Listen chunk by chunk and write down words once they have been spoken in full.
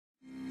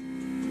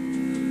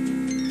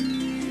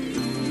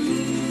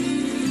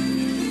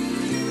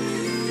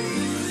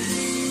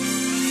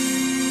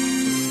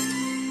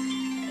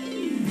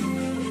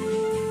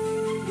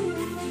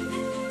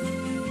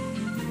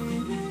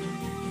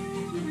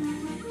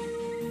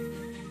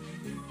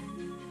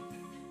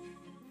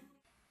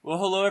Well,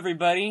 hello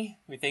everybody.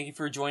 We thank you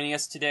for joining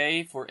us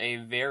today for a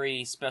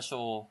very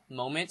special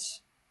moment.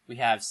 We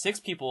have 6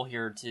 people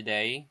here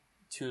today.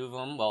 3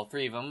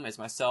 of them is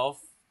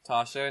myself,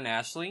 Tasha, and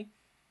Ashley.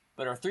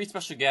 But our 3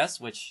 special guests,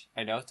 which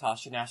I know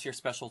Tasha and Ashley are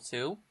special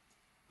too.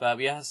 But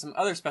we have some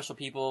other special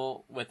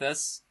people with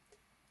us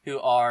who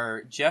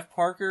are Jeff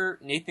Parker,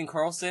 Nathan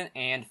Carlson,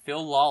 and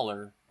Phil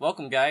Lollar.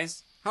 Welcome,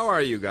 guys. How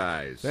are you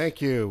guys?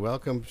 Thank you.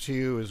 Welcome to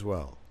you as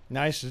well.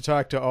 Nice to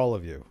talk to all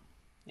of you.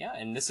 Yeah,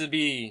 and this would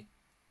be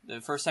the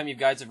first time you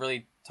guys have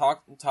really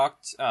talked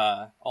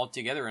all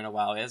together in a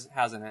while,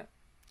 hasn't it?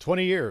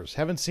 20 years.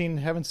 Haven't seen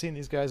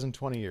these guys in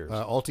 20 years.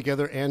 All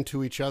together and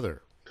to each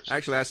other.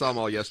 Actually, I saw them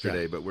all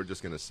yesterday, but we're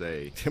just going to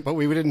say. But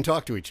we didn't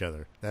talk to each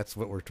other. That's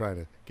what we're trying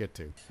to get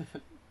to.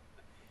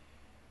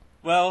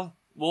 Well,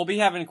 we'll be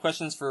having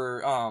questions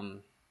for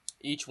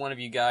each one of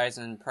you guys,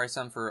 and probably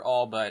some for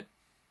all, but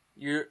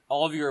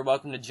all of you are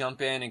welcome to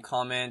jump in and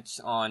comment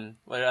on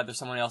whatever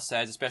someone else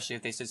says, especially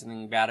if they say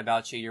something bad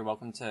about you. You're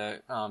welcome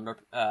to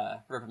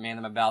reprimand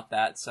them about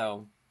that,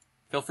 so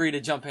feel free to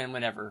jump in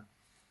whenever.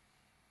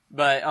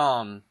 But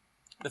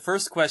the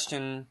first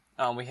question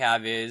we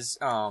have is,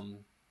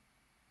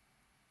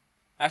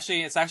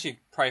 it's actually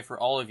probably for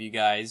all of you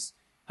guys.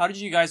 How did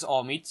you guys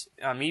all meet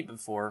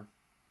before?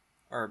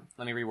 Or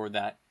let me reword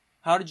that.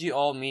 How did you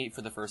all meet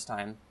for the first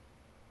time?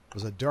 It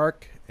was a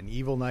dark and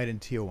evil night in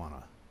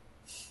Tijuana.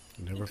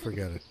 Never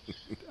forget it.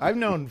 I've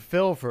known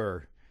Phil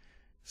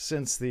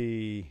since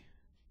the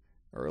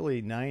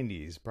early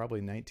 90s, probably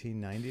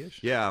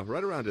 1990-ish. Yeah,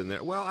 right around in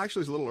there. Well,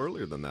 actually, it's a little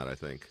earlier than that, I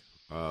think.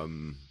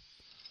 When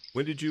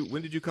did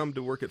you come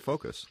to work at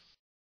Focus?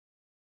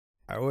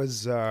 I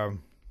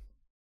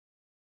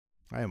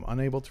am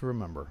unable to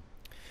remember.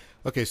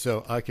 Okay,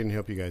 so I can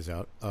help you guys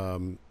out.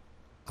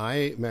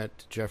 I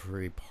met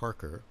Jeffrey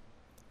Parker.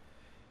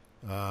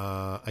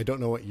 I don't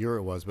know what year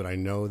it was, but I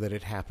know that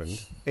it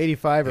happened.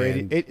 85 or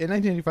 88,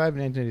 1985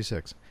 and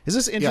 1986. Is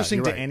this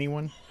interesting to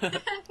anyone?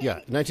 Yeah,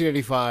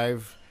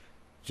 1985,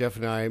 Jeff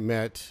and I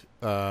met.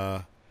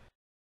 Phil,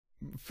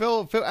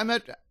 I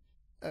met,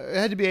 it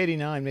had to be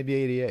 89, maybe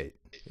 88.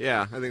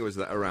 Yeah, I think it was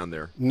around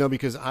there. No,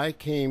 because I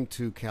came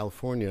to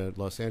California,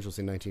 Los Angeles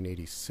in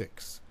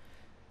 1986.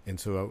 And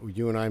so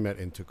you and I met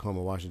in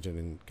Tacoma, Washington,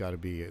 and got to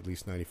be at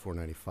least 94,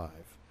 95.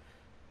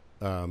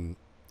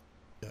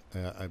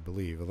 I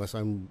believe, unless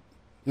I'm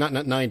not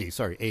 90,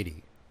 sorry,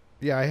 80.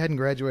 Yeah, I hadn't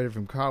graduated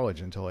from college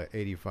until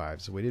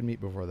 85, so we didn't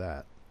meet before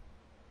that.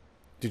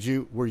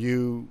 Were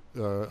you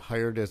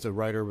hired as a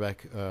writer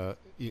back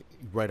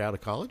right out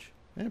of college?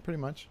 Yeah, pretty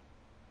much.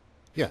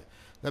 Yeah,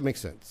 that makes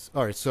sense.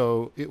 All right,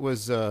 so it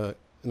was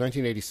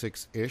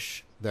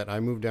 1986-ish that I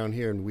moved down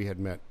here, and we had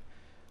met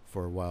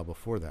for a while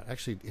before that.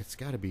 Actually, it's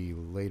got to be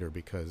later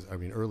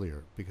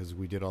earlier, because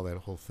we did all that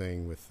whole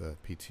thing with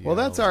PTO. Well,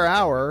 that's our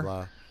hour. Blah,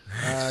 blah.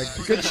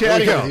 Good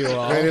chatting with you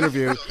all. Great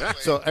interview.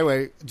 So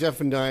anyway,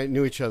 Jeff and I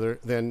knew each other.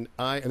 Then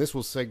and this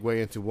will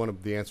segue into one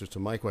of the answers to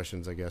my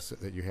questions, I guess,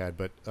 that you had.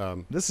 But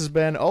this has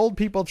been old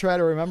people try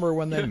to remember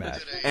when they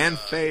met and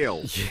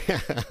failed.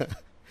 Yeah,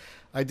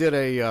 I did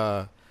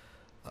a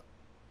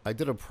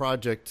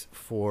project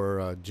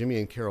for Jimmy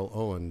and Carol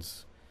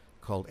Owens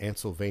called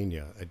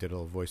Ansylvania. I did a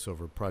little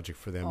voiceover project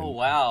for them. Oh,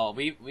 wow.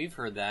 We've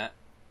heard that.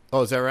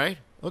 Oh, is that right?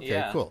 Okay,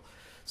 yeah. Cool.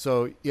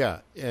 So, yeah,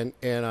 and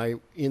I,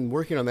 in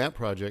working on that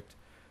project,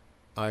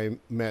 I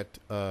met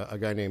a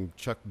guy named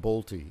Chuck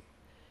Bolte,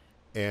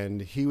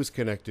 and he was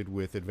connected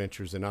with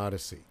Adventures in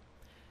Odyssey.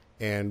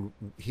 And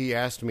he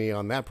asked me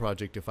on that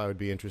project if I would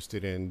be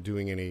interested in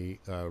doing any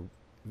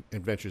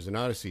Adventures in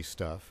Odyssey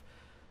stuff.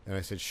 And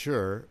I said,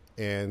 sure.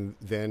 And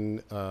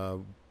then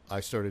I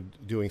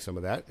started doing some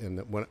of that.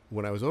 And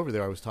when I was over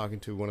there, I was talking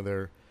to one of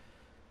their,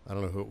 I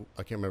don't know who,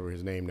 I can't remember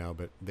his name now,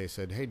 but they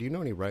said, hey, do you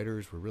know any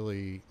writers? We're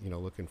really,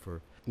 looking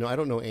for... No, I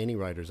don't know any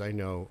writers. I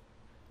know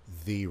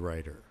the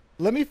writer.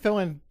 Let me fill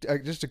in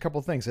just a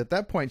couple things. At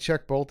that point,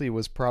 Chuck Bolte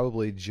was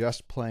probably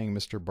just playing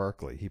Mr.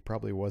 Barkley. He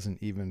probably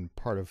wasn't even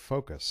part of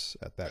Focus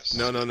at that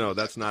point. No,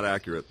 that's not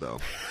accurate, though.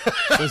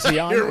 Was he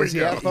on? Was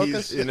he at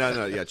Focus?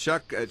 No, yeah.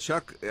 Chuck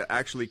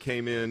actually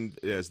came in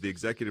as the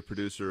executive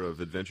producer of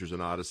Adventures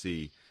in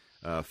Odyssey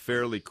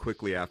fairly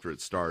quickly after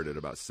it started,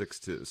 about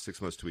 6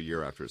 months to a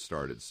year after it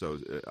started. So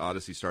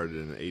Odyssey started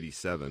in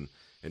 '87,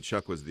 and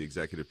Chuck was the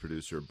executive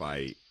producer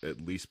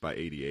at least by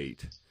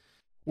 '88.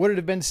 Would it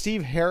have been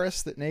Steve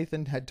Harris that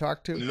Nathan had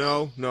talked to?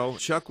 No.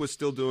 Chuck was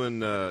still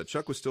doing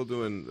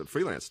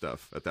freelance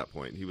stuff at that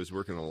point. He was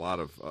working on a lot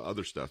of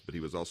other stuff, but he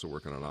was also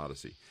working on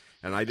Odyssey.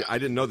 And I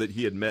didn't know that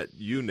he had met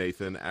you,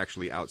 Nathan,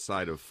 actually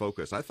outside of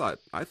Focus. I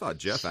thought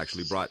Jeff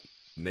actually brought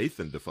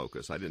Nathan to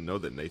Focus. I didn't know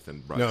that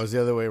Nathan brought. No, it was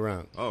the other way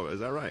around. Oh, is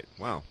that right?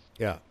 Wow.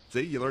 Yeah.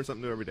 See, you learn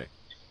something new every day.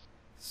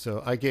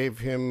 So I gave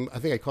him, I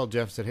think I called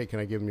Jeff and said, hey, can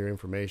I give him your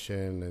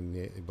information?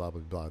 And blah,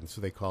 blah, blah. And so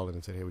they called him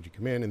and said, hey, would you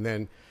come in? And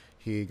then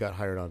he got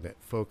hired on that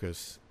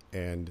Focus,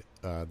 and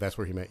that's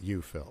where he met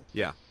you, Phil.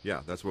 Yeah,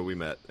 that's where we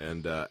met.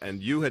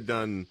 And you had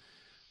done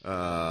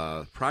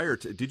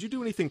Did you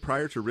do anything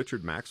prior to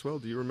Richard Maxwell?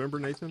 Do you remember,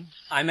 Nathan?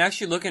 I'm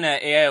actually looking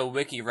at AIO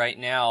Wiki right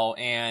now,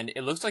 and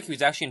it looks like he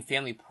was actually in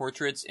Family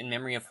Portraits in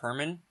Memory of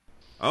Herman.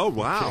 Oh,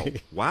 wow.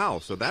 Wow.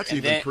 So that's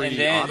even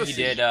pre-Odyssey. And then he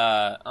did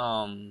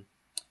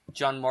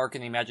John Mark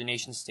and the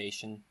Imagination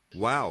Station.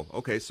 Wow.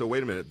 Okay, so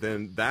wait a minute.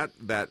 Then that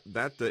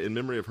In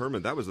Memory of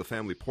Herman, that was the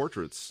Family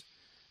Portraits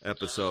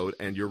episode,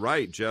 and you're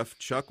right,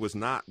 Chuck was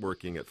not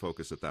working at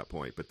Focus at that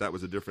point, but that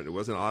was it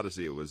wasn't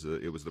Odyssey, it was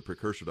the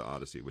precursor to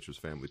Odyssey, which was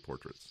Family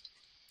Portraits.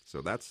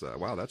 So that's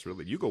wow, that's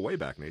really, you go way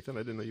back, Nathan.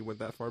 I didn't know you went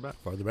that far back.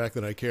 Farther back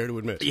than I care to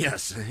admit.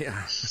 Yes,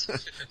 yeah.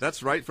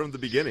 That's right from the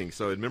beginning.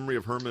 So In Memory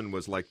of Herman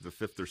was like the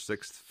 5th or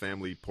 6th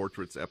Family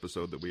Portraits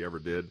episode that we ever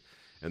did.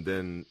 And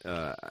then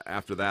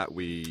after that,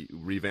 we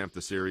revamped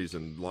the series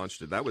and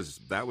launched it. That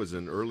was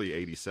in early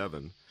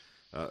 87.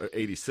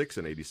 86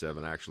 and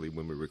 87 actually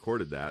when we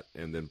recorded that,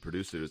 and then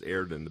produced it. It was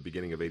aired in the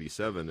beginning of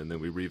 87, and then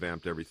we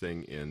revamped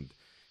everything and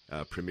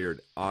premiered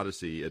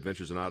Odyssey,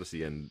 Adventures in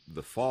Odyssey, in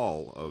the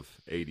fall of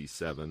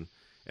 87,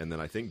 and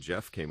then I think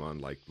Jeff came on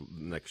like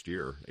next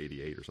year,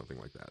 88 or something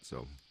like that.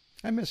 So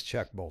I miss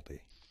Chuck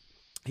Bolte.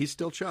 He's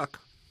still Chuck.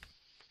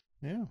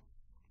 Yeah.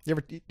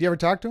 Do you ever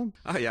talk to him?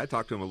 Oh, yeah, I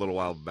talked to him a little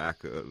while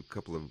back.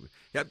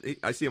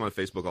 I see him on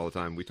Facebook all the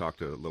time. We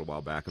talked a little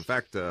while back. In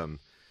fact,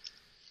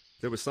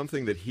 there was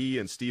something that he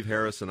and Steve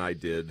Harris and I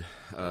did.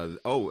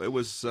 It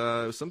was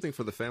something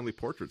for the Family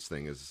Portraits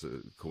thing,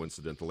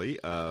 coincidentally.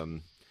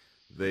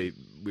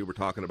 We were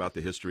talking about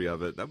the history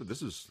of it.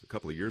 This was a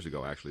couple of years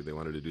ago, actually. They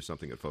wanted to do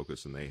something at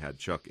Focus, and they had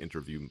Chuck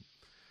interview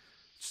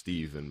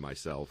Steve and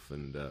myself,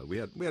 and we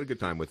had a good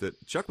time with it.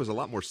 Chuck was a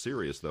lot more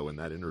serious, though, in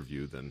that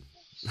interview than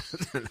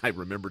I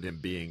remembered him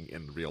being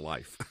in real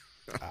life.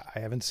 I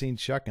haven't seen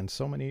Chuck in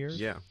so many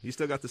years. Yeah, he's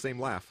still got the same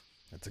laugh.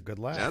 That's a good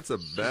laugh.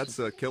 That's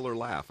a killer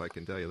laugh, I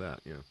can tell you that.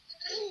 Yeah.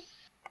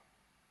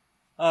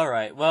 All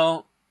right.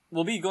 Well,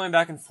 we'll be going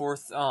back and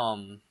forth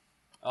on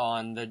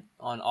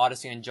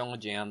Odyssey and Jungle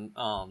Jam.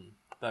 But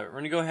we're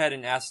gonna go ahead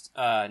and ask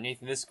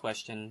Nathan this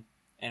question,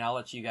 and I'll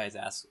let you guys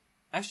ask.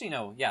 Actually,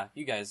 no. Yeah,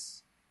 you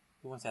guys.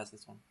 Who wants to ask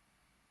this one?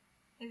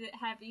 Does it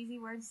have easy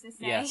words to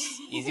say? Yes,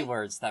 easy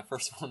words. That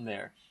first one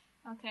there.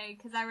 Okay,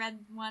 because I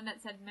read one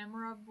that said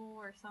memorable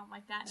or something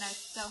like that, and I was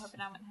so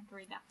hoping I wouldn't have to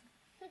read that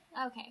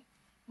one. Okay.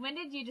 When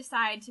did you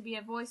decide to be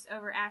a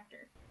voiceover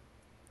actor?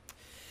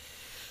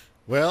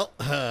 Well,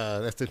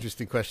 that's an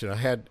interesting question. I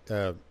had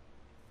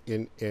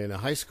in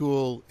high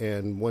school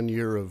and 1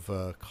 year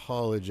of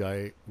college,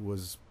 I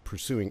was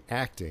pursuing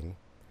acting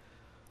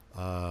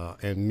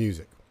and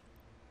music,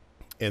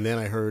 and then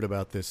I heard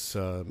about this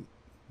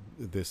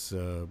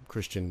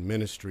Christian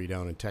ministry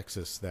down in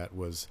Texas that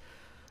was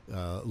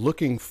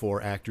looking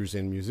for actors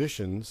and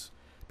musicians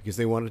because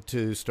they wanted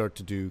to start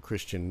to do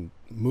Christian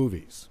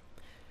movies.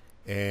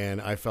 And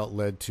I felt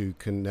led to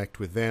connect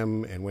with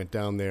them and went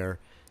down there.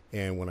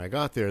 And when I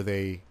got there,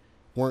 they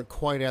weren't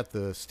quite at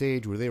the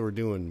stage where they were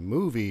doing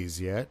movies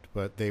yet,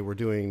 but they were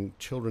doing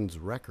children's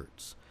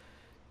records.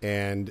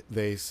 And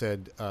they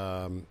said,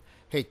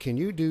 hey, can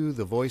you do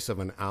the voice of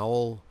an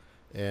owl?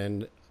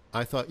 And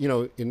I thought,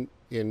 in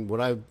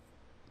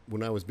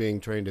when I was being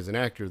trained as an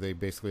actor, they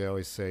basically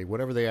always say,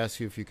 whatever they ask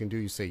you if you can do,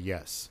 you say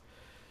yes.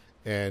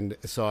 And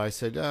so I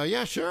said,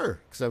 yeah,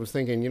 sure. Because I was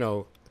thinking,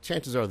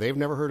 chances are they've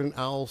never heard an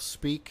owl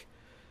speak,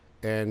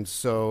 and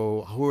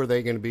so who are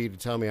they going to be to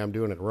tell me I'm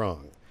doing it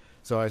wrong?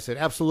 So I said,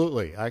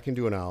 absolutely, I can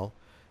do an owl.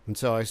 And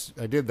so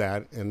I did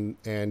that and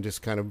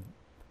just kind of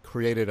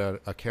created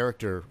a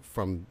character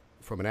from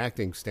an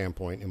acting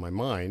standpoint in my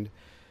mind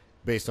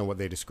based on what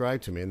they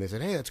described to me. And they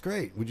said, hey, that's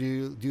great. Would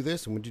you do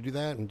this, and would you do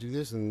that, and do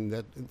this, and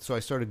that? And so I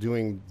started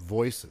doing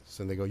voices,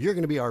 and they go, you're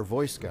going to be our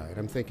voice guy. And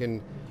I'm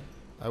thinking,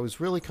 I was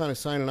really kind of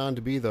signing on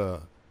to be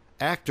the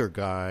actor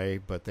guy,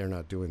 but they're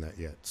not doing that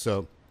yet.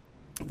 So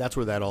that's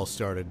where that all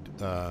started,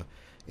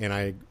 and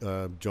I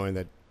joined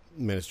that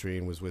ministry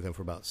and was with them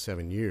for about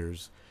 7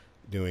 years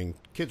doing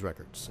kids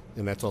records.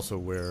 And that's also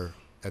where,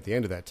 at the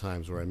end of that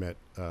time, is where I met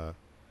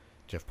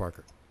Jeff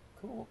Parker.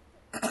 Cool.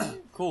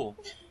 Cool.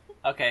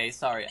 Okay,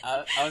 sorry.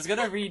 I was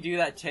gonna redo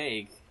that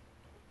take.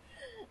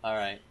 All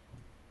right.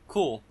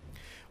 Cool.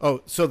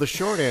 Oh, so the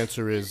short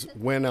answer is,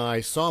 when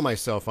I saw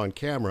myself on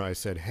camera, I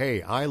said,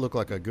 hey, I look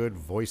like a good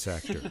voice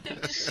actor.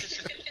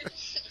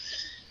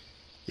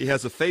 He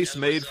has a face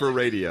made for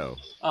radio.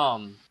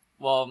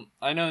 Well,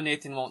 I know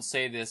Nathan won't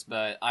say this,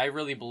 but I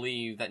really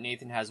believe that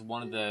Nathan has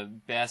one of the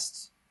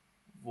best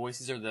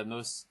voices, or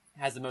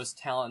has the most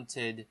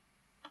talented,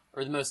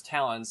 or the most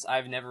talents.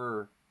 I've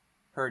never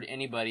heard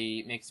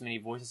anybody make so many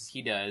voices as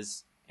he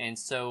does, and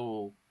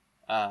so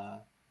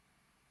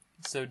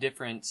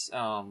different,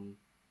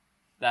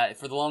 that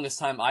for the longest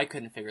time I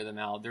couldn't figure them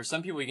out. There's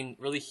some people you can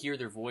really hear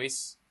their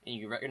voice and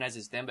you can recognize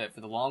it's them, but for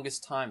the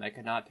longest time I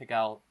could not pick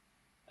out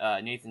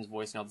Nathan's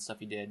voice and all the stuff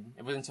he did.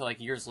 It wasn't until like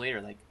years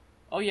later, like,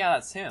 oh yeah,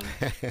 that's him.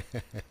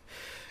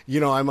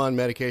 I'm on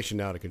medication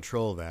now to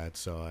control that,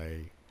 so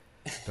I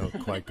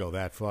don't quite go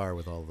that far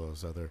with all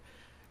those other.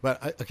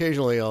 But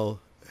occasionally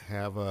I'll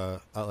have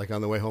like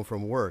on the way home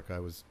from work, I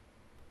was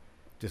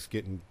just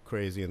getting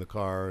crazy in the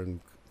car and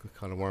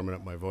kind of warming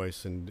up my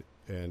voice, and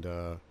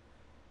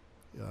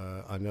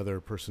another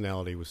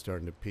personality was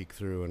starting to peek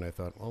through, and I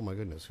thought, oh my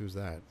goodness, who's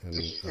that?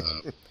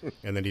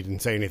 And then he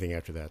didn't say anything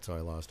after that, so I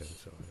lost him.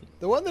 So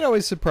The one that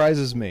always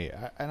surprises me,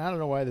 and I don't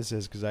know why this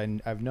is because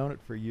I've known it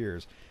for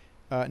years,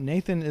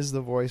 Nathan is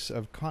the voice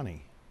of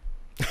Connie.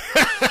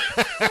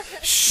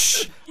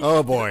 Shh!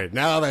 Oh boy,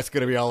 now that's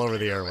going to be all over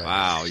the airwaves.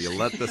 Wow, you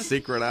let the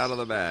secret out of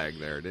the bag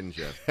there, didn't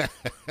you?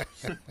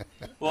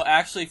 Well,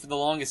 actually, for the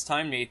longest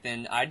time,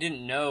 Nathan, I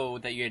didn't know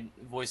that you had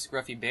voiced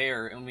Gruffy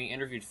Bear, and when we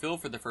interviewed Phil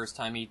for the first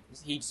time, he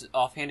just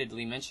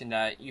offhandedly mentioned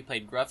that you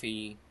played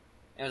Gruffy,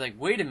 and I was like,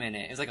 wait a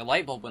minute, it was like a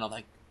light bulb went off,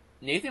 like,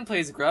 Nathan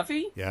plays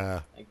Gruffy?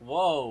 Yeah. Like,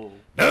 whoa.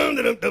 Dum,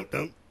 dum, dum,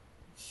 dum.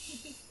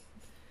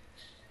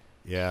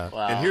 Yeah.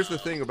 Wow. And here's the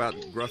thing about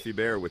Gruffy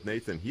Bear with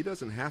Nathan. He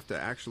doesn't have to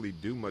actually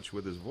do much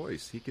with his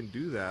voice. He can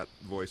do that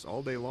voice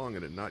all day long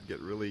and it not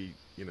get really,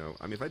 I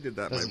mean, if I did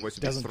that, my voice would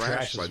be doesn't trash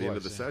thrashed by his the end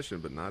of voice, the yeah. session,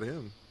 but not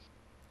him.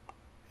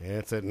 Yeah,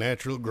 it's that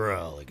natural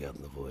growl I got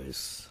in the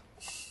voice.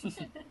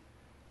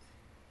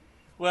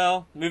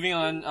 Well, moving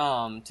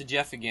on to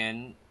Jeff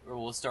again, or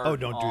we'll start Oh,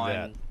 don't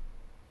on... do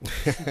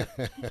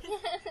that.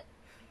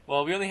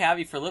 Well, we only have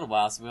you for a little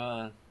while, so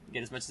we'll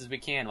get as much as we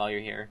can while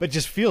you're here. But it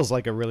just feels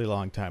like a really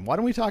long time. Why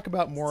don't we talk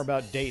about more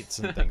about dates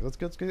and things?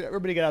 Let's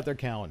everybody get out their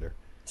calendar.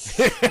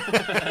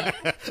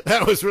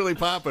 That was really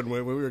popping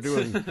when we were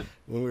doing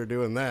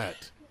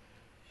that.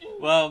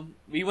 Well,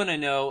 we want to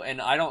know, and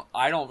I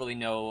don't really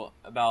know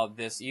about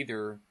this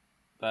either,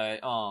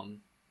 but talking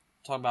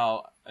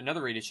about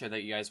another radio show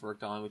that you guys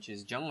worked on, which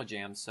is Jungle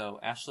Jam. So,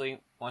 Ashley,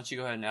 why don't you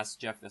go ahead and ask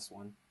Jeff this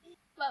one?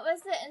 What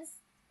was the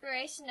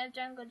inspiration of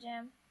Jungle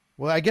Jam?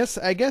 Well, I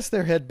guess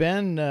there had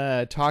been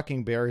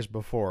Talking Bears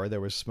before.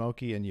 There was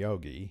Smokey and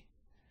Yogi,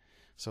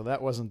 so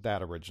that wasn't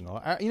that original.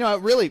 I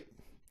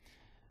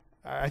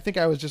think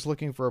I was just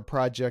looking for a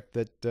project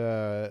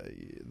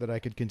that I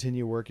could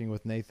continue working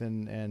with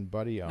Nathan and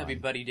Buddy on. That'd be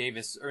Buddy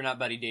Davis, or not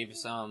Buddy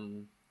Davis.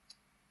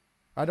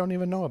 I don't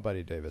even know a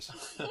Buddy Davis.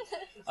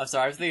 I'm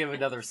sorry, I was thinking of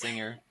another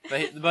singer.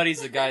 But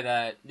Buddy's the guy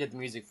that did the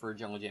music for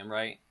Jungle Jam,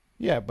 right?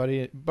 Yeah,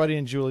 Buddy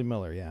and Julie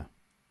Miller. Yeah.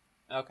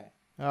 Okay.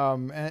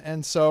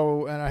 And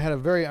I had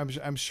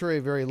I'm sure a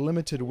very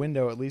limited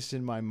window, at least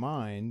in my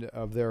mind,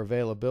 of their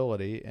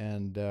availability,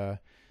 and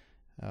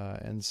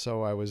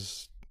so I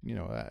was,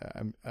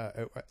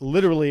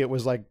 literally it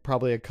was like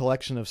probably a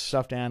collection of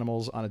stuffed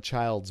animals on a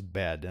child's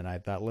bed, and I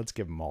thought, let's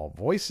give them all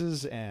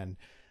voices and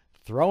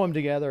throw them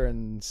together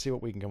and see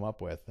what we can come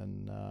up with,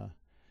 and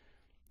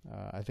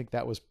I think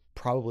that was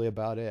probably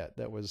about it.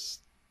 That was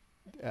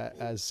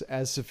as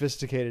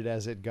sophisticated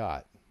as it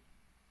got.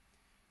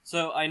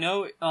 So I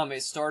know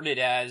it started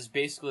as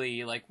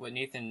basically like what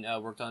Nathan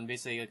worked on,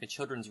 basically like a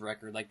children's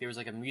record. Like there was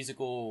like a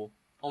musical,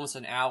 almost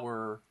an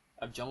hour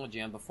of Jungle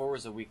Jam before it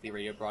was a weekly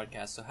radio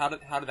broadcast. So how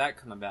did that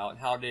come about, and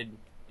how did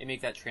it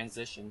make that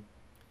transition?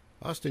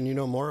 Austin, you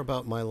know more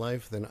about my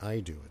life than I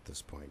do at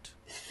this point.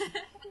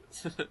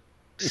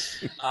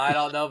 I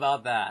don't know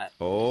about that.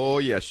 Oh,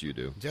 yes, you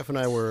do. Jeff and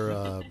I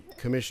were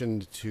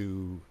commissioned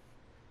to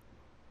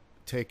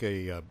take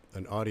an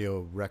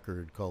audio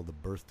record called The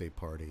Birthday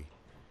Party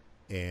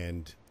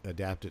and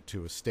adapt it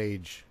to a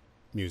stage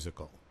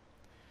musical.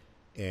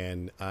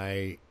 And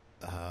I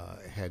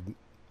had,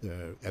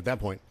 at that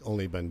point,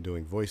 only been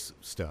doing voice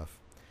stuff,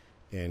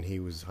 and he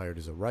was hired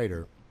as a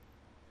writer.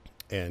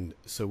 And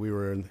so we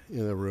were in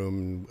the room,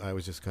 and I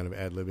was just kind of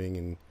ad-libbing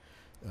and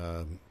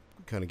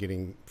kind of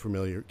getting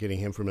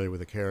him familiar with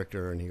the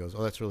character. And he goes,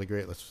 "Oh, that's really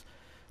great.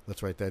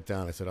 Let's write that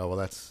down." I said, "Oh, well,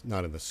 that's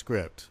not in the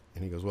script."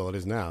 And he goes, "Well, it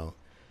is now."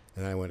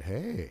 And I went,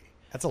 "Hey.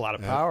 That's a lot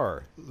of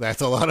power."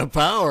 That's a lot of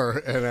power.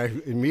 And I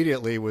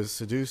immediately was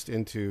seduced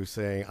into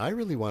saying, I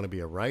really want to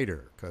be a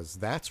writer because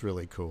that's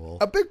really cool.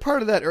 A big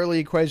part of that early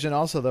equation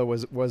also, though,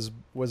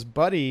 was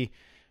Buddy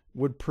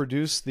would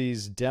produce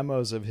these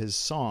demos of his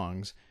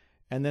songs,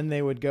 and then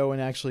they would go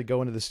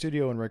into the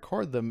studio and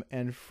record them.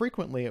 And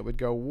frequently it would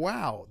go,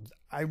 wow,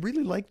 I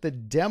really like the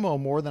demo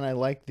more than I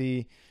like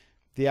the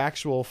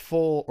actual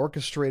full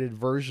orchestrated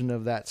version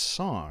of that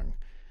song.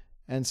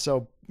 And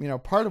so,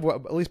 part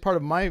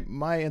of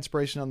my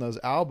inspiration on those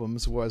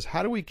albums was,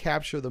 how do we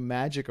capture the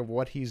magic of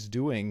what he's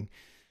doing,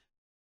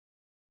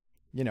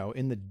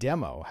 in the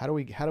demo? How do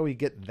we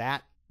get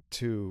that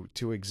to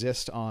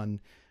exist on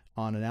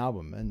an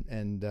album?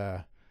 And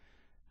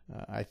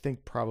I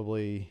think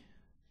probably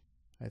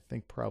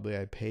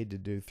I paid to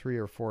do 3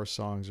 or 4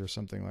 songs or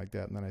something like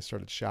that, and then I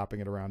started shopping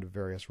it around to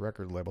various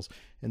record labels.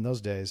 In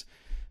those days,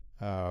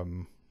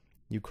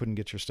 you couldn't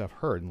get your stuff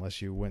heard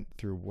unless you went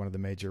through one of the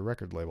major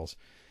record labels,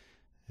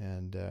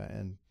 and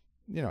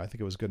I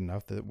think it was good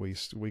enough that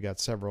we got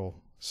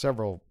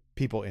several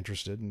people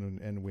interested,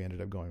 and we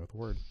ended up going with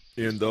word.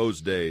 In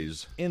those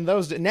days.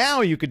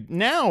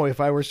 Now if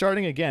I were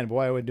starting again,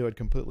 boy, I would do it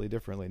completely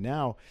differently.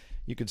 Now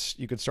you could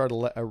start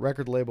a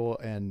record label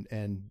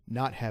and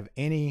not have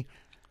any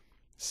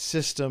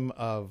system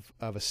of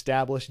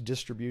established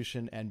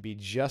distribution and be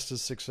just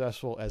as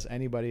successful as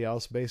anybody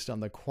else based on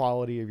the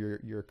quality of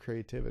your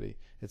creativity.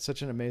 It's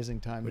such an amazing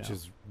time Which now.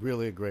 is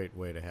really a great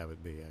way to have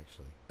it be,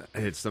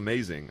 actually. It's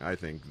amazing, I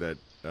think, that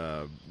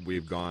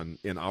we've gone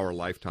in our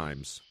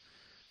lifetimes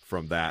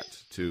from that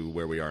to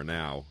where we are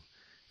now.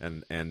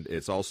 And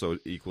it's also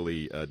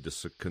equally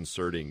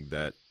disconcerting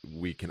that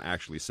we can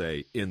actually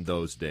say in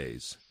those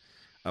days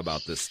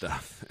about this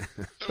stuff.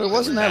 But it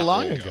wasn't that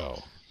long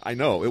ago. I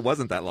know, it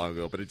wasn't that long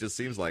ago, but it just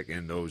seems like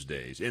in those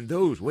days.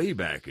 Way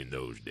back in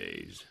those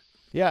days.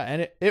 Yeah,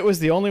 and it was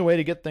the only way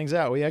to get things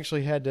out. We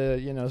actually had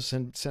to,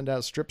 send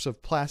out strips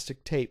of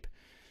plastic tape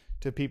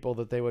to people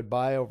that they would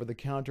buy over the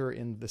counter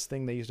in this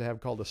thing they used to have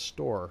called a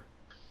store.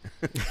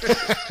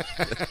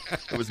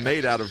 It was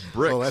made out of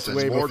bricks. Well, that's and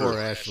way mortar. before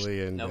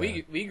Ashley and. No,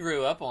 we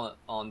grew up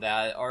on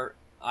that.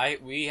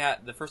 We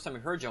had the first time we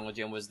heard Jungle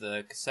Jam was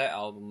the cassette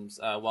albums,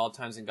 Wild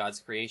Times in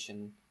God's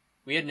Creation.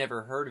 We had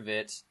never heard of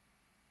it,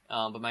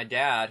 but my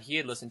dad, he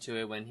had listened to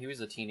it when he was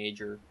a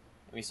teenager,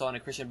 and we saw it in a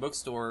Christian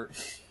bookstore.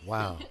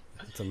 Wow,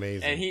 that's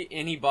amazing.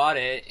 and he bought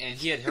it, and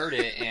he had heard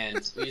it, and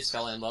we just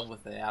fell in love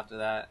with it after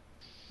that.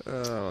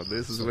 Oh,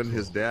 this is when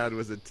his dad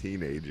was a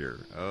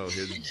teenager. Oh,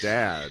 his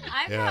dad.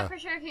 I'm Yeah. not for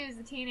sure if he was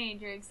a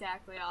teenager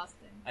exactly,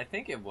 Austin. I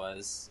think it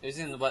was. It was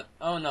in what?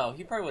 Oh no,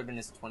 he probably would have been in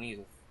his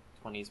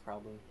 20s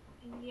probably.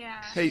 Yeah.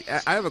 Hey,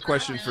 I have a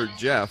question for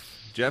Jeff.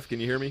 Jeff,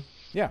 can you hear me?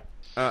 Yeah.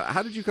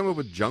 How did you come up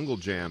with Jungle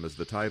Jam as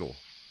the title?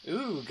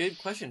 Ooh, good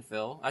question,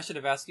 Phil. I should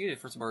have asked you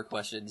for some more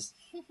questions.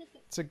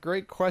 It's a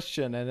great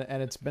question,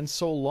 and it's been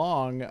so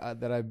long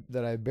that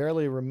I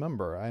barely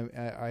remember.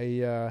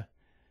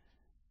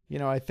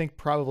 I think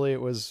probably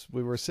it was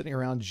we were sitting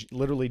around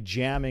literally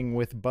jamming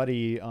with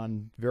Buddy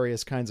on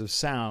various kinds of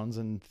sounds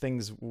and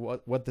things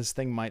what this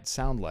thing might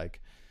sound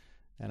like,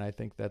 and I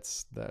think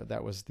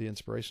that was the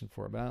inspiration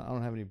for it. But I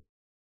don't have any.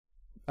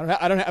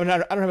 I don't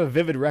have a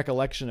vivid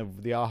recollection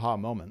of the aha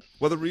moment.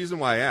 Well, one of the reasons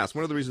why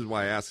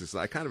I ask is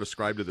I kind of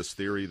ascribe to this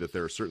theory that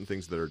there are certain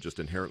things that are just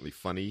inherently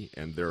funny,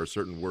 and there are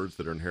certain words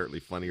that are inherently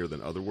funnier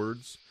than other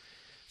words.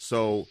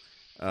 So,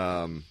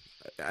 and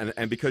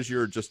because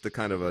you're just the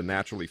kind of a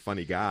naturally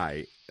funny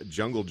guy,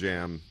 Jungle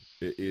Jam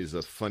is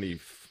a funny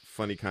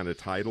kind of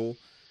title.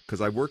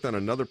 Because I worked on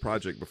another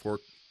project before,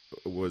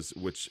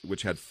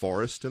 which had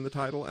forest in the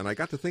title, and I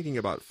got to thinking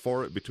about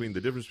between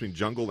the difference between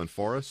jungle and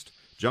forest.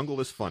 Jungle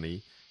is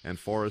funny, and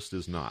forest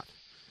is not.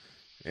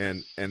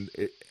 And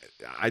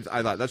I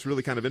thought that's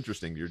really kind of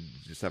interesting. You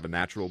just have a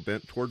natural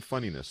bent toward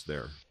funniness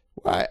there.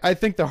 Well, I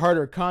think the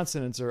harder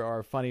consonants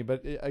are funny,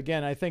 but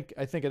again, I think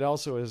it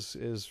also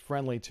is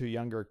friendly to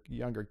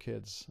younger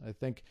kids. I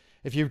think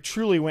if you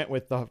truly went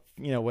with the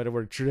what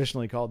were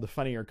traditionally called the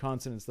funnier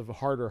consonants, the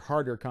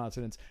harder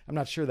consonants, I'm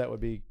not sure that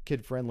would be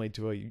kid friendly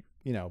to a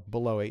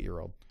below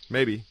 8-year-old.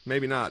 Maybe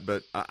not,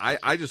 but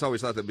I just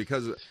always thought that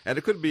because, and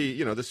it could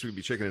be, this would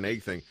be chicken and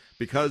egg thing,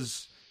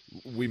 because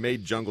we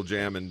made Jungle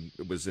Jam and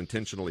it was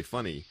intentionally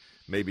funny,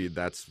 maybe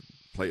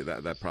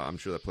I'm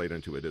sure that played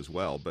into it as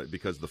well, but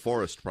because the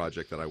forest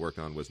project that I worked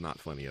on was not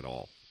funny at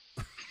all.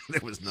 There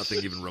was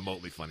nothing even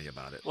remotely funny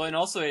about it. Well, and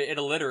also it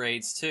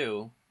alliterates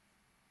too,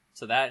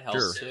 so that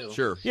helps too.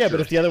 Sure. Yeah, but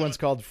if the other one's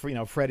called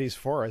Freddy's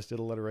Forest, it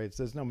alliterates.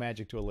 There's no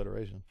magic to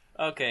alliteration.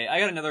 Okay, I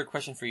got another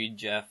question for you,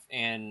 Jeff,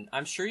 and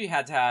I'm sure you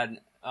had to add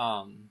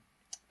a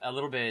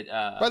little bit.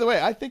 By the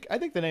way, I think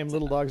the name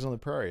Little Dogs on the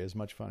Prairie is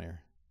much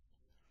funnier,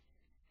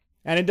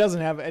 and it doesn't.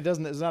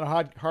 There's not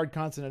a hard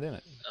consonant in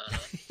it.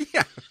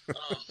 Yeah.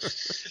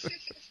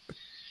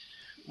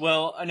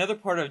 Well, another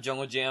part of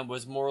Jungle Jam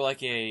was more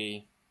like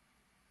I'm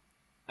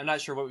not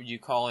sure what would you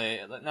call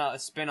it, not a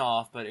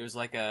spin-off, but it was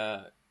like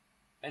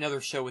another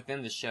show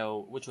within the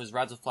show, which was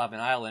Razzle-Flabbin'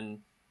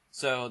 Island.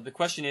 So the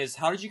question is,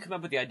 how did you come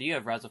up with the idea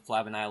of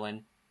Razzle-Flabbin'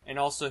 Island, and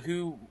also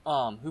who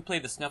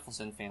played the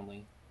Snuffleston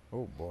family?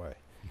 Oh boy,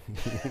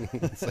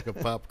 it's like a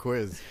pop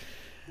quiz.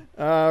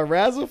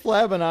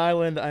 Razzle-Flabbin'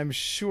 Island, I'm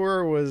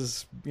sure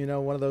was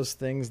one of those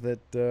things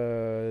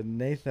that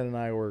Nathan and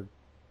I were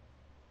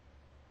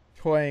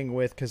toying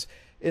with, because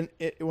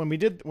when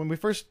we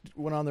first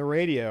went on the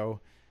radio,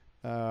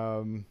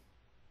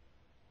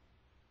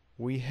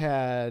 we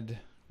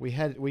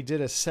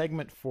did a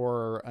segment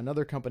for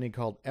another company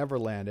called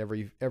Everland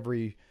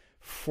every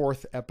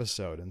fourth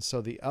episode, and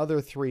so the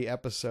other 3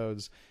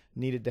 episodes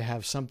needed to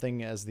have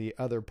something as the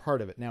other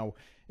part of it. Now,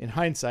 in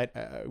hindsight,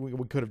 we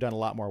could have done a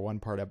lot more one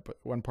part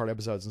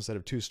episodes instead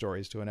of 2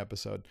 stories to an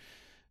episode.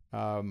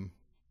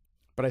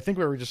 But I think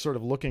we were just sort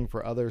of looking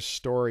for other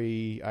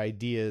story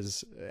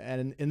ideas,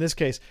 and in this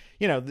case,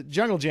 the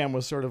Jungle Jam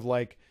was sort of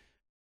like,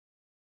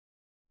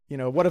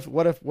 what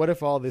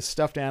if all the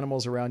stuffed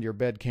animals around your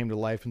bed came to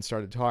life and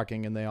started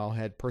talking, and they all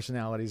had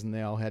personalities and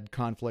they all had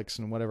conflicts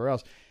and whatever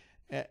else.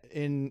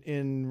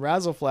 In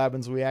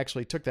Razzle-Flabbins, we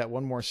actually took that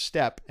one more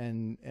step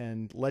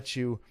and let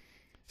you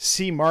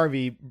see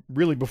Marvy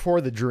really before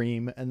the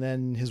dream, and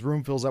then his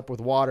room fills up with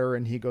water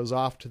and he goes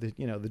off to the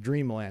the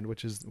dreamland,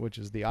 which is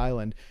the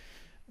island.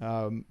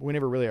 We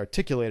never really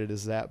articulated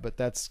as that, but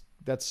that's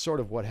sort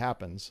of what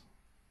happens.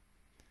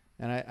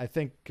 And I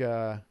think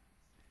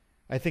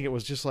I think it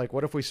was just like,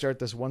 what if we start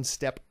this one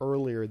step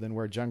earlier than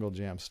where Jungle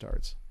Jam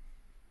starts?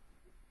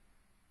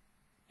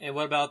 And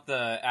what about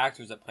the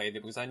actors that played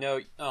it? Because I know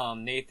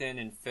Nathan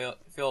and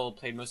Phil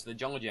played most of the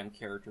Jungle Jam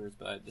characters,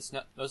 but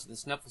most of the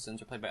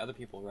Snufflesons are played by other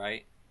people,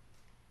 right?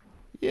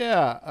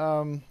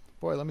 Yeah.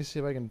 Boy, let me see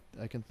if I can.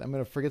 I'm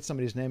going to forget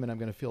somebody's name, and I'm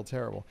going to feel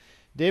terrible.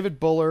 David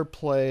Buller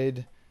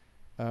played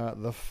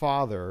the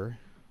father,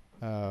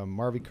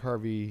 Marvy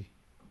Carvey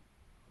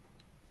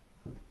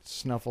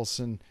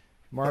Snuffleson.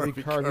 Marvy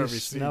Carvey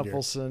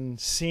Snuffleson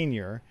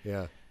Sr.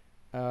 Yeah.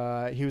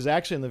 He was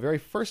actually in the very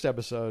first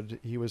episode.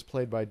 He was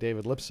played by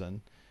David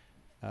Lipson,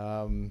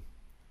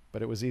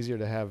 but it was easier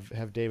to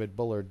have David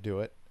Bullard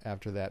do it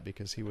after that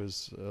because he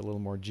was a little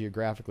more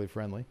geographically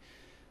friendly.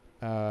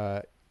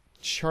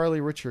 Charlie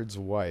Richards'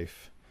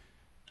 wife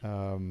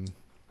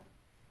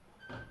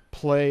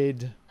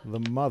played the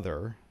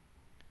mother.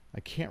 I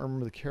can't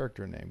remember the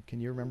character name. Can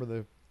you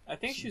remember I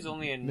think she was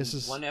only in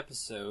Mrs. one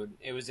episode.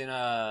 It was in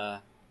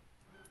a.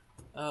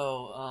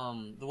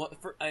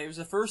 It was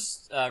the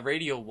first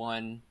radio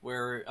one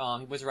where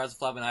he went to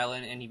Razaflaban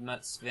Island and he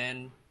met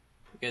Sven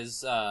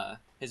because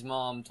his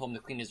mom told him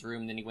to clean his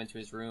room. And then he went to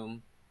his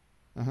room.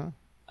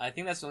 I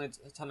think that's the only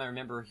time I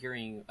remember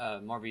hearing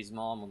Marvy's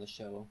mom on the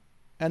show.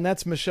 And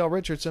that's Michelle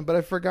Richardson, but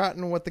I've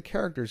forgotten what the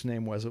character's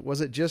name was. Was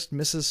it just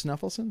Mrs.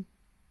 Snuffleson?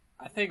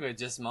 I think it was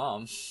just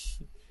Mom.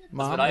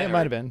 Mom? It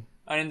might have been.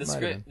 I mean,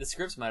 the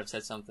scripts might have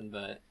said something,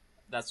 but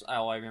that's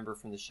all I remember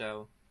from the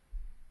show.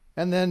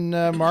 And then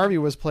Marvy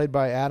was played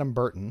by Adam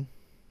Burton,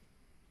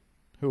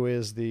 who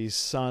is the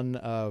son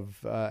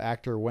of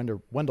actor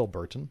Wendell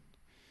Burton.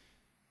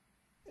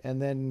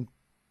 And then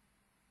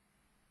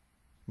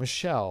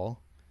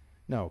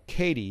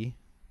Katie.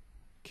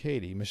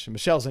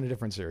 Michelle's in a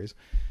different series.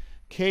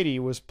 Katie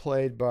was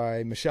played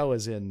by, Michelle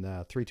is in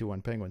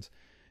 321 Penguins.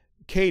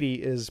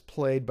 Katie is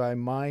played by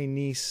my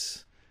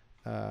niece,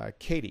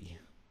 Katie,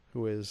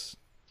 who is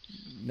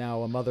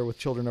now a mother with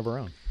children of her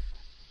own.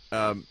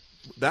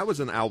 That was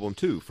an album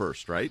too,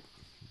 first, right?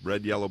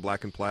 Red, Yellow,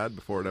 Black, and Plaid,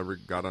 before it ever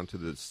got onto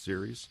the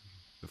series,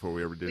 before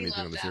we ever did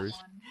anything on the series.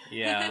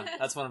 Yeah,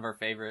 that's one of our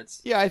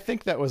favorites. Yeah, I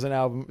think that was an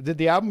album. Did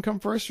the album come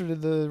first, or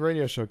did the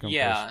radio show come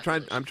first?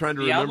 I'm trying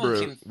to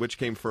remember which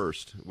came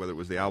first, whether it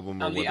was the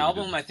album or the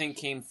album. I think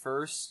came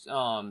first,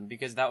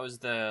 because that was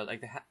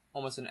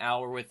almost an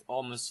hour with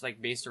almost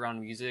like based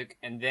around music,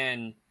 and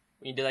then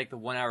when you did like the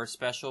 1 hour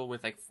special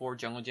with like 4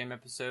 Jungle Jam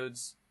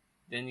episodes,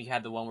 then you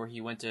had the one where he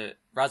went to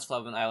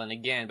Razaflaban Island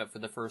again, but for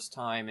the first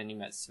time, and he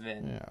met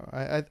Sven.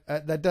 Yeah,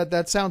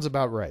 that sounds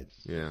about right.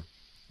 Yeah.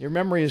 Your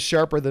memory is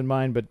sharper than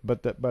mine,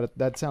 but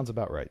that sounds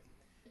about right.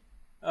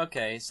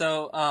 Okay,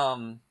 so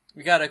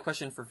we got a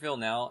question for Phil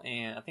now,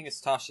 and I think it's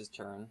Tasha's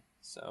turn.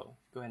 So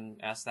go ahead and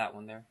ask that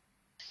one there.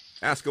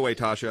 Ask away,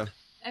 Tasha.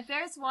 If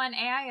there's one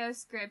AIO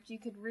script you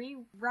could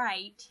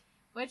rewrite,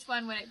 which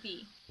one would it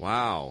be?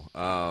 Wow.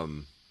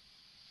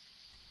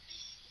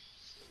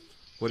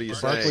 What are you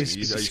Barclay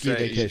saying?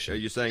 Are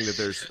you saying that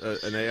there's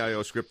an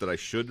AIO script that I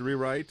should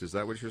rewrite? Is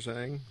that what you're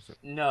saying?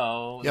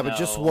 No. Yeah, but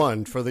just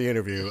one for the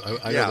interview.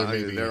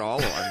 They're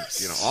all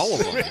all of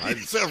them.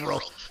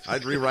 Several.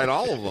 I'd rewrite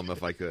all of them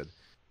if I could.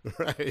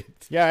 Right.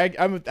 Yeah,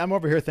 I'm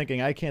over here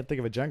thinking I can't think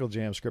of a Jungle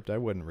Jam script I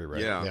wouldn't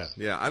rewrite.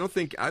 Yeah. I don't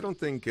think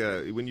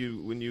when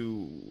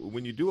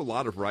you do a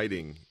lot of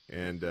writing,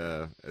 and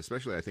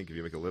especially I think if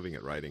you make a living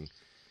at writing,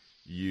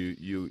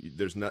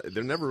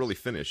 they're never really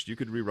finished. You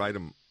could rewrite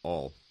them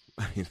all.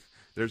 I mean,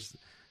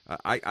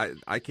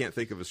 I can't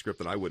think of a script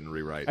that I wouldn't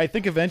rewrite. I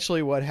think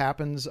eventually what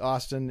happens,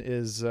 Austin,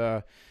 is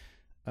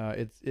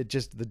it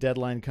just the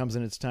deadline comes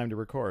and it's time to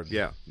record.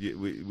 Yeah,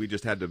 we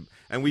just had to,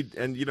 and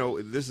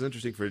this is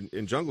interesting.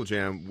 In Jungle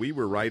Jam, we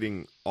were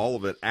writing all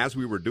of it as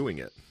we were doing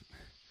it.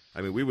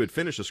 I mean, we would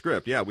finish a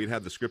script. Yeah, we'd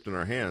have the script in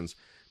our hands,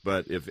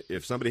 but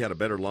if somebody had a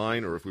better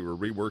line or if we were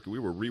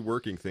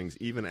reworking things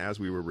even as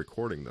we were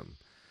recording them.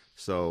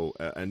 So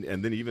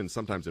and then even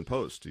sometimes in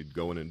post, you'd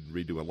go in and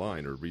redo a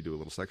line or redo a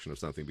little section of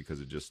something because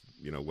it just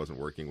wasn't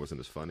working, wasn't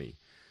as funny.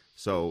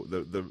 So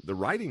the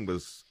writing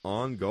was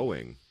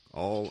ongoing.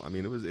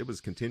 It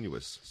was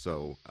continuous.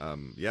 So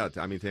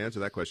to answer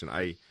that question,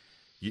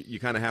 you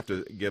kind of have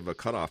to give a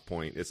cutoff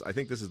point. I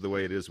think this is the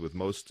way it is with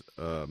most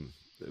of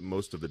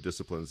the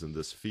disciplines in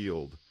this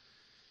field.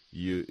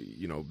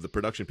 The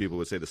production people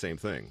would say the same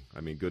thing.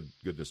 I mean,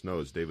 goodness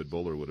knows David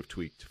Buller would have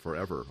tweaked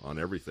forever on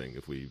everything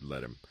if we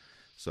let him.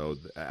 So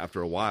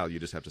after a while, you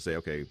just have to say,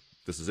 okay,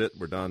 this is it.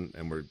 We're done,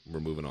 and we're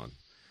moving on.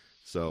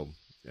 So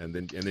and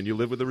then you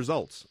live with the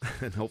results,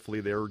 and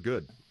hopefully they're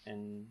good.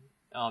 And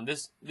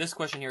this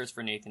question here is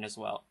for Nathan as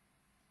well.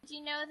 Did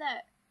you know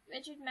that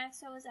Richard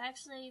Maxwell was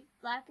actually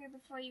blacker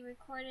before you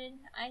recorded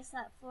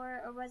iSlap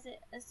 4, or was it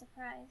a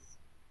surprise?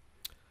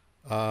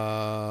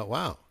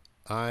 Wow.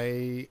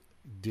 I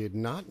did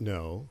not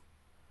know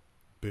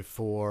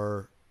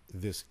before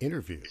this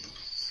interview.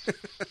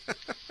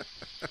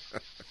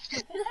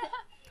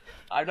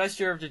 I'm not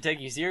sure if to take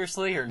you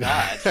seriously or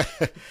not.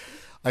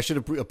 I should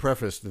have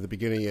prefaced at the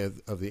beginning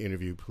of the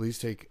interview, please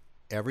take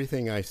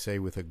everything I say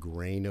with a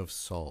grain of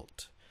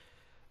salt.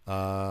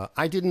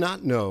 I did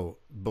not know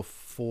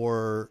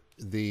before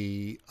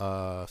the.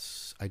 I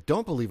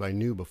don't believe I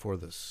knew before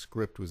the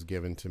script was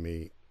given to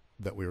me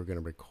that we were going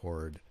to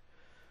record.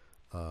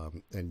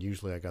 And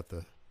usually I got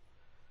the.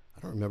 I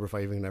don't remember if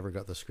I even ever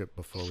got the script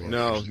before.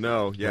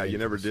 No, yeah, you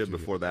never did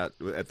before that.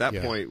 At that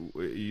point,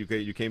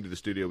 you came to the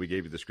studio. We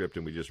gave you the script,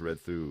 and we just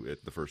read through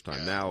it the first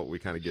time. Now we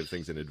kind of give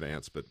things in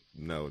advance, but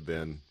no,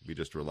 then we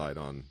just relied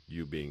on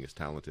you being as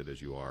talented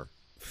as you are.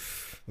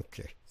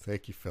 Okay,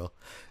 thank you, Phil.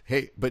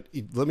 Hey, but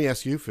let me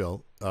ask you,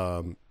 Phil.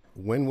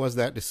 When was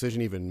that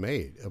decision even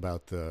made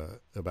about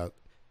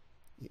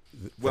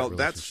Well,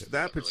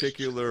 that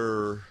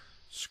particular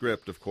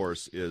script, of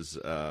course, is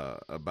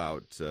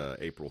about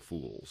April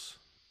Fools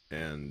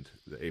and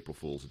the April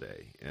Fool's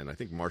Day, and I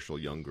think Marshall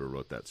Younger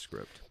wrote that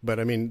script. But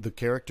I mean, the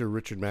character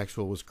Richard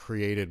Maxwell was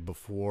created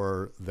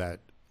before that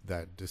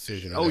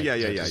decision. Oh, yeah,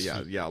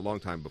 a long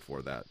time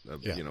before that.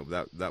 You know,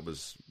 that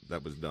was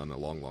done a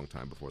long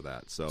time before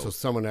that. So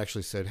someone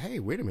actually said, "Hey,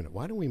 wait a minute,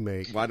 why don't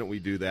we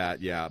do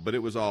that?" Yeah, but it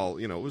was all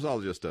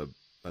just a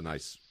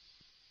nice,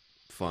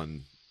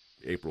 fun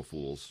April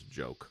Fool's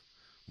joke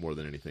more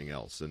than anything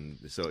else. And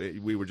so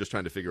we were just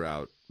trying to figure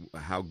out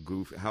how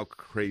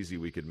crazy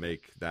we could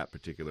make that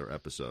particular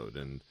episode,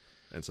 and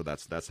so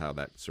that's how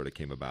that sort of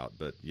came about.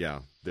 But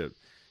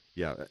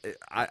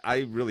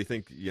I really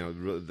think, you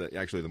know,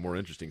 actually the more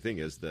interesting thing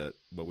is that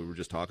what we were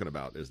just talking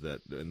about is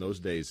that in those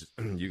days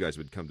you guys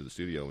would come to the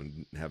studio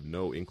and have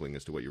no inkling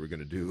as to what you were going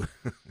to do.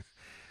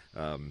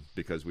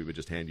 Because we would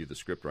just hand you the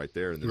script right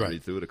there and then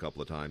read through it a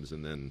couple of times,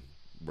 and then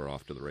we're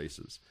off to the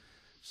races.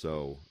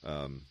 So,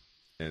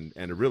 and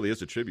it really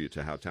is a tribute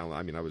to how talented.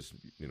 I mean, I was,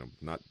 you know,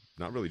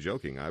 not really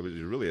joking. It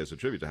really is a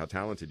tribute to how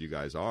talented you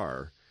guys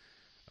are.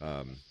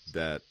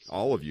 That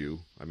all of you,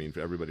 I mean, for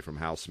everybody from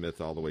Hal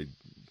Smith all the way,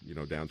 you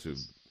know, down to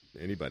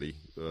anybody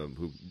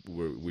who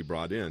we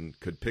brought in,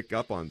 could pick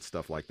up on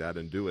stuff like that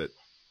and do it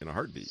in a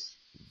heartbeat,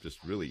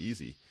 just really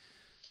easy.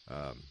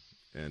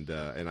 And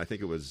I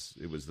think it was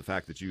the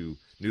fact that you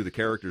knew the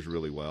characters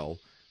really well,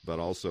 but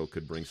also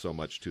could bring so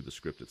much to the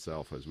script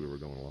itself as we were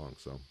going along.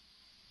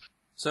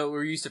 So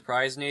were you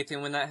surprised,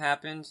 Nathan, when that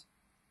happened?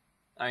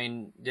 I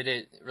mean, did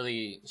it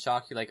really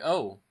shock you? Like,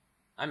 oh,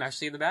 I'm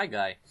actually the bad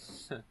guy,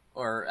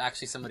 or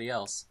actually somebody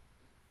else?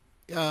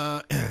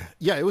 Yeah,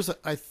 it was.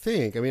 I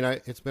think. I mean,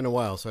 it's been a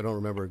while, so I don't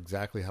remember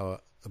exactly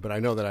how. But I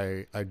know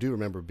that I do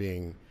remember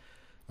being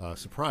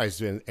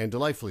surprised and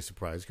delightfully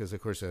surprised, because, of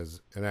course,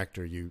 as an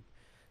actor, you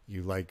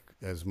like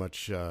as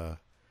much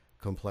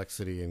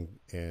complexity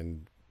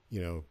and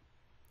you know,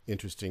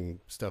 interesting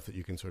stuff that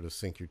you can sort of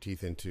sink your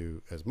teeth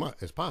into as much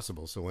as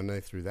possible. So when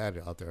they threw that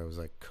out there, I was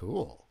like,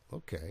 cool,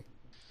 okay.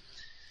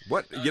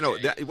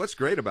 What's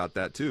great about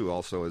that too,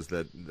 also, is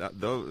that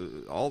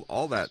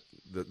all that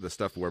the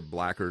stuff where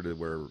Blackguard,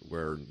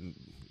 where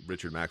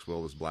Richard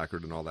Maxwell is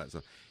Blackguard and all that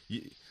stuff.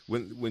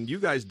 When you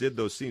guys did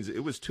those scenes,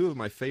 it was two of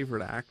my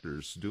favorite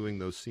actors doing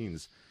those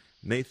scenes,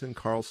 Nathan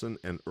Carlson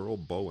and Earl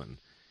Bowen.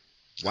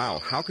 Wow,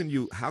 how can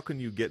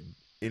you get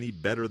any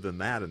better than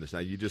that in this? Now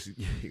you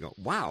go,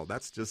 wow,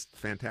 that's just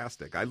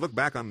fantastic. I look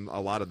back on a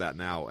lot of that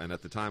now, and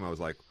at the time I was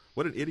like,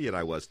 what an idiot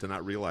I was to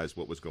not realize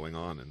what was going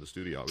on in the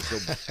studio.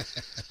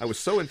 I was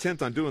so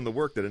intent on doing the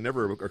work that it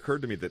never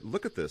occurred to me that,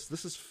 look at this.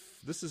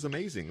 This is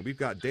amazing. We've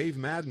got Dave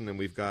Madden, and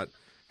we've got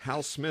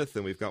Hal Smith,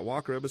 and we've got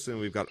Walker Ebbison, and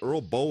we've got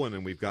Earl Bowen,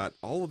 and we've got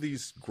all of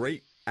these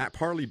great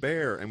Parley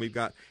Bear, and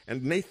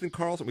and Nathan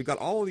Carlson. We've got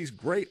all of these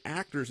great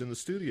actors in the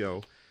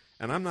studio,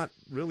 and I'm not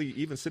really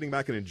even sitting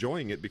back and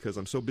enjoying it because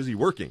I'm so busy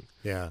working.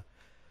 Yeah.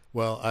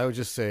 Well, I would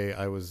just say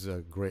I was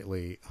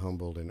greatly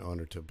humbled and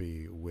honored to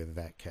be with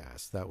that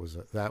cast. That was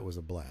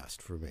a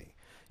blast for me.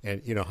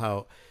 And you know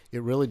how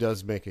it really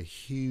does make a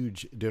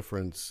huge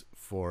difference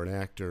for an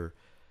actor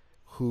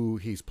who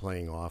he's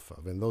playing off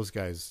of. And those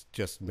guys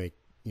just make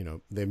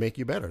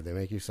you better. They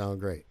make you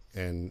sound great.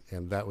 And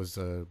that was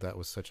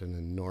such an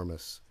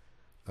enormous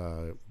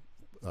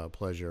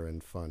pleasure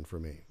and fun for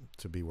me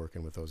to be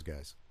working with those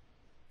guys.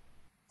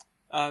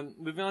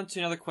 Moving on to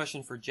another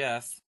question for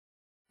Jeff.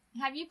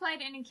 Have you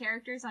played any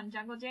characters on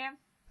Jungle Jam?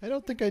 I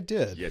don't think I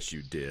did. Yes,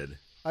 you did.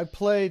 I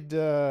played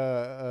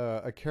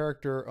a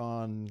character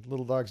on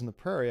Little Dogs in the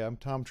Prairie. I'm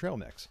Tom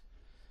Trailmix.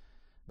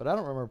 But I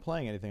don't remember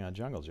playing anything on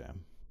Jungle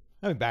Jam.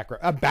 I mean,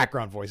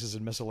 background voices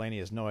and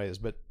miscellaneous noise,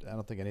 but I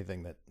don't think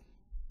anything that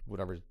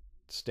would ever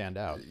stand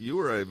out. You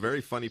were a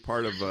very funny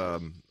part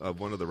of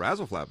one of the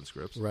Razzle-Flabbin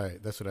scripts.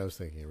 Right, that's what I was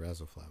thinking, a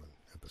Razzle-Flabbin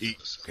episode. Eat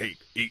cake,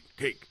 eat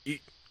cake,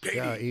 eat cake.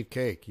 Yeah, eat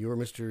cake. You were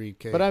Mr. Eat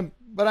Cake.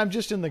 But I'm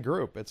just in the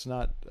group. It's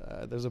not.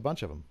 There's a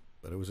bunch of them.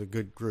 But it was a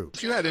good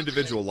group. You had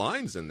individual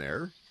lines in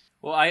there.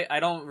 Well, I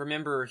don't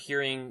remember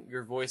hearing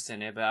your voice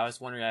in it, but I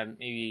was wondering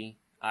maybe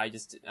I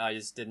just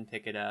didn't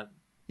pick it up.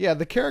 Yeah,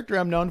 the character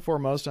I'm known for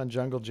most on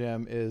Jungle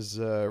Jam is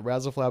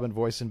Razzle-Flabbin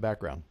voice and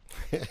background.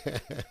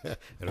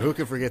 And who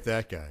can forget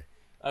that guy?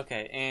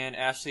 Okay, and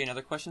Ashley,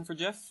 another question for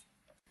Jeff?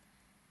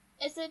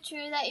 Is it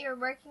true that you're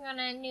working on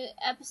a new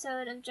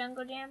episode of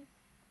Jungle Jam?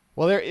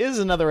 Well, there is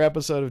another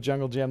episode of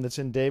Jungle Jam that's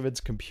in David's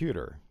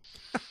computer.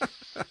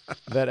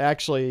 that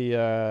actually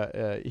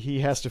he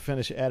has to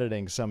finish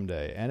editing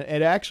someday, and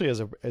it actually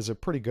is a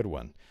pretty good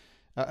one.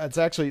 It's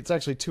actually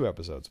 2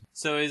 episodes.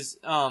 So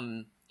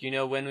do you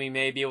know when we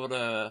may be able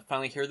to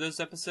finally hear those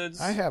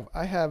episodes? I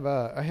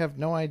have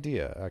no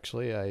idea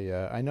actually.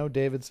 I know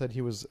David said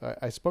he was.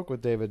 I spoke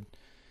with David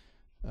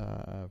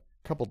a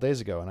couple days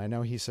ago, and I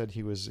know he said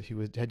he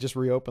had just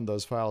reopened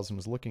those files and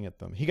was looking at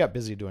them. He got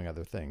busy doing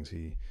other things.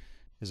 He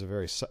is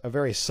a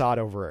very sought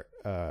over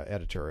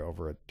editor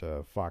over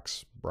at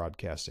Fox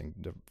Broadcasting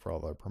for all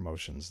the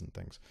promotions and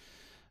things.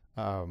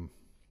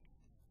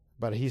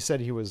 But he said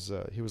he was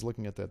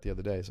looking at that the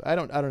other day. So I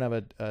don't have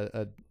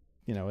a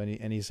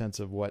any sense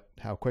of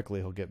how quickly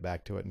he'll get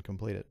back to it and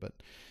complete it. But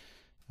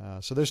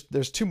so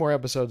there's 2 more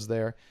episodes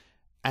there,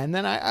 and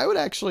then I would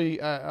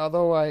actually,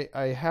 although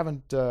I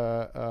haven't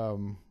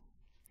had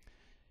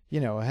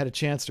a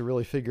chance to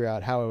really figure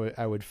out how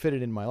I would fit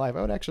it in my life,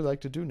 I would actually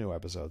like to do new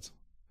episodes.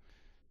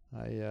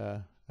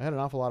 I had an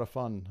awful lot of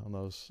fun on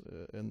those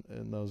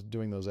in those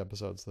doing those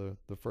episodes. The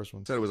first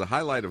one. Said it was a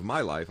highlight of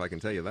my life. I can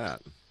tell you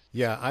that.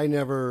 Yeah, I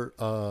never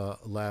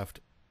laughed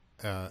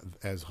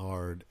as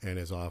hard and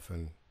as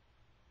often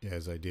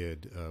as I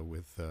did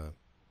with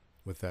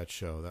that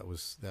show. That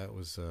was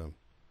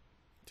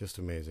just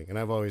amazing. And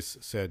I've always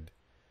said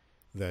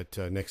that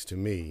next to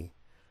me,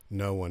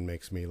 no one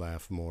makes me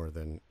laugh more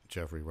than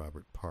Jeffrey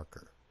Robert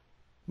Parker.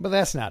 But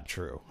that's not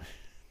true.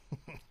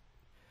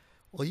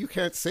 Well, you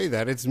can't say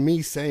that. It's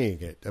me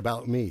saying it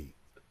about me.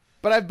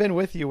 But I've been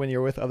with you when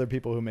you're with other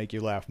people who make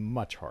you laugh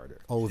much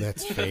harder. Oh,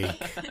 that's fake.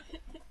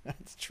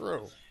 That's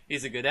true.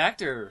 He's a good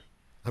actor.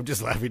 I'm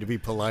just laughing to be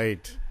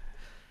polite.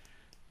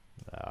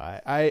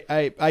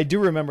 I do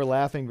remember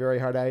laughing very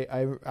hard.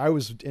 I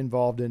was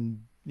involved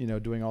in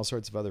doing all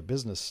sorts of other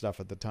business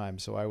stuff at the time,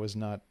 so I was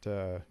not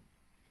I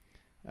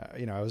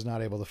was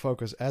not able to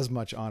focus as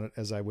much on it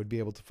as I would be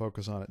able to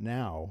focus on it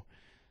now.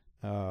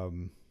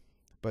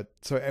 But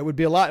so it would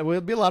be a lot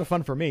of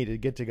fun for me to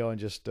get to go and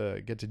just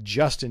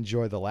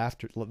enjoy the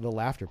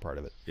laughter part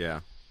of it.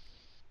 Yeah.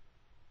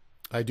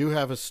 I do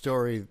have a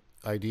story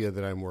idea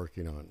that I'm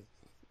working on,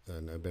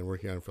 and I've been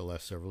working on it for the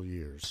last several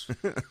years.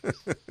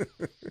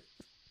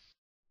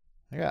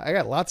 I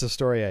got lots of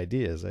story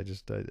ideas. I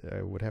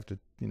would have to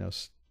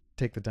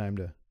take the time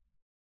to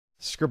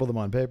scribble them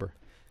on paper.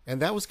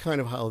 And that was kind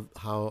of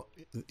how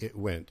it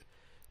went.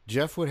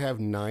 Jeff would have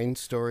 9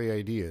 story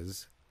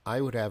ideas.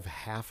 I would have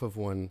half of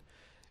one,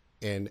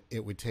 and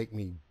it would take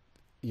me,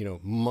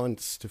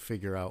 months to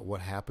figure out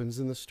what happens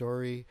in the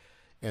story.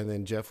 And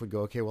then Jeff would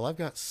go, okay, well, I've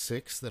got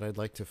 6 that I'd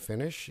like to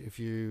finish. If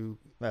you...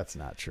 That's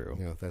not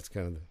true. That's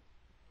kind of...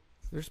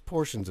 There's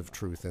portions of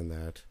truth in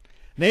that.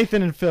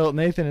 Nathan and Phil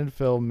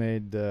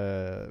made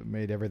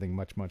everything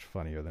much, much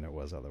funnier than it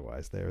was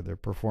otherwise. Their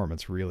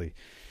performance really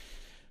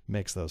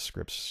makes those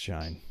scripts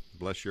shine.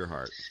 Bless your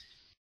heart.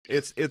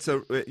 It's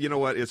a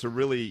it's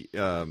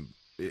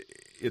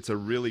a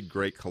really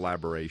great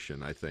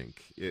collaboration. I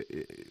think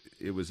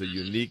it was a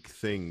unique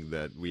thing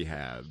that we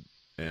had,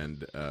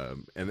 and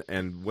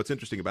what's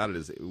interesting about it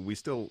is we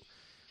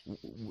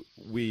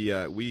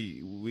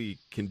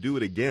can do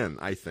it again.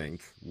 I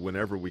think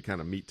whenever we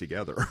kind of meet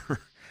together.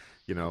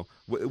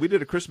 We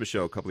did a Christmas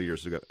show a couple of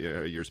years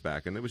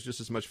back, and it was just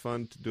as much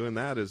fun doing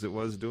that as it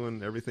was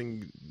doing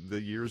everything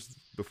the years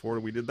before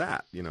we did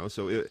that.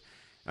 So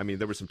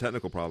there were some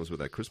technical problems with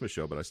that Christmas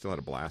show, but I still had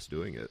a blast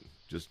doing it.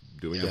 Just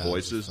doing the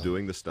voices,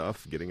 doing the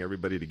stuff, getting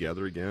everybody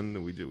together again,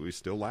 and we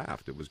still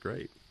laughed. It was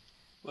great.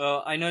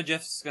 Well, I know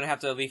Jeff's gonna have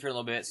to leave here in a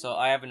little bit, so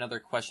I have another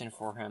question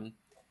for him.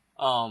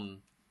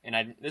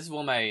 This is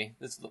one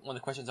of the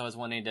questions I was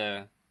wanting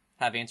to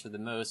have answered the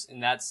most,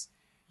 and that's.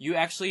 You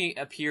actually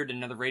appeared in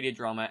another radio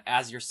drama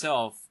as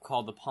yourself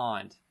called The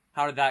Pond.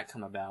 How did that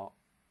come about?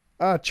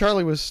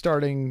 Charlie was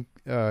starting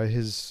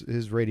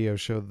his radio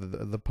show,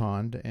 The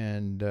Pond,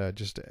 and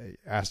just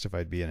asked if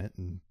I'd be in it,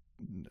 and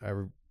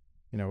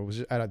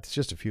it's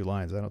just a few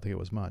lines. I don't think it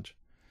was much.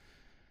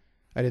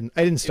 I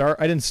didn't star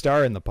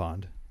in The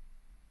Pond.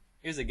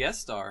 He was a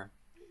guest star.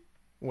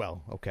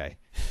 Well, okay.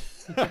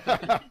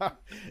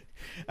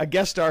 A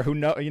guest star who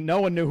no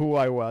one knew who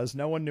I was.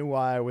 No one knew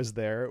why I was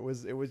there. It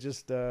was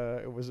just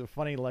it was a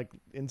funny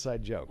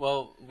inside joke.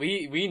 Well,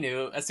 we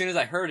knew as soon as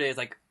I heard it. It's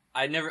like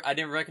I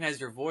didn't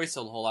recognize your voice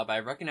a whole lot, but I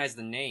recognized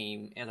the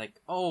name and like,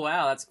 oh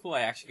wow, that's cool.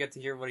 I actually get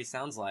to hear what he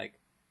sounds like.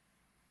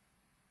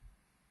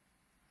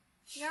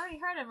 You already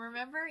heard him,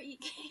 remember?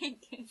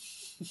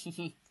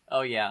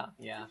 Oh yeah.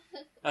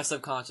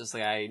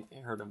 Subconsciously, I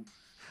heard him.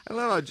 I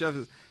love how Jeff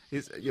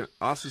he's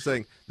also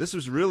saying this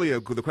was really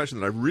the question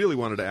that I really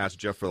wanted to ask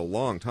Jeff for a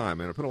long time,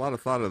 and I put a lot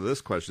of thought into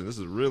this question. This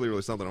is really,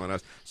 really something I want to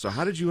ask. So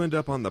how did you end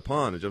up on the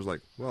pond? And Jeff was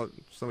like, well,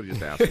 somebody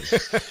just asked me.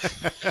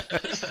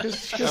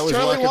 Because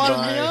Charlie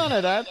wanted me on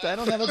it. I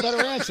don't have a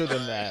better answer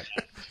than that.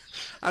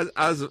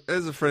 I was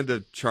a friend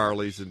of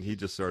Charlie's, and he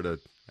just sort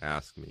of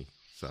asked me.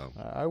 So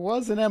I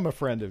was and am a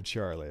friend of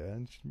Charlie.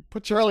 And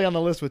put Charlie on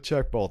the list with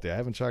Chuck Bolte. I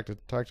haven't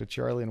talked to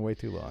Charlie in way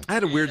too long. I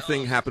had a weird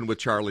thing happen with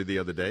Charlie the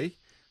other day.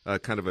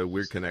 Kind of a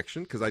weird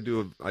connection because I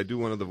do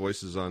one of the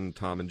voices on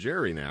Tom and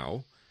Jerry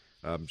now,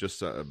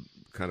 just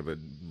kind of a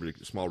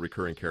small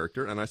recurring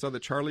character, and I saw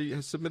that Charlie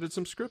has submitted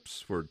some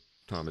scripts for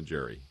Tom and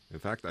Jerry. In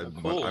fact,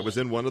 cool. I was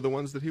in one of the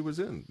ones that he was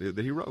in, that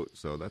he wrote.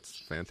 So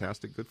that's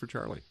fantastic. Good for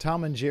Charlie.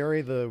 Tom and Jerry,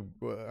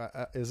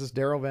 is this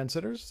Daryl Van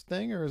Sitter's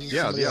thing, or is this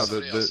somebody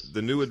else?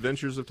 The new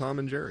adventures of Tom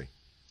and Jerry.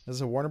 Is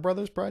this a Warner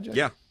Brothers project?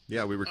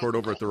 Yeah, we record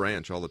over at the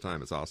ranch all the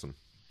time. It's awesome.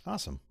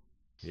 Awesome.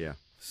 Yeah.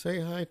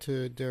 Say hi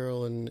to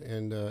Daryl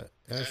and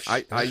Ash.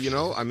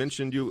 I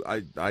mentioned you.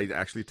 I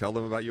actually tell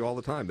them about you all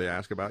the time. They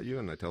ask about you,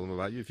 and I tell them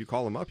about you. If you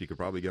call them up, you could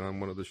probably get on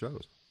one of the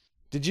shows.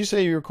 Did you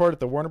say you record at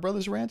the Warner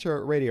Brothers Ranch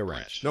or Radio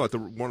Ranch? No, at the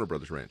Warner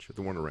Brothers Ranch. At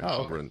the Warner Ranch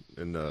over in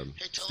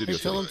Studio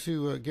Hey, tell them City.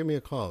 to give me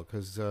a call,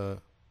 because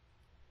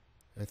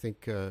I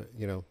think I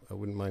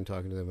wouldn't mind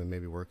talking to them and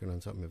maybe working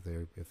on something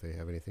if they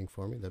have anything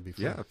for me. That'd be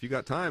fun. Yeah, if you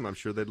got time, I'm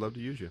sure they'd love to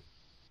use you.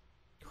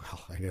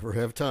 Well, I never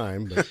have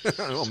time, but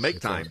Well, make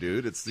time,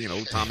 dude. It's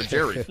Tom and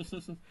Jerry.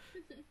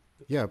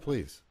 yeah,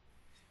 please.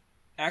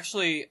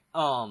 Actually,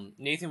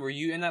 Nathan, were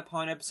you in that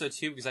pond episode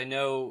too? Because I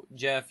know,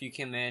 Jeff, you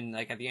came in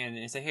like at the end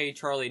and said, "Hey,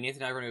 Charlie,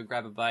 Nathan and I are going to go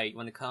grab a bite. You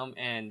want to come?"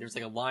 And there's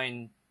like a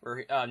line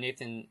where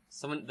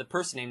the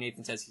person named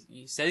Nathan says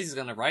he's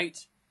going to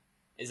write.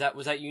 Was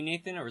that you,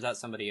 Nathan, or was that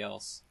somebody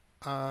else?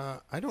 I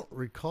don't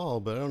recall,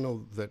 but I don't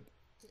know that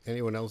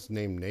anyone else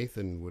named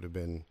Nathan would have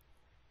been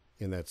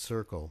in that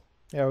circle.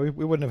 Yeah, we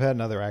wouldn't have had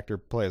another actor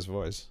play his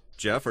voice.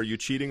 Jeff, are you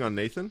cheating on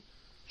Nathan?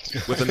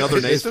 With another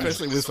Nathan?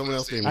 Especially with someone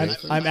else named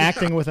Nathan? I'm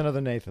acting with another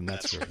Nathan,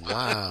 that's true.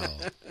 Wow.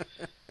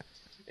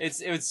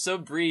 It was so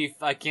brief,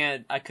 I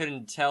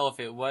couldn't tell if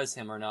it was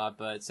him or not,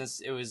 but since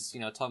it was,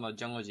 talking about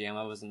Jungle Jam,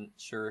 I wasn't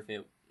sure if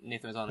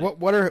Nathan was on it.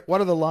 What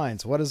are the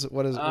lines? What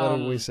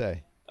do we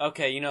say?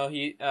 Okay,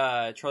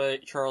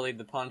 Charlie,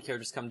 the pond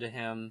characters come to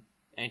him,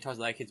 and he talks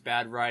like it's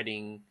bad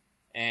writing,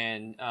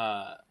 and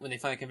when they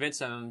finally convince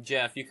him,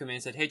 Jeff, you come in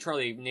and said, "Hey,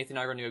 Charlie, Nathan and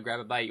I are going to go grab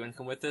a bite. You want to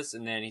come with us?"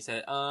 And then he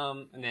said,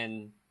 and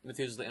then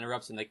Methuselah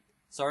interrupts him, like,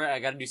 "Sorry, I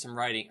got to do some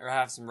writing, or I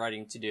have some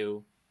writing to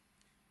do."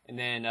 And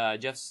then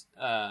Jeff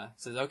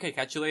says, "Okay,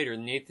 catch you later."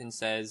 And Nathan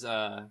says,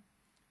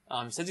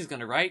 he says he's going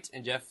to write,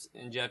 and Jeff,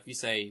 you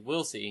say,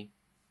 "We'll see."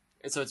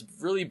 And so it's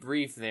really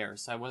brief there,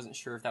 so I wasn't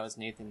sure if that was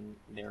Nathan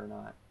there or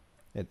not.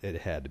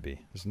 It had to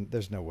be.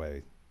 There's no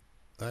way.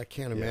 I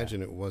can't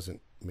imagine it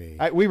wasn't me.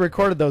 We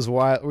recorded those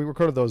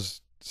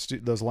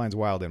those lines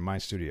wild in my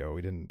studio.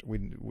 We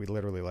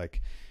literally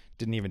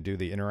didn't even do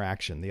the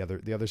interaction. The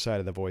other side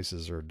of the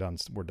voices were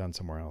done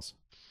somewhere else.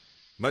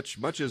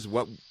 Much as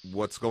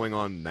what's going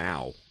on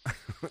now,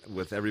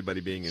 with everybody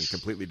being in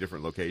completely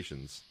different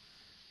locations.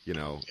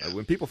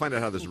 When people find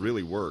out how this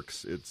really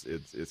works,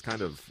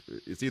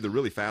 it's either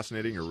really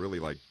fascinating or really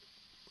like,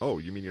 oh,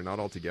 you mean you're not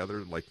all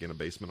together, like in a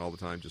basement all the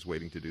time, just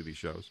waiting to do these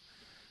shows?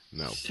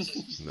 No,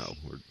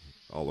 we're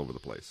all over the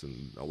place,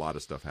 and a lot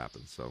of stuff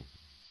happens. So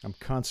I'm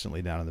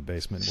constantly down in the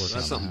basement working.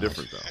 That's on something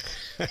different,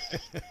 though.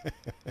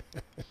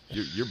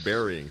 You're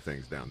burying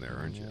things down there,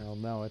 aren't you? Well,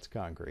 no, it's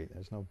concrete.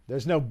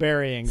 There's no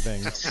burying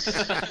things.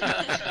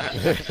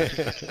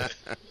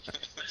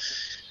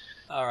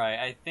 All right,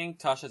 I think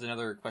Tasha has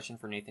another question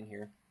for Nathan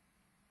here.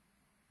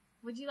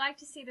 Would you like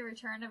to see the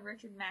return of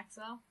Richard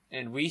Maxwell?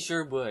 And we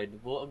sure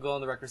would. We'll go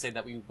on the record and say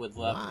that we would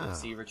love Wow. to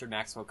see Richard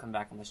Maxwell come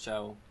back on the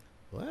show.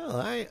 Well,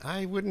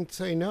 I wouldn't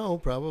say no.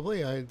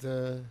 Probably, I'd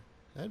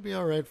be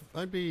all right.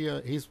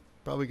 He's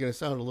probably going to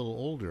sound a little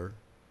older.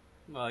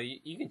 Well,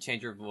 you can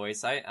change your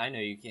voice. I know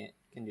you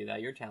can do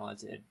that. You're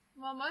talented.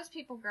 Well, most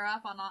people grow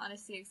up on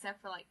Odyssey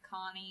except for like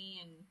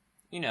Connie and...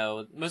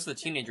 most of the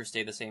teenagers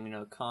stay the same.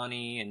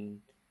 Connie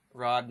and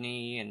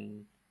Rodney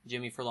and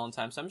Jimmy for a long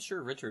time. So I'm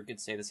sure Richard could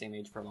stay the same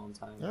age for a long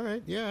time. All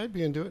right, yeah, I'd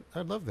be into it.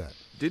 I'd love that.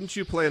 Didn't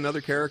you play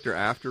another character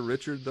after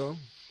Richard, though,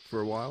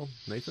 for a while,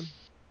 Nathan?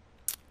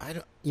 I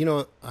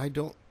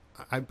don't.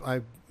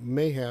 I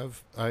may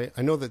have. I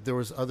know that there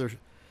was other.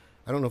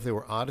 I don't know if they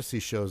were Odyssey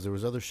shows. There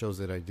was other shows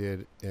that I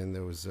did, and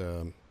there was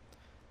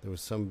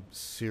some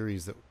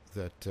series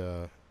that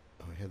I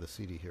had the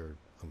CD here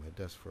on my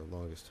desk for the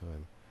longest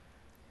time.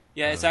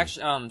 Yeah, it's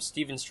actually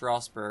Steven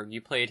Strasberg. You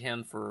played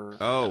him for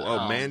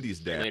Mandy's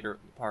dad. Later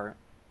part.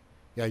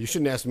 Yeah, you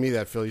shouldn't ask me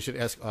that, Phil. You should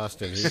ask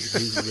Austin.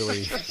 He's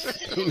really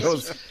he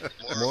knows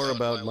more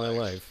about my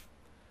life.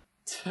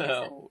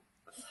 So,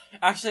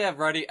 actually,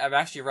 I'm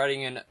actually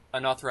writing an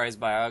unauthorized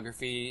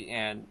biography,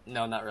 and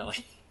no, not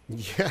really.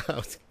 Yeah.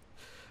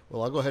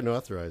 Well, I'll go ahead and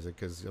authorize it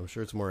because I'm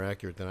sure it's more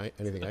accurate than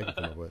anything I can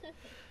come up with.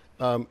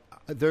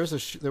 There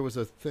was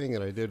a thing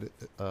that I did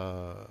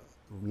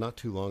not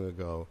too long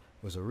ago.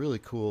 It was a really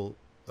cool,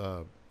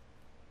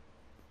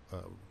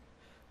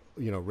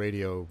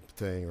 radio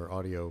thing or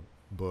audio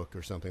book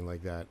or something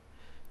like that.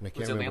 And I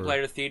can't remember. Was it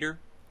Lamplighter Theater?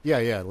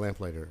 Yeah,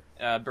 Lamplighter.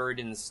 Buried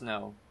in the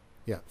Snow.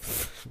 Yeah.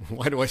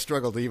 Why do I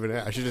struggle to even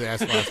ask? I should just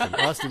ask Austin.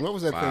 Austin, what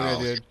was that thing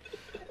I did?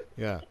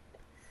 Yeah.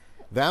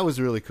 That was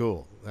really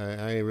cool.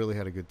 I really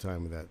had a good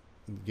time with that.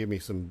 It gave me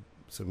some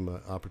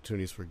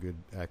opportunities for good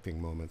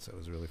acting moments. That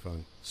was really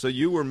fun. So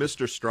you were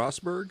Mr.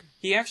 Strasberg?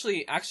 He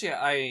actually,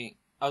 I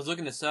was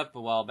looking this up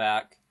a while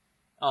back.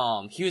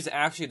 He was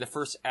actually the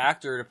first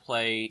actor to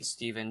play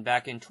Steven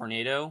back in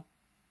Tornado.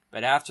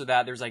 But after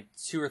that, there's like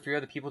 2 or 3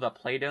 other people that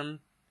played him,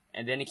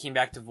 and then he came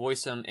back to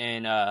voice him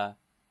in Now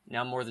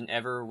More Than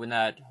Ever when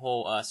that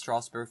whole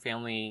Strasbourg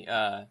family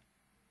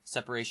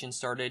separation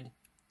started.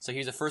 So he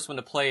was the first one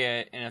to play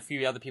it, and a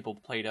few other people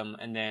played him,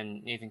 and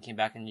then Nathan came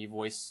back and he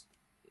voiced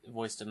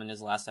him in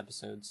his last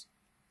episodes.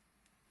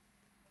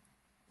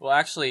 Well,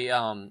 actually,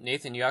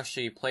 Nathan, you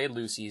actually played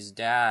Lucy's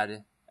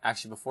dad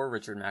actually before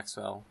Richard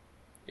Maxwell.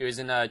 It was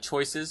in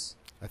Choices.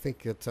 I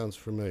think that sounds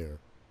familiar.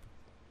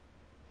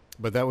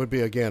 But that would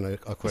be, again,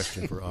 a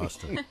question for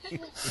Austin.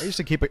 I used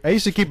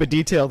to keep a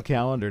detailed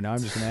calendar. Now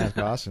I'm just going to ask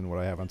Austin what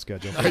I have on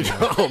schedule. I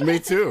know, me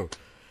too.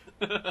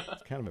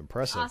 It's kind of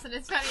impressive. Austin,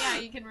 it's funny how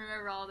you can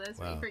remember all this,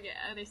 but Wow. you forget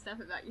other stuff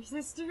about your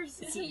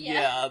sisters.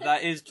 Yeah,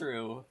 that is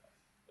true.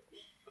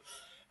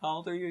 How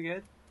old are you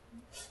again?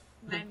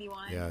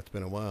 91. Yeah, it's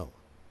been a while.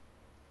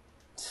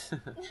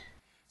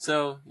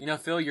 So,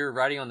 Phil, you're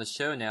writing on the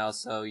show now,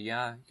 so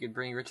yeah, you could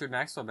bring Richard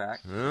Maxwell back.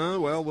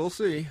 Well, we'll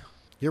see.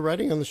 You're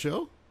writing on the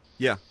show?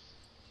 Yeah,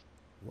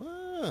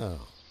 Wow.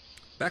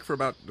 back for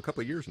about a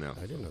couple of years now.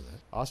 I didn't know that.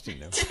 Austin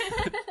knew.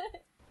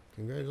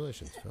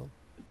 Congratulations, Phil.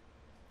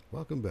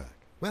 Welcome back.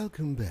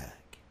 Welcome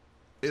back.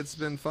 It's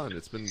been fun.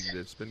 It's been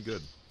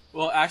good.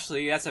 Well,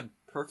 actually, that's a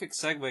perfect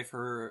segue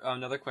for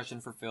another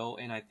question for Phil,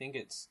 and I think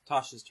it's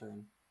Tasha's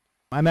turn.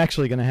 I'm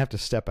actually going to have to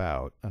step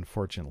out,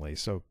 unfortunately.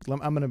 So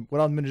what I'm going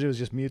to do is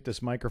just mute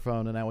this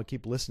microphone, and I will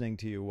keep listening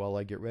to you while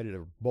I get ready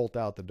to bolt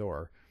out the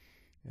door.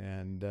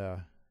 And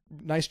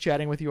nice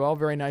chatting with you all.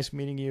 Very nice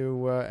meeting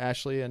you,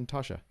 Ashley and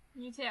Tasha.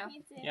 You too.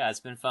 You too. Yeah, it's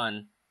been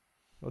fun.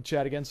 We'll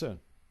chat again soon.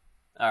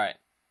 All right.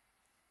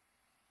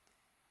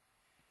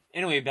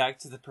 Anyway, back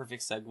to the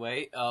perfect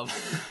segue. Yeah,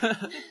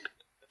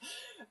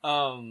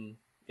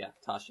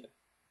 Tasha.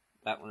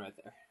 That one right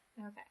there.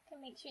 Okay.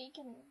 Can make sure you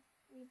can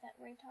read that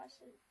word,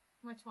 Tasha.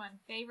 Which one?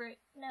 Favorite?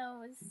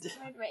 No, it's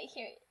word right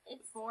here.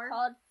 It's 4?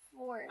 called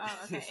 4. Oh,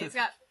 okay. It's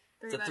got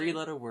 3 It's a letters.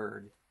 3-letter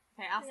word.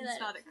 Okay, Austin Three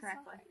spelled letters. it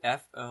correctly.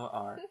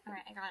 F-O-R.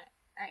 Alright, I got it.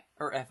 Alright,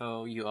 Or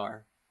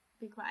F-O-U-R.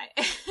 be quiet.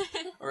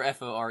 Or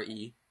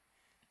F-O-R-E.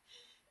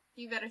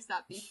 You better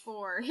stop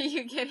before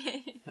you get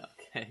it.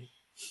 Okay.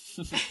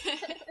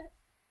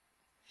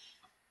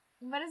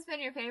 What has been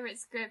your favorite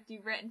script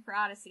you've written for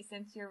Odyssey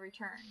since your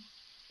return?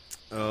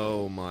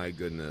 Oh my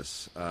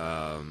goodness.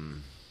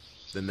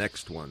 The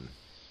next one.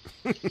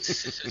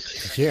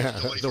 Yeah,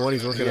 the one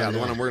he's working Yeah, on. the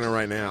one now. I'm working on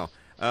right now.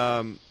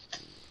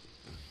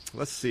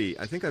 Let's see.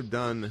 I think I've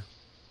done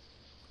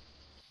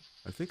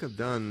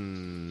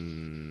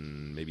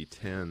maybe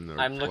 10 or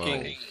I'm 12.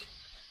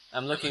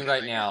 looking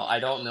right now. I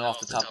don't know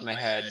off the top of my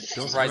head.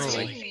 Don't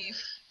Surprisingly.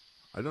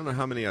 I don't know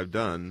how many I've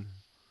done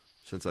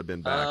since I've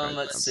been back.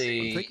 Let's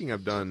see. I'm thinking I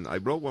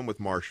wrote one with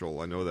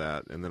Marshall. I know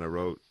that. And then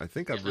I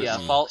think I've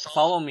written. Yeah,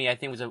 Follow Me, I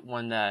think was the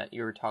one that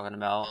you were talking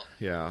about.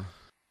 Yeah.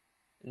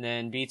 And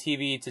then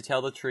BTV, To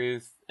Tell the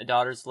Truth, A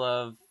Daughter's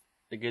Love,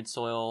 The Good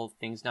Soil,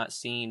 Things Not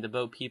Seen, The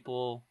Boat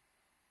People,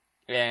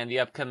 and the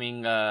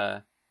upcoming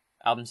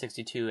Album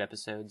 62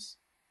 episodes.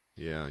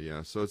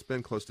 Yeah. So it's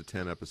been close to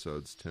 10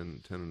 episodes.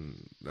 10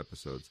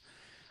 episodes.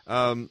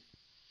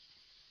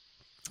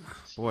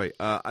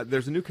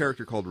 There's a new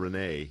character called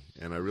Renee,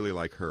 and I really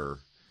like her.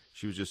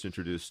 She was just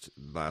introduced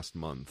last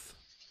month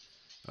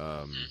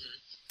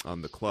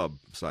on the club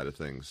side of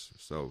things.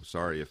 So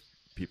sorry if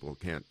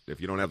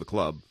you don't have the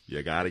club,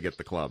 you got to get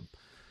the club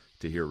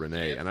to hear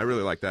Renee. And I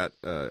really like that.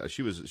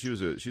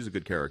 She's a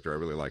good character. I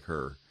really like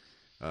her.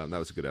 That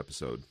was a good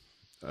episode.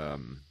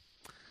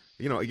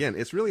 Again,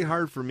 it's really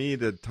hard for me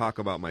to talk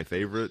about my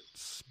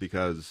favorites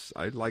because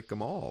I like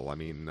them all. I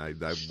mean, I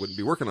wouldn't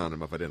be working on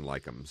them if I didn't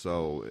like them.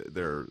 So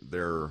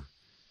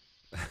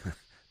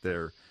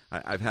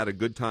I've had a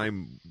good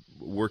time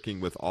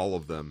working with all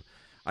of them.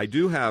 I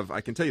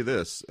can tell you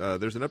this,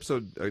 there's an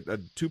episode, a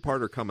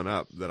 2-parter coming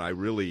up that I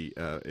really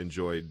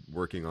enjoyed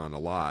working on a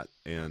lot,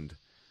 and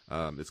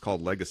it's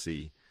called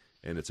Legacy,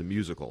 and it's a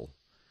musical.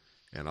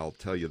 And I'll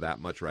tell you that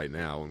much right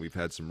now. And we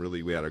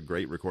had a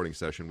great recording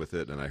session with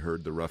it, and I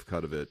heard the rough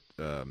cut of it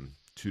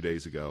 2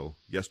 days ago,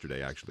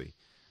 yesterday actually.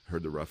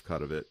 Heard the rough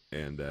cut of it,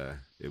 and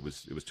it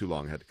was too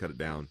long. I had to cut it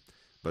down.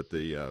 But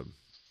the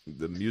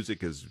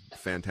music is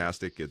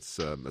fantastic. It's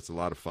a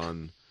lot of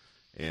fun,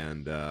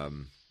 and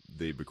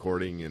the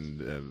recording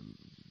and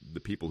the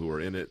people who are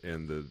in it,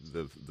 and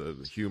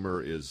the humor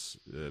is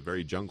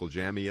very Jungle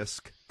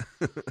Jammy-esque,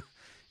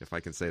 if I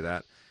can say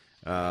that.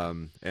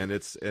 And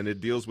it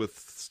deals with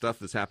stuff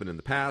that's happened in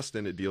the past,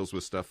 and it deals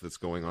with stuff that's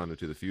going on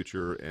into the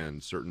future,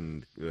 and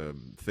certain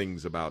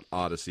things about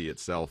Odyssey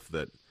itself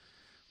that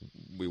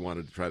we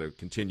wanted to try to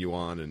continue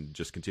on and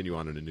just continue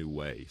on in a new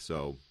way.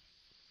 So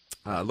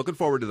looking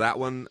forward to that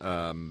one.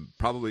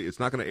 Probably it's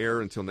not going to air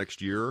until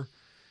next year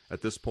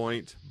at this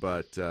point,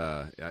 but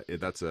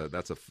that's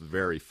a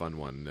very fun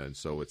one. And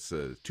so it's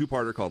a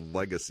 2-parter called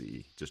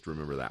Legacy. Just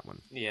remember that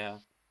one. Yeah.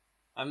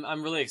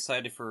 I'm really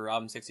excited for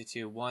Album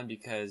 62, one,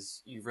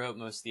 because you wrote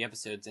most of the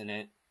episodes in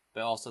it,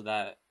 but also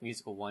that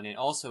musical one, and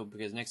also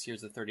because next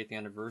year's the 30th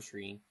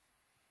anniversary,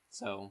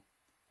 so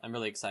I'm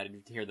really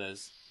excited to hear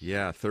those.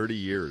 Yeah, 30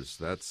 years.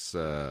 That's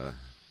a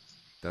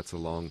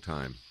long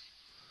time.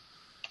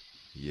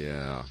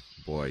 Yeah,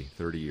 boy,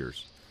 30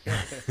 years.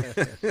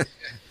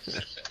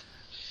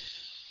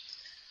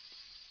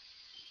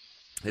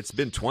 It's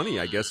been 20,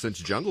 I guess, since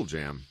Jungle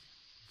Jam,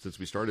 since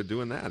we started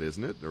doing that,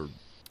 isn't it? Or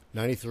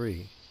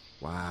 93.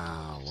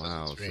 Wow.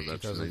 So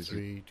that's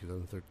 2003,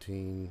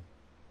 2013,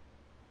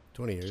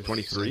 20 years.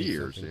 23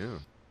 years, yeah.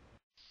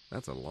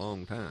 That's a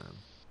long time.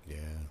 Yeah.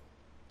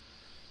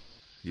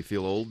 You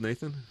feel old,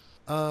 Nathan?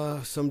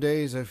 Some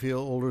days I feel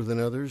older than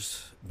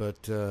others,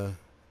 but and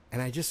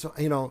I just,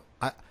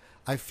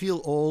 I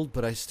feel old,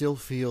 but I still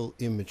feel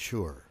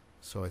immature.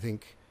 So I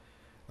think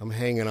I'm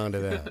hanging on to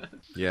that.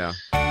 Yeah.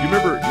 You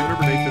remember,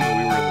 Nathan, when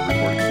we were in the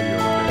recording studio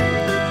one day, we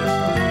were at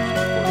Jeff's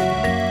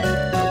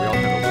house, we all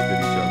kind of looked at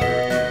each other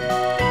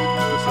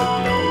and we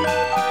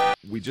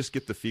said, we just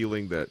get the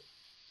feeling that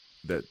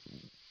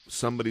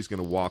somebody's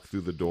going to walk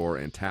through the door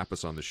and tap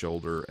us on the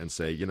shoulder and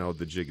say,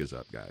 the jig is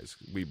up, guys.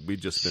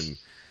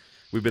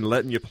 We've been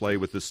letting you play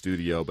with the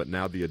studio, but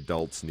now the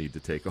adults need to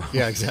take over.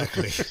 Yeah,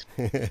 exactly.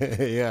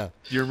 Yeah.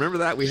 Do you remember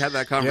that? We had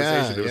that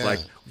conversation. It was like,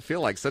 we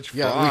feel like such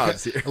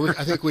frauds here.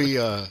 I think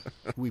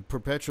we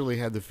perpetually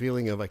had the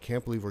feeling of, I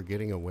can't believe we're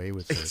getting away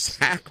with this.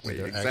 Exactly.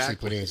 They're actually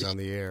putting us on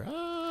the air.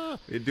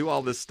 We do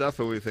all this stuff,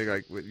 and we think,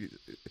 like,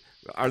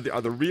 are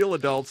the real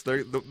adults,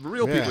 the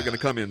real people are going to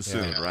come in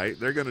soon, right?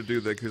 They're going to do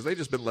that, because they've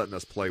just been letting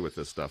us play with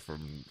this stuff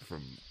from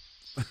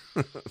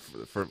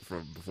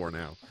before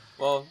now.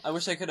 Well, I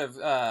wish I could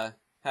have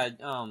had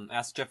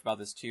asked Jeff about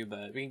this too,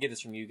 but we can get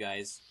this from you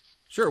guys.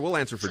 Sure, we'll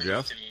answer for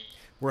Jeff.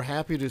 We're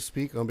happy to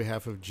speak on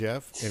behalf of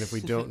Jeff, and if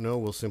we don't know,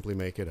 we'll simply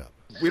make it up.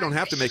 We don't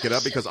have to make it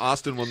up, because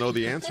Austin will know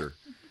the answer.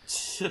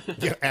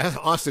 Yeah,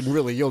 Austin,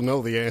 really, you'll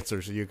know the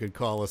answer, so you could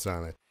call us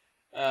on it.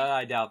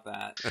 I doubt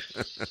that.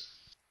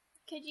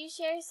 Could you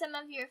share some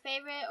of your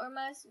favorite or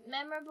most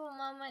memorable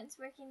moments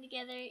working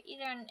together,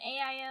 either on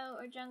AIO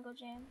or Jungle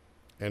Jam?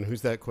 And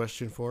who's that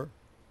question for?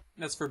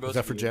 That's for both. Is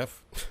that for you.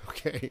 Jeff?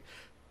 Okay.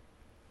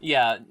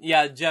 Yeah,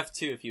 Jeff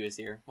too, if he was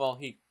here. Well,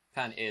 he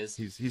kind of is.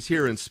 He's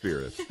here in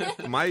spirit.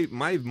 My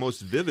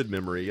most vivid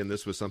memory, and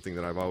this was something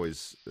that I've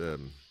always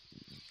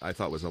I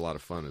thought was a lot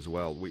of fun as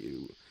well.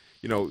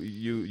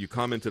 You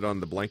commented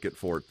on the blanket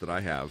fort that I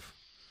have.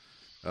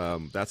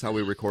 That's how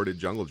we recorded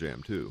Jungle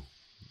Jam too,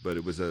 but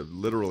it was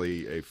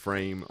literally a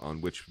frame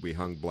on which we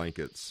hung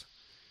blankets,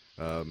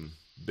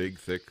 big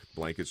thick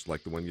blankets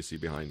like the one you see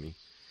behind me,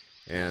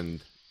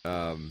 and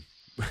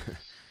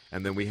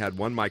and then we had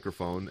one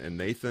microphone, and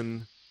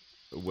Nathan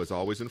was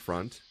always in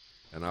front,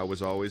 and I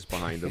was always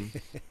behind him.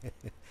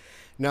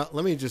 Now,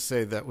 let me just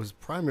say that was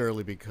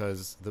primarily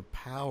because the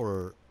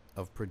power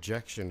of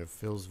projection of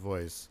Phil's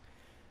voice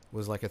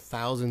was like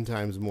 1,000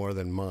 times more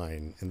than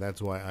mine, and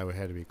that's why I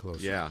had to be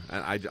closer. Yeah,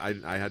 and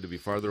I had to be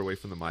farther away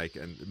from the mic,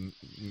 and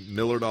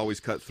Millard always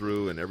cut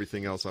through, and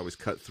everything else always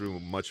cut through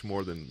much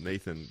more than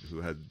Nathan,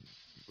 who had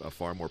a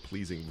far more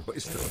pleasing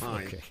voice than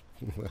mine. Okay.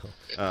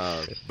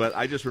 Well. But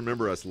I just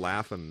remember us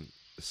laughing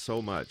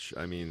so much.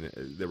 I mean,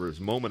 there was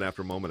moment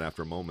after moment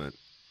after moment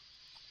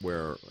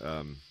where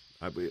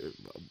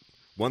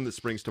one that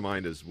springs to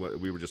mind is what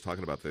we were just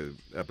talking about, the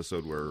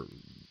episode where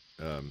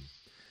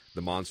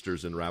the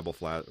monsters in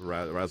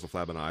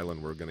Razzle-Flabbin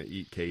Island were going to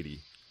eat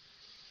Katie.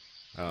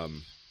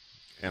 And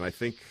I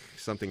think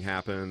something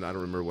happened. I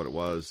don't remember what it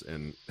was.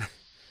 And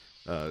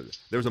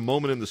there was a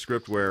moment in the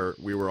script where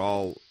we were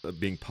all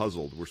being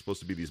puzzled. We're supposed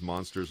to be these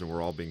monsters, and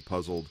we're all being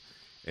puzzled.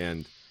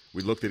 And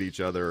we looked at each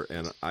other,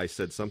 and I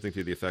said something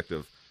to the effect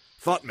of,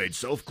 "Thought made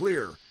self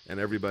clear." And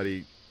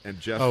everybody, and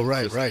Jeff. Oh,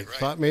 right.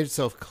 Thought made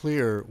itself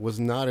clear was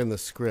not in the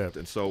script.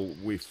 And so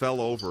we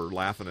fell over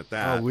laughing at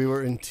that. Oh, we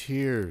were in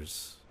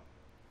tears,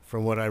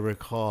 from what I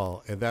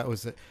recall. And that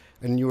was,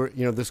 and you were,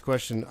 this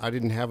question, I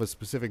didn't have a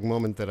specific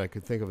moment that I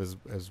could think of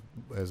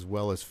as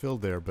well as Phil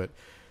there, but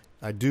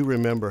I do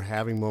remember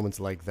having moments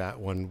like that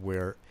one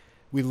where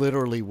we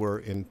literally were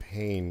in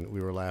pain. We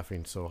were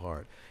laughing so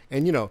hard.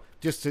 And,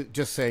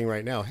 just saying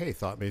right now, hey,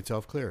 thought made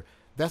itself clear.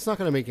 That's not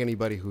going to make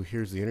anybody who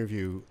hears the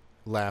interview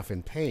laugh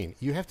in pain.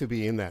 You have to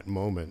be in that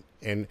moment,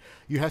 and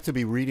you have to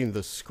be reading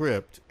the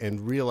script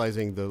and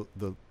realizing the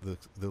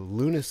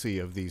lunacy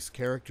of these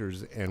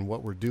characters and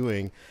what we're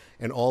doing,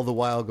 and all the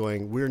while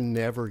going, we're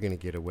never going to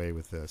get away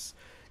with this.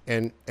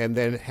 And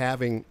then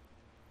having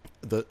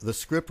the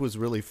script was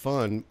really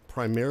fun,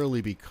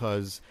 primarily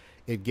because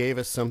it gave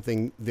us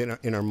something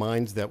in our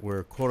minds that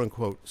we're quote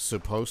unquote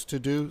supposed to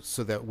do,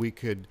 so that we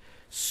could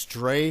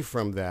stray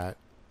from that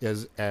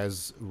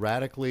as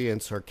radically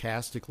and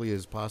sarcastically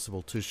as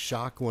possible to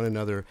shock one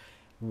another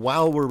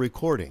while we're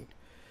recording.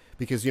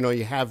 Because,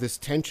 you have this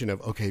tension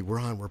of, okay,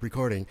 we're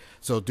recording,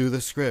 so do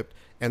the script,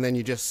 and then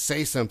you just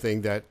say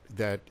something that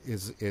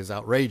is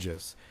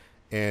outrageous,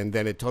 and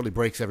then it totally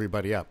breaks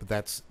everybody up.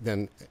 That's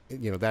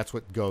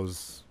what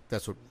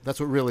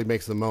really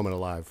makes the moment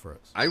alive for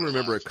us. I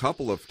remember a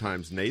couple of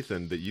times,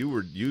 Nathan, that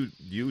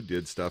you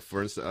did stuff.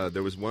 For instance,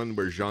 there was one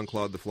where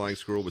Jean-Claude the Flying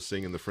Squirrel was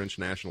singing the French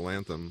national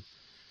anthem,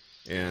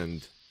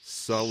 and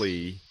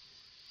Sully,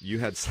 you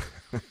had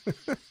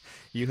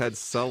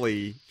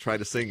Sully try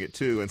to sing it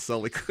too, and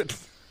Sully couldn't.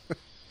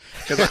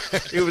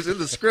 because it was in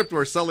the script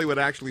where Sully would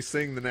actually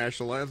sing the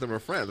national anthem or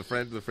the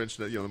French, the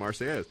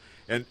Marseillaise,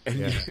 and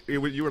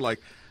you were like.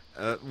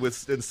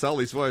 In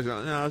Sully's voice,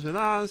 and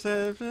I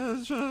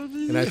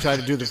tried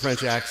to do the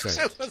French accent.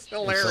 That was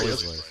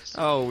hilarious.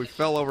 Oh, we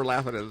fell over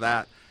laughing at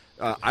that.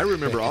 I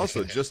remember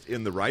also just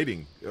in the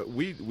writing,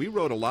 we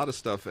wrote a lot of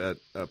stuff at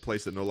a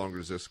place that no longer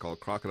exists called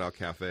Crocodile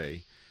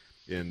Cafe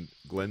in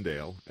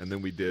Glendale, and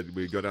then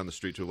we'd go down the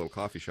street to a little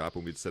coffee shop,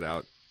 and we'd sit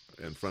out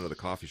in front of the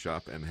coffee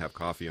shop and have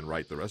coffee and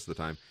write the rest of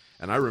the time.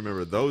 And I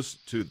remember those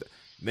two.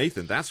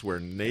 Nathan, that's where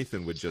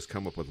Nathan would just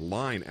come up with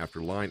line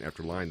after line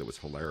after line that was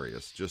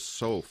hilarious, just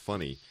so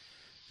funny.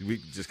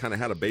 We just kind of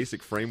had a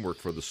basic framework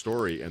for the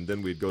story, and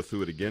then we'd go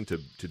through it again to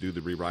do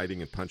the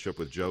rewriting and punch up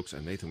with jokes,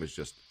 and Nathan was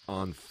just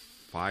on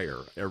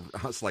fire. I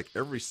was like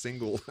every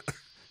single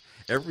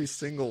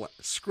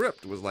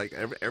script was like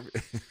every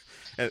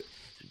and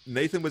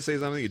Nathan would say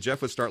something, and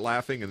Jeff would start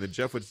laughing, and then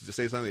Jeff would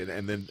say something,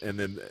 and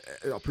then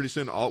pretty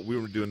soon we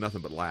were doing nothing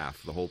but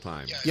laugh the whole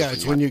time. Yeah,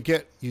 it's when you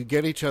get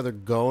each other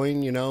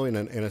going, in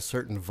a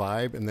certain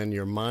vibe, and then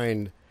your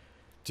mind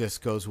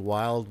just goes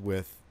wild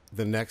with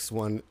the next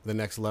one, the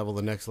next level,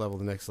 the next level,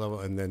 the next level,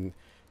 and then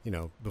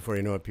before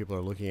you know it, people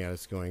are looking at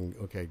us going,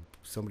 okay,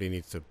 somebody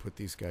needs to put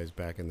these guys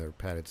back in their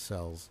padded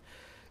cells.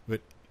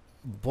 But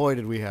boy,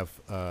 did we have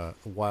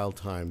wild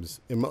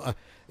times. And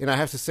I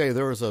have to say,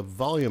 there was a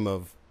volume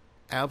of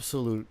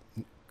absolute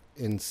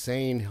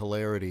insane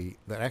hilarity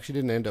that actually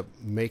didn't end up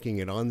making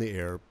it on the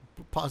air.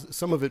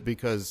 Some of it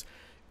because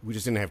we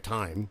just didn't have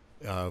time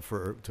to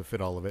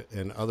fit all of it,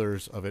 and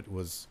others of it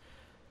was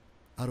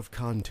out of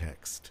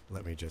context.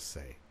 Let me just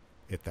say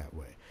it that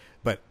way.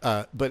 But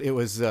it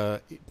was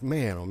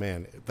man, oh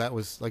man, that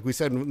was, like we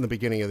said in the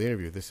beginning of the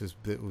interview.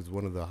 It was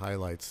one of the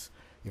highlights,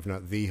 if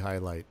not the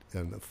highlight,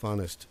 and the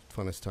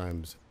funnest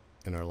times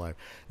in our life.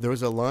 There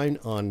was a line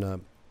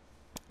on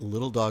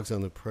Little Dogs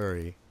on the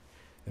Prairie.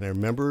 And I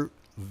remember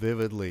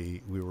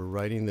vividly, we were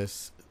writing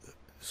this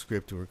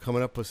script, we were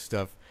coming up with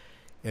stuff,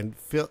 and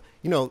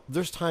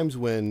there's times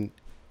when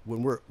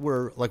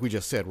we're like we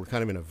just said, we're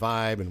kind of in a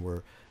vibe, and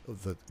we're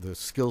the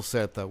skill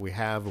set that we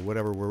have or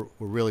whatever, we're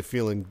really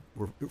feeling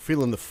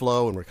the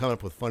flow, and we're coming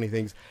up with funny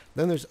things.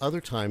 Then there's other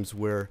times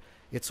where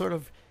it's sort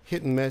of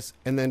hit and miss,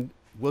 and then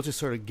we'll just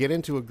sort of get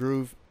into a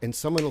groove, and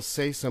someone will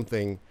say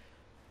something,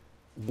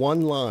 one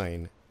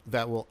line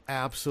that will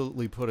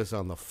absolutely put us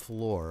on the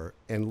floor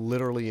and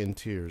literally in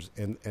tears.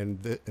 And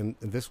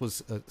this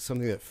was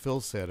something that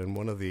Phil said in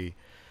one of the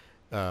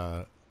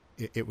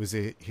it was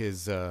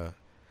his the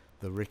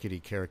rickety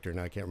character, and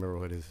I can't remember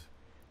what it is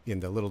in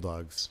the Little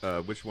Dogs.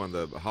 Which one,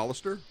 the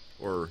Hollister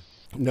or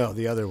no,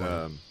 the other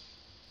one?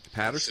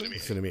 Patterson.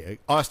 Listen to me,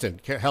 Austin.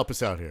 Help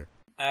us out here.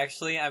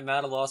 Actually, I'm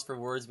at a loss for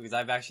words because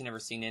I've actually never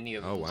seen any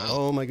of them. Oh wow!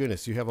 Oh my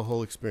goodness, you have a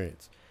whole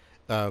experience.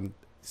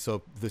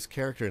 So this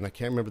character, and I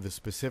can't remember the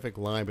specific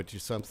line, but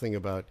just something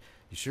about,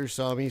 you sure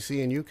saw me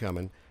seeing you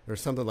coming, or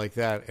something like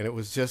that. And it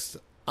was just,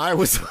 I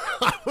was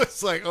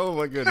like, oh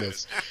my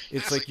goodness.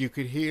 It's like you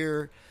could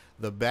hear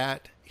the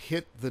bat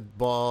hit the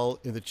ball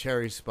in the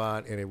cherry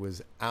spot, and it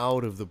was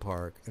out of the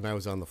park, and I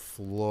was on the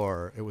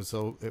floor. It was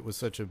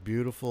such a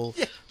beautiful,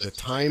 the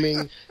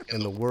timing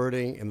and the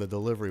wording and the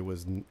delivery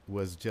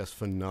was just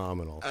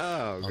phenomenal.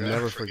 Oh, I'll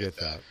never forget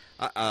that.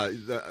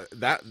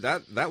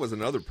 That was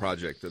another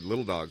project at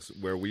Little Dogs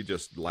where we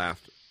just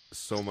laughed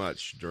so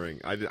much during.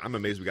 I'm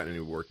amazed we got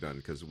any work done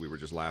because we were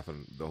just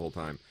laughing the whole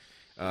time.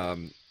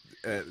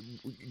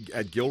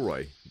 At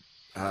Gilroy,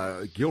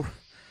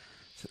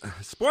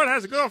 Sport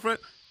Has a Girlfriend.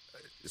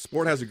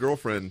 Sport Has a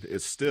Girlfriend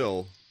is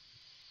still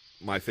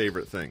my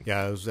favorite thing.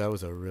 Yeah, that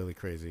was a really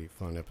crazy,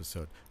 fun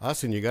episode.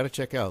 Austin, you got to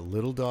check out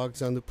Little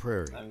Dogs on the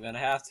Prairie. I'm gonna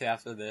have to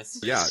after this.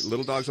 Yeah,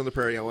 Little Dogs on the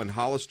Prairie. When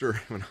Hollister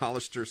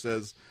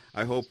says,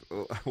 "I hope,"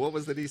 what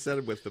was it he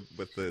said with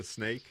the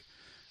snake?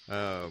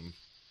 Where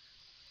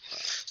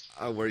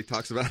he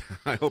talks about,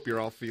 "I hope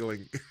you're all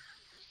feeling,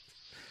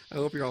 I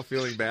hope you're all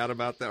feeling bad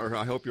about that," or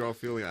I hope you're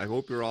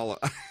all.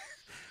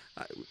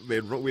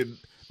 We'd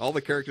all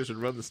the characters would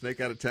run the snake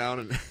out of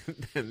town,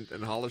 and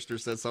Hollister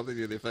said something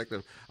to the effect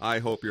of, "I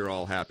hope you're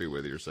all happy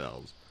with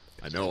yourselves."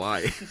 I know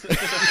I.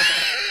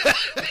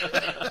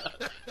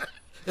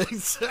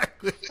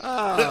 Exactly.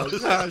 Oh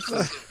gosh.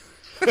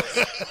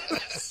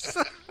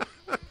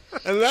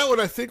 And that one,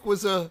 I think,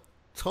 was a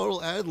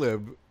total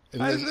ad-lib.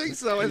 I think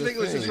so. I think it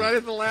was just right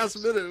at the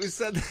last minute we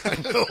said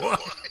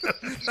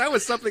that. That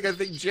was something I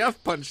think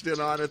Jeff punched in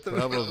on at the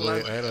probably.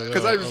 I don't know.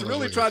 Because I was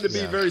really trying to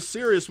be very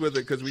serious with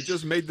it because we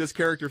just made this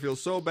character feel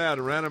so bad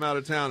and ran him out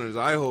of town. And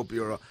I hope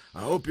you're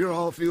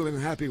all feeling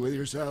happy with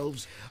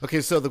yourselves. Okay,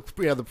 so the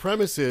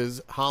premise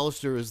is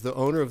Hollister is the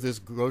owner of this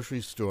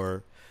grocery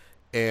store,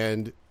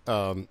 and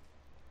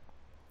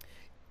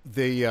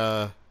they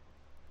I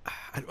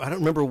don't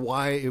remember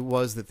why it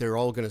was that they're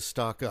all going to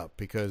stock up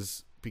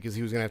because he was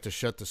going to have to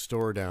shut the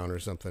store down or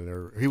something,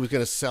 or he was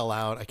going to sell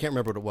out. I can't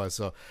remember what it was.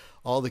 So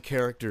all the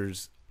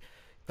characters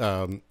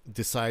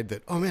decide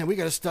that, oh man, we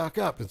got to stock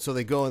up. And so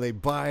they go and they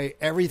buy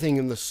everything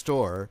in the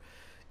store.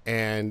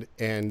 and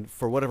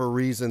for whatever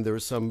reason there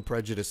was some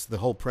prejudice. The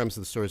whole premise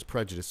of the story is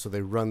prejudice, so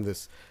they run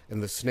this,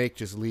 and the snake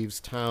just leaves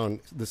town.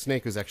 The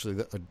snake is actually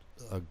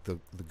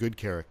the good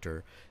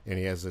character, and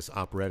he has this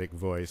operatic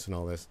voice and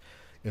all this,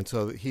 and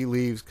so he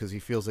leaves because he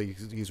feels like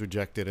he's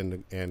rejected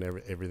and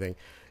everything.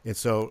 And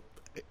so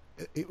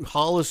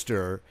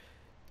Hollister,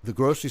 the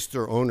grocery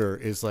store owner,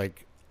 is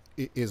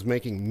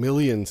making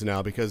millions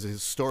now because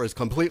his store is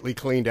completely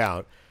cleaned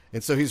out,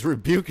 and so he's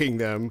rebuking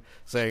them,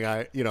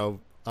 saying,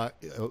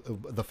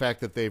 the fact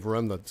that they've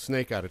run the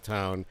snake out of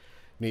town,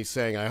 and he's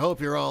saying, I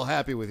hope you're all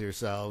happy with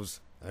yourselves.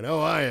 I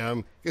know I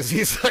am, because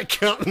he's like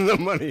counting the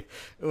money.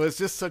 It was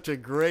just such a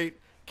great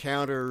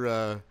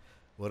counter,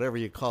 whatever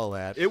you call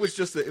that. It was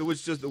just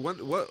the one.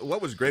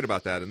 What was great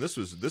about that, and this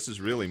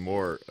is really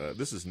more.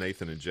 This is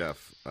Nathan and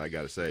Jeff. I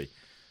got to say,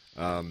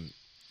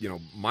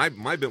 my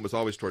bent was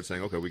always towards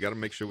saying, okay, we got to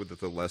make sure that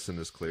the lesson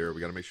is clear.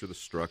 We got to make sure the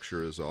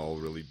structure is all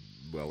really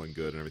well and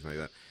good and everything like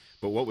that.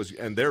 But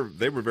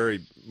they were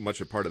very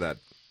much a part of that.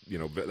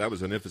 That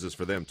was an emphasis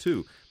for them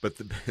too. But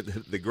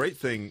the great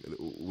thing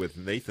with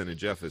Nathan and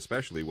Jeff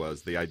especially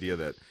was the idea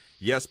that,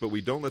 yes, but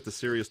we don't let the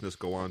seriousness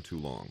go on too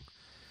long.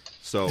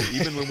 So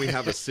even when we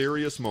have a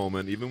serious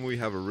moment, even when we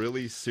have a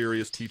really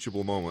serious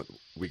teachable moment,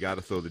 we got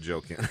to throw the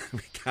joke in.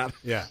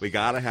 We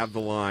got to have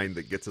the line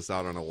that gets us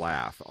out on a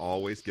laugh.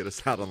 Always get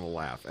us out on a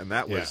laugh. And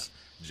that was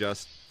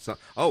just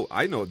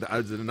I know,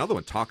 another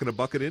one, talking a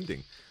bucket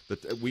ending.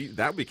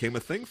 That became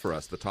a thing for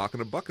us, the talking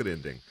a bucket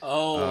ending.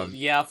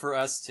 For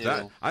us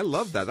too. I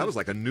love that. That was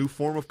like a new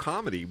form of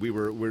comedy.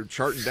 We're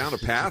charting down a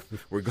path.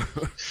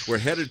 We're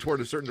headed toward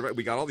a certain direction.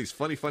 We got all these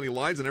funny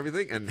lines and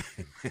everything,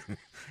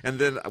 and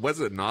then was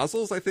it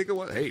nozzles? I think it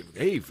was.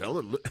 Hey,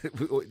 fella,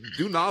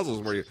 do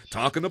nozzles where you're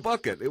talking a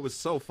bucket. It was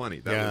so funny.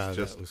 That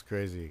was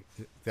crazy.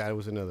 That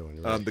was another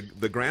one. Right?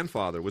 The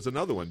grandfather was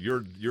another one.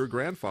 Your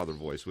grandfather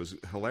voice was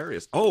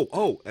hilarious.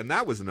 And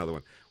that was another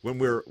one. When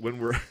we're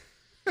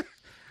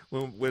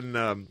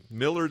When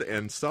Millard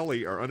and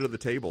Sully are under the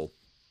table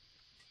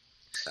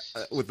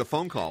with the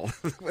phone call.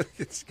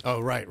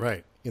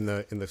 Right. In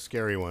the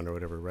scary one or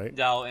whatever, right?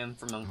 Dial M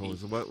for monkey.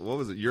 What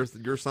was it?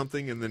 You're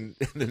something, and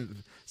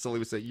then Sully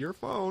would say, "Your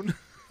phone."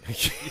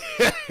 It's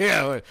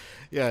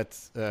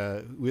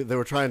they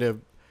were trying to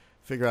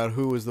figure out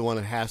who was the one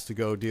that has to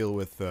go deal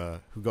with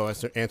who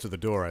answer the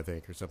door, I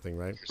think, or something,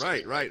 right?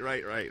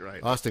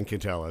 Right. Austin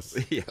can tell us.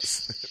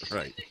 Yes,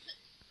 right.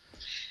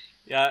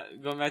 Yeah,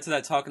 going back to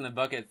that talking the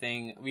bucket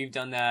thing, we've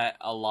done that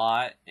a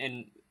lot.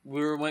 And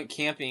we went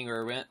camping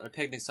or went a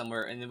picnic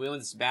somewhere, and then we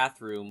went to this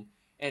bathroom,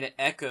 and it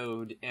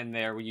echoed in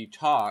there when you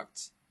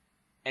talked,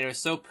 and it was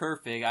so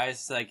perfect. I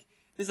was like,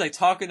 this is like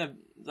talking the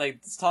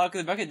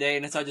bucket day,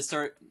 and so I just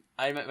start.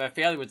 My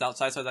family was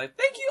outside, so I was like,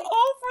 thank you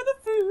all for the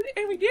food,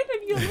 and we did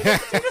maybe 2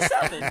 to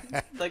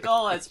 7. Like,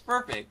 that's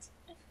perfect.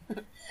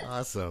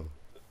 Awesome.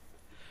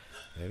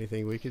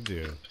 Anything we could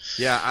do.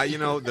 Yeah,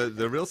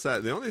 the real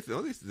sad, the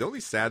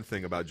only sad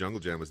thing about Jungle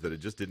Jam was that it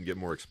just didn't get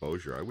more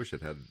exposure. I wish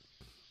it had.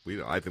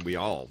 I think we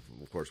all,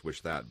 of course,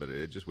 wish that, but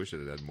I just wish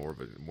it had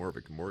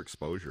more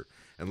exposure.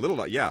 And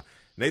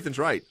Nathan's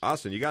right.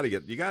 Austin, you got to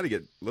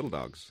get little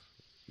dogs.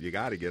 You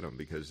got to get them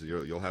because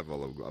you'll have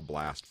a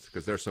blast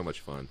because they're so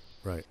much fun.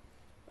 Right.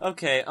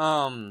 Okay.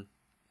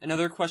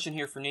 Another question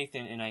here for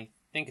Nathan, and I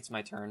think it's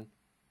my turn.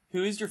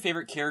 Who is your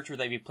favorite character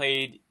that you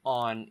played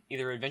on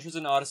either Adventures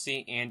in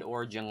Odyssey and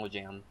or Jungle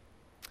Jam?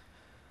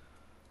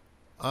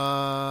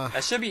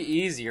 That should be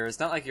easier. It's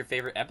not like your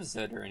favorite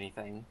episode or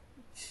anything.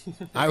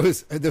 I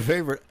was the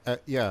favorite.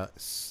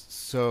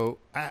 So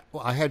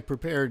I had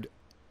prepared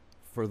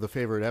for the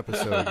favorite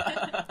episode,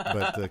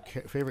 but the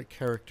favorite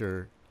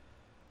character.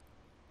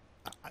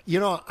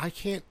 I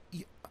can't.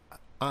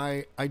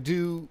 I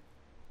do.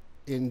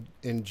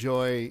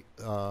 Enjoy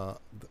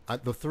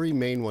the three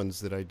main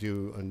ones that I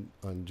do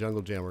on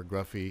Jungle Jam are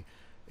Gruffy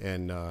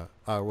and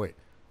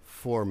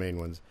 4 main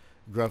ones: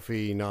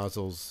 Gruffy,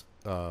 Nozzles,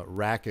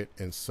 Racket,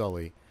 and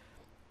Sully.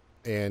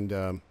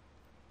 And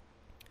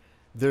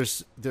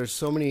there's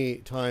so many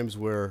times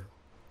where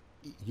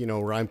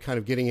where I'm kind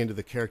of getting into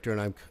the character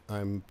and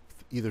I'm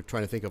either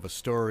trying to think of a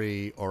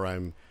story or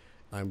I'm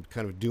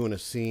kind of doing a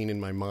scene in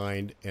my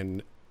mind,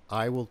 and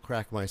I will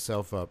crack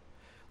myself up.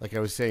 Like I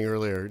was saying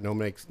earlier,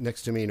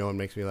 next to me, no one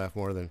makes me laugh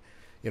more than,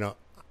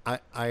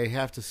 I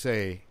have to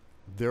say,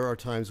 there are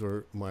times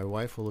where my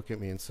wife will look at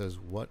me and says,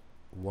 "What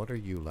are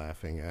you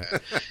laughing at?"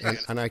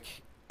 and I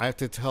have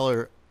to tell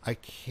her I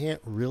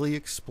can't really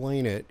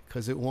explain it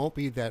because it won't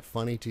be that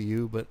funny to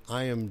you, but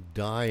I am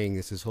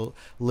dying.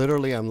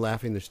 Literally, I'm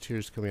laughing. There's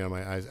tears coming out of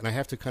my eyes, and I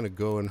have to kind of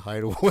go and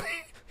hide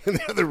away in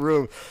the other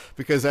room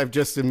because I've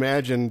just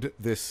imagined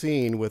this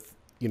scene with.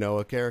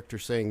 A character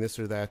saying this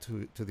or that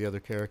to the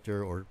other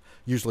character, or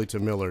usually to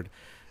Millard.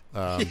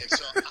 And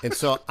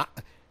so,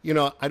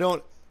 I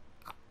don't.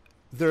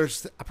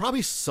 There's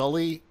probably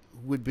Sully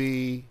would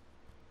be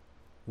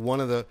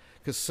one of the,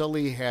 because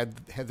Sully had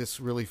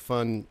this really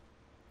fun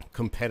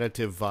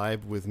competitive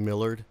vibe with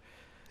Millard,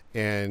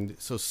 and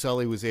so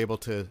Sully was able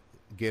to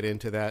get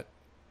into that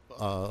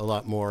a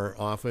lot more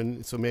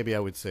often. So maybe I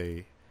would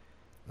say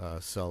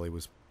Sully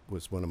was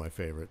was one of my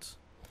favorites,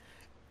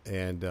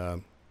 and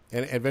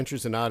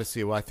Adventures in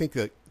Odyssey. Well, I think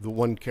that the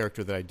one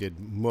character that I did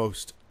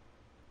most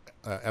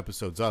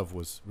episodes of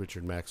was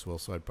Richard Maxwell,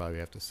 so I'd probably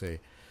have to say,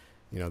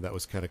 that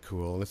was kind of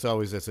cool. And it's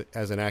always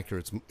as an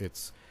actor,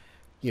 it's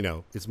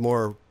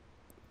more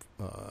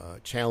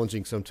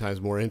challenging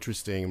sometimes, more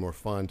interesting, and more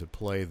fun to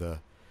play the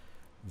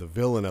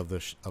villain of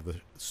the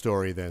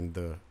story than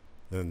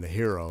the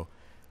hero.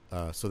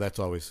 So that's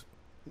always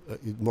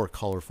more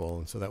colorful,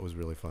 and so that was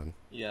really fun.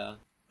 Yeah.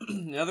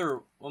 One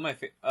of my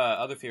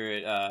other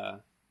favorite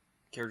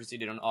characters he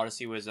did on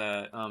Odyssey was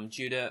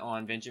Judah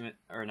on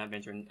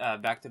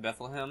Back to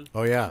Bethlehem.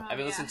 Oh yeah, I've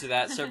been listening to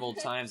that several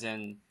times,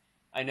 and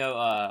I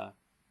know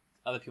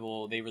other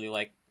people, they really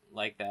like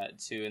that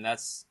too, and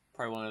that's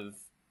probably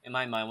in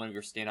my mind, one of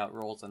your standout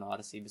roles on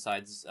Odyssey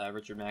besides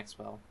Richard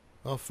Maxwell.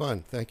 Oh,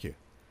 fun! Thank you.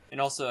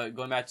 And also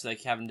going back to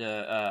having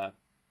to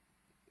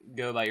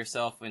go by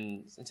yourself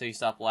until you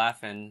stop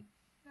laughing.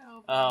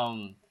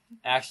 Oh.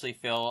 Actually,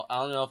 Phil, I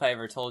don't know if I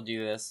ever told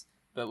you this,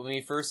 but when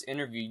we first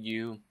interviewed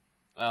you,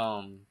 we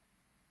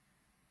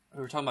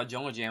were talking about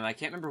Jungle Jam. I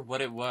can't remember what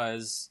it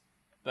was,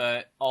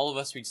 but all of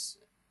us,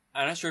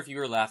 I'm not sure if you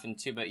were laughing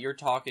too, but you're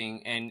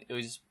talking, and it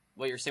was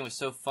what you're saying was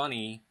so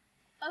funny.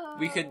 Oh.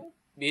 Me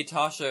and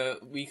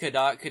Tasha, we could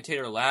not contain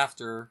our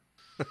laughter,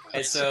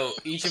 and so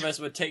each of us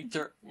would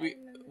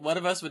one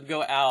of us would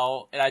go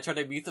out, and I tried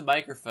to mute the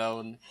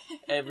microphone,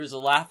 and we was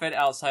laughing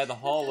outside the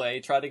hallway,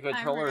 trying to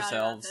control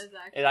ourselves,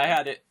 and I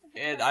had it,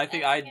 and I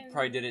think I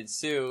probably did it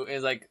too. It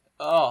was like,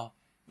 oh,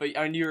 but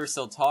I knew you were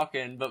still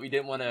talking, but we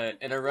didn't want to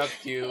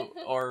interrupt you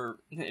or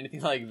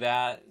anything like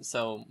that,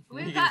 so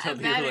we've gotten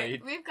better.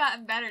 We've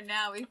gotten better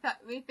now.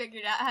 We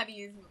figured out how to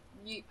use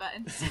mute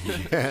buttons.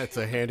 Yeah, it's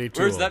a handy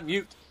tool. Where's that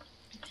mute?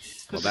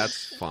 Well,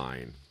 that's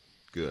fine.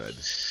 Good.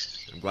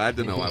 I'm glad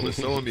to know I was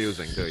so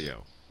amusing to you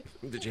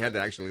that you had to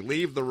actually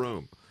leave the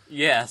room.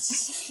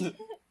 Yes.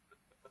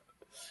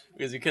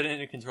 Because we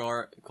couldn't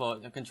control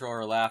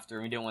our laughter,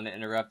 and we didn't want to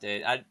interrupt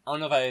it. I don't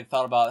know if I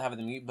thought about having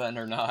the mute button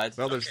or not.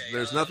 Well,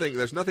 there's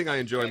nothing I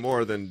enjoy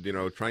more than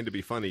trying to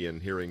be funny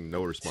and hearing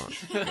no response.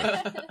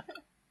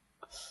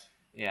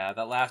 Yeah,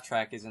 that laugh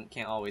track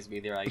can't always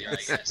be there, I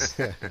guess.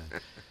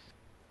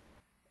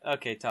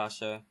 Okay,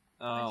 Tasha.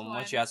 Why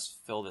don't you ask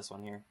Phil this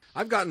one here?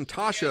 I've gotten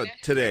Tasha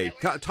today.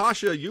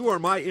 Tasha, you are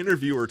my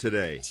interviewer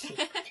today.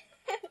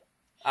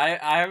 I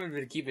haven't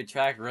been keeping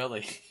track,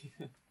 really.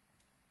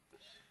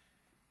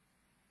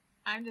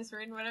 I'm just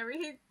reading whatever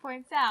he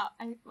points out.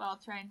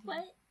 Trying to.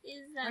 What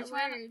is that Which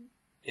word? one?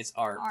 It's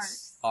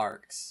arcs.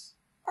 Arcs.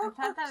 I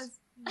thought that was,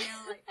 I is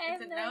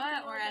have it no Noah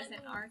idea or what as that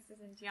in means. arcs as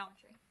in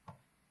geometry?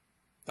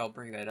 Don't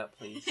bring that up,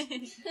 please.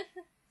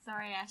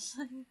 Sorry,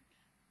 Ashley.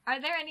 Are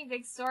there any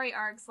big story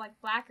arcs like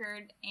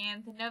Blackguard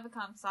and the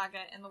Novacom saga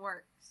in the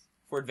works?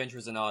 For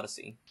Adventures in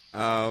Odyssey.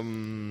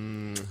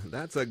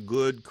 That's a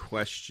good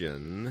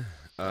question.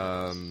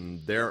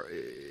 There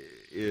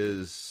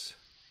is...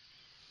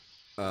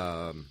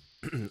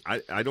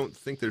 I don't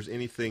think there's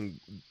anything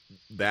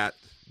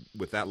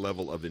with that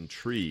level of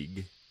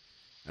intrigue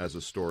as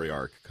a story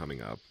arc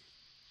coming up.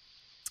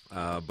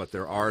 But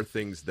there are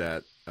things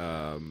there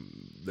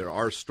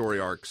are story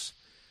arcs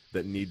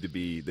that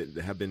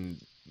have been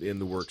in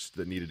the works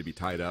that needed to be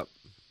tied up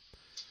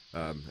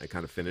and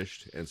kind of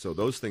finished. And so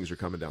those things are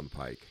coming down the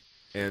pike.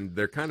 And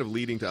they're kind of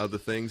leading to other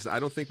things. I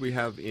don't think we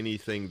have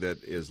anything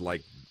that is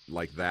like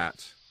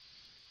that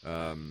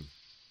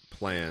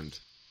planned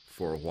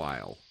for a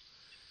while.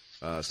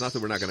 It's not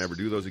that we're not going to ever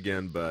do those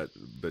again, but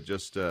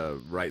just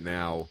right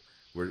now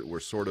we're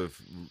sort of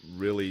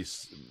really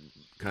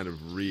kind of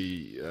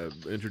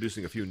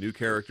introducing a few new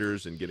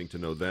characters and getting to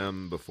know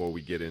them before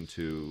we get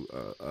into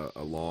an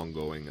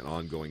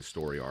ongoing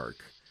story arc.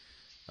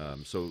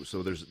 So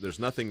there's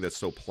nothing that's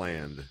so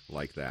planned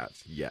like that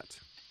yet,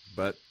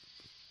 but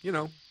you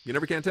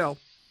never can tell.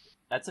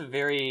 That's a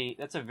very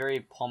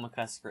Paul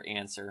McCusker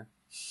answer.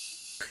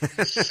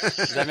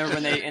 'Cause I remember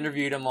when they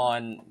interviewed him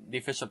on the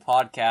official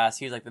podcast,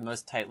 he was like the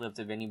most tight-lipped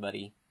of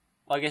anybody.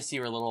 Well, I guess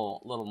you were a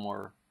little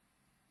more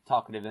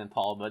talkative than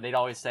Paul, but they'd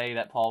always say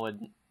that Paul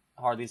would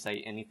hardly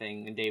say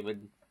anything, and Dave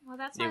would. Well,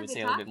 that's They why would we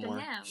say a talk little to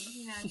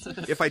bit more.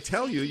 him. If I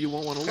tell you, you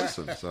won't want to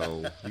listen,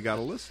 so you got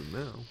to listen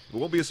now. It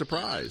won't be a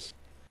surprise.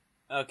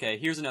 Okay,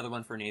 here's another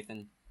one for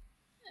Nathan.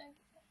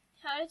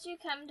 How did you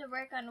come to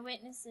work on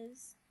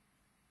Witnesses?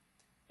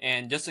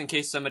 And just in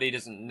case somebody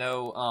doesn't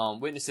know,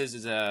 Witnesses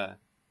is a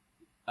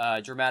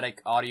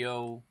dramatic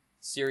audio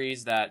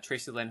series that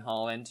Tracy Lynn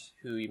Holland,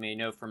 who you may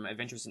know from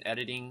Adventures in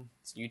Editing,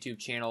 it's a YouTube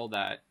channel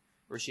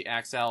where she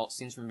acts out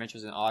scenes from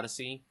Adventures in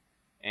Odyssey,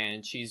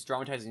 and she's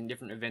dramatizing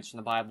different events from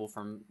the Bible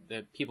from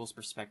the people's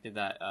perspective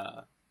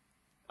that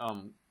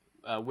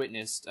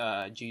witnessed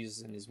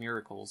Jesus and his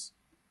miracles.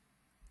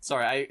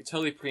 Sorry, I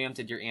totally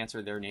preempted your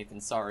answer there,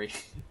 Nathan. Sorry.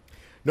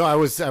 No, I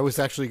was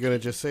actually going to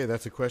just say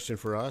that's a question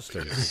for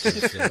Austin.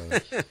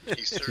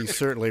 Because, he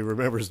certainly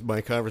remembers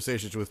my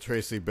conversations with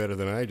Tracy better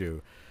than I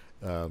do.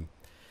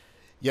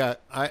 Yeah,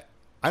 I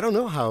don't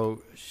know how.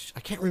 I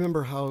can't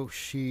remember how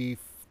she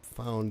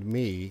found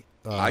me.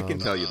 I can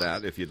tell you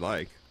that if you'd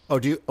like.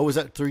 Oh, was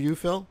that through you,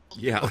 Phil?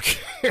 Yeah.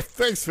 Okay.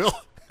 Thanks, Phil.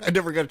 I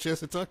never got a chance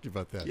to talk to you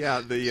about that.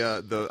 Yeah,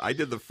 I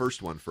did the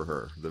first one for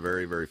her, the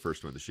very, very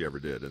first one that she ever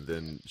did, and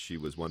then she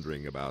was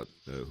wondering about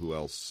who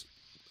else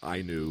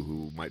I knew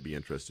who might be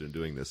interested in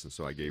doing this, and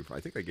so I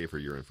think I gave her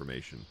your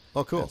information.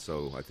 Oh, cool. And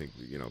so I think,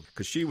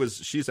 because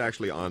she's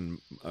actually on,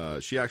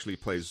 she actually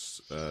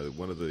plays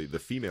one of the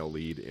female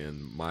lead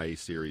in my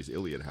series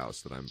Iliad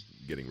House that I'm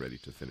getting ready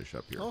to finish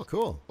up here. Oh,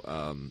 cool.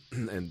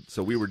 And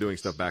so we were doing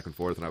stuff back and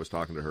forth, and I was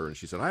talking to her, and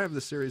she said, I have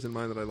this series in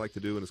mind that I'd like to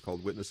do, and it's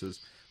called Witnesses.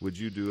 Would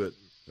you do it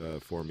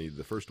for me,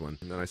 the first one?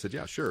 And then I said,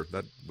 yeah, sure,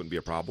 that wouldn't be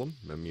a problem.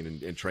 I mean,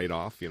 in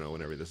trade-off,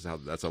 and everything.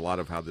 That's a lot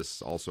of how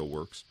this also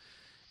works.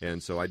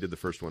 And so I did the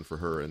first one for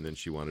her, and then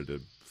she wanted to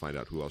find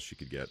out who else she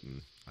could get. And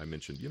I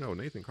mentioned,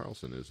 Nathan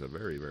Carlson is a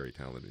very, very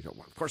talented.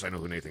 Well, of course I know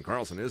who Nathan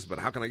Carlson is, but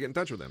how can I get in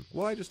touch with him?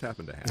 Well, I just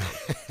happen to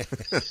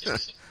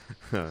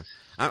have.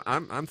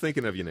 I'm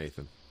thinking of you,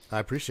 Nathan. I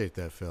appreciate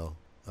that, Phil.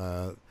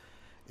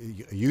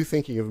 You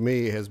thinking of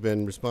me has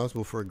been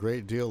responsible for a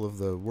great deal of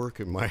the work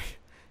in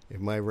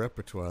my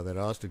repertoire that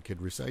Austin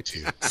could recite to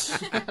you.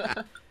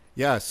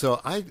 Yeah,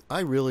 so I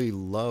really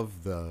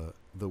love the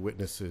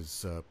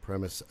Witnesses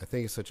premise. I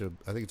think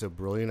it's a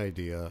brilliant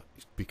idea,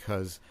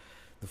 because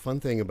the fun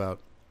thing about,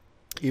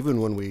 even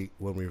when we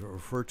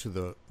refer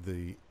to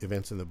the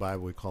events in the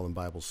Bible, we call them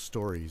Bible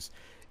stories,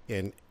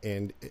 and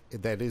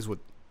that is what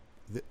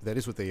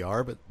they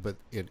are. But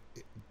it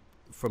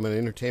from an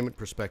entertainment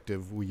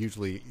perspective,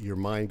 your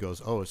mind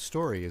goes, oh, a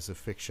story is a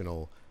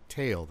fictional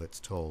tale that's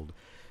told,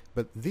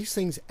 but these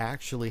things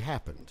actually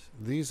happened.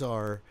 These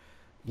are,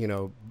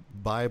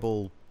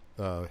 Bible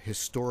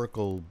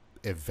historical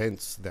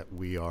events that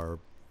we are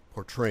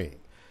portraying.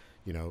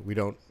 We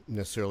don't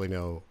necessarily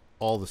know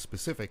all the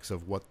specifics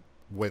of what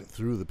went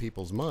through the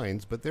people's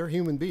minds, but they're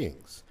human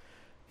beings.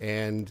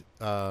 And,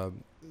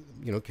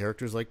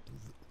 characters like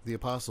the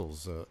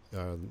apostles,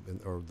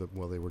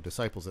 they were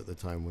disciples at the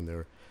time when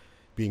they're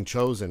being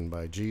chosen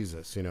by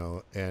Jesus,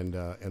 and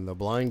the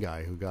blind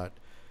guy who got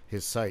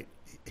his sight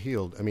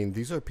healed. I mean,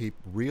 these are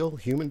real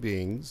human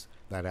beings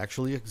that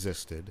actually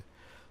existed,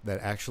 that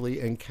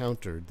actually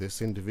encountered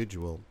this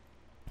individual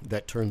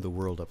that turned the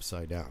world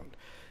upside down.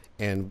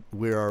 And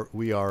we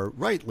are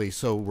rightly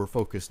so, we're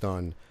focused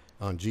on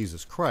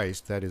Jesus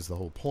Christ. That is the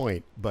whole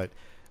point. But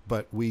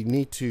we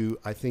need to,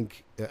 I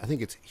think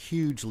it's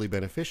hugely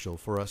beneficial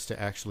for us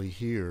to actually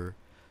hear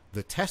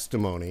the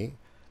testimony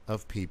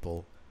of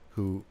people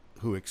who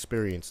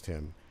experienced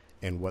him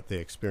and what they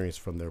experienced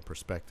from their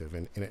perspective.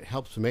 And it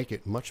helps make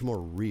it much more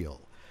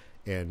real.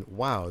 And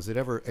wow, is it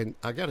ever, and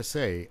I got to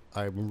say,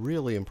 I'm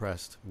really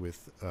impressed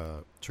with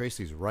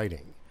Tracy's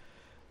writing.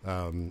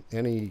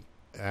 Any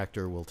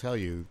actor will tell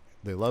you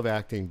they love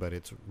acting, but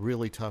it's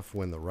really tough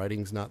when the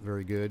writing's not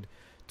very good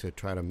to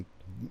try to,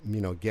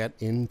 get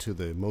into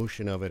the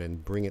emotion of it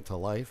and bring it to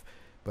life.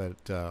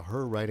 But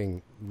her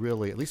writing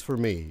really, at least for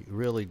me,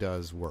 really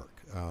does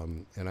work.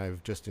 And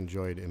I've just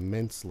enjoyed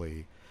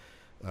immensely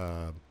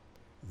the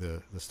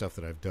stuff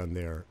that I've done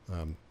there.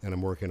 And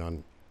I'm working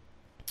on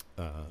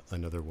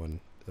another one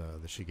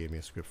that she gave me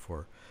a script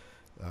for,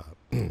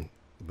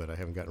 but I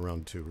haven't gotten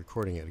around to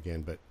recording it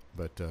again.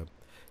 But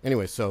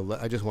anyway, so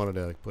I just wanted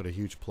to put a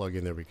huge plug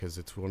in there, because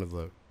it's one of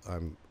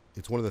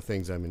the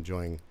things I'm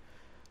enjoying.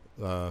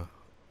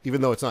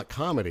 Even though it's not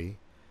comedy,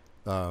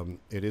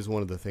 it is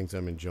one of the things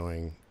I'm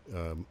enjoying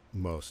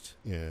most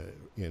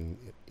in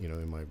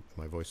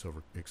my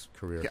voiceover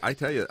career. I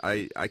tell you,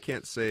 I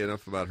can't say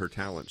enough about her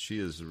talent. She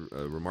is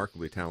a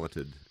remarkably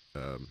talented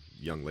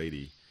young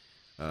lady.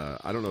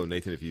 I don't know,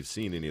 Nathan, if you've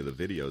seen any of the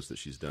videos that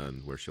she's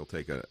done where she'll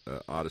take a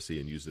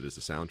Odyssey and use it as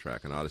a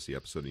soundtrack, an Odyssey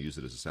episode and use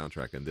it as a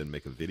soundtrack, and then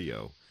make a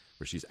video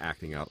where she's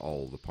acting out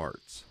all the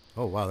parts.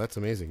 Oh, wow, that's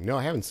amazing. No,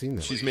 I haven't seen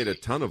that. She's made a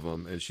ton of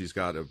them, and she's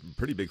got a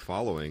pretty big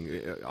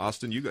following.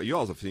 Austin, you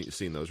all have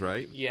seen those,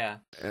 right? Yeah.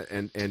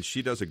 And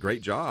she does a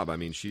great job. I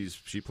mean, she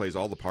plays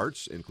all the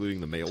parts, including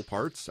the male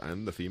parts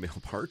and the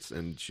female parts,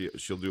 and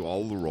she'll do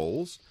all the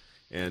roles,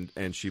 and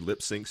she lip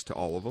syncs to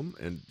all of them,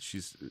 and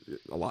she's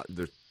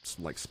they're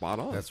like spot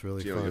on. That's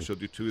really fun. She'll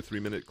do 2 or 3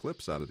 minute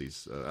clips out of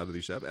these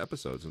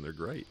episodes, and they're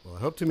great. Well, I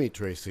hope to meet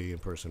Tracy in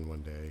person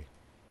one day.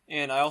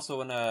 And I also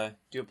want to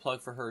do a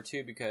plug for her,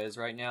 too, because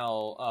right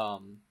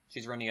now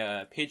she's running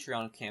a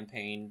Patreon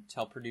campaign to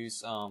help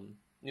produce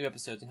new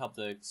episodes and help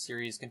the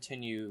series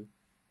continue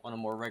on a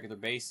more regular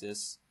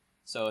basis.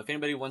 So if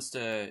anybody wants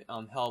to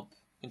help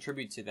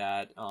contribute to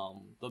that,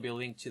 there'll be a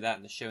link to that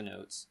in the show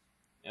notes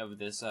of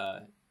this,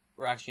 or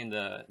actually in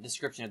the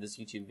description of this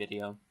YouTube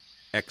video.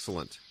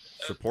 Excellent.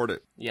 Support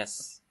it.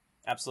 Yes,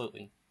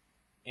 absolutely.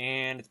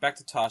 And it's back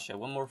to Tasha.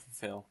 One more for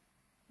Phil.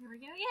 Here we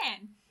go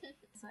again.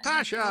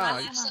 Tasha!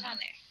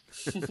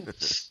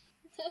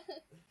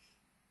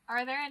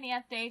 Are there any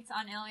updates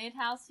on Iliad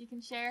House you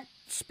can share?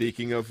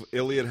 Speaking of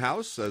Iliad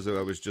House, as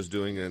I was just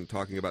doing and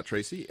talking about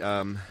Tracy,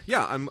 I'm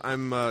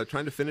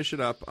trying to finish it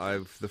up.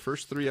 The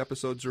first 3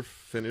 episodes are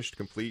finished,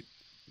 complete,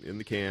 in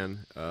the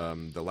can.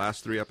 The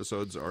last 3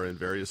 episodes are in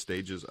various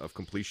stages of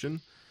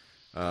completion.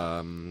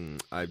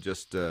 I've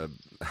just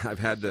I've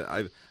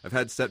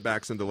had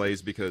setbacks and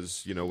delays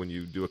because when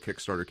you do a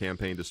Kickstarter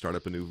campaign to start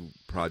up a new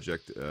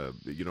project,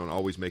 you don't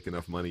always make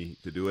enough money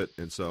to do it,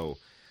 and so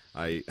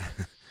I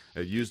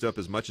used up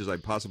as much as I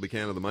possibly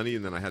can of the money,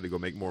 and then I had to go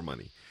make more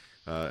money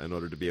in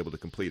order to be able to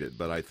complete it.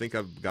 But I think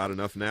I've got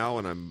enough now,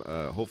 and I'm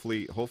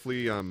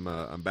hopefully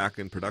I'm back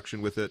in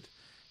production with it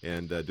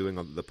and doing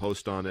the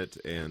post on it,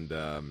 and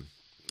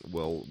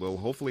we'll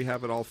hopefully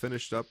have it all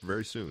finished up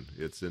very soon.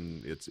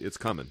 It's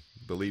coming.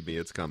 Believe me,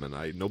 it's coming.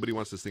 Nobody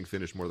wants this thing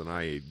finished more than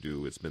I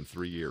do. It's been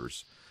 3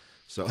 years,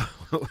 so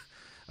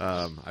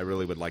I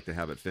really would like to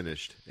have it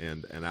finished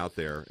and out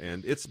there.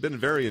 And it's been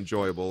very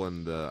enjoyable,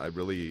 and I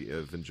really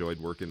have enjoyed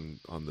working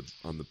on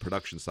the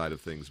production side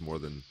of things more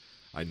than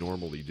I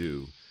normally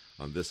do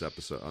on this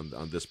episode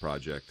on this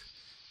project.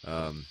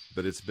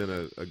 But it's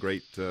been a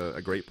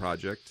great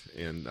project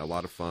and a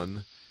lot of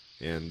fun,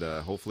 and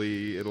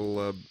hopefully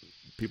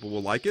people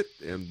will like it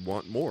and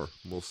want more.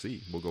 We'll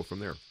see. We'll go from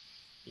there.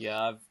 Yeah,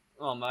 I've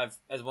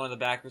as one of the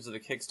backers of the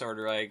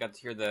Kickstarter, I got to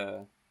hear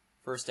the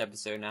first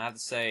episode, and I have to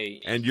say,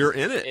 and you're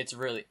in it. It's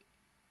really,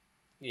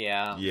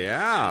 yeah.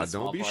 Yeah,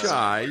 don't be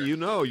shy.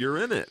 You're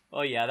in it.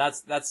 Oh yeah,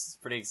 that's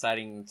pretty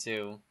exciting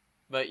too.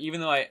 But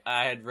even though I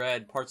had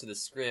read parts of the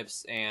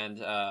scripts and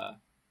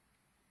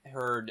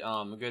heard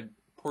a good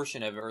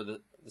portion of it, or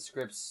the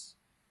scripts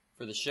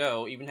for the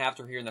show, even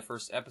after hearing the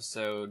first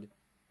episode,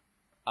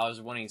 I was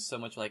wanting so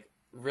much, like,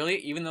 really,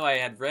 even though I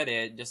had read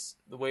it, just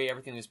the way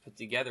everything was put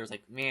together, it's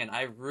like, man,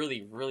 I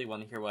really, really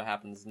want to hear what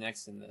happens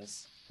next in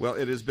this. Well,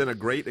 it has been a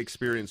great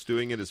experience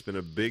doing it. It's been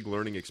a big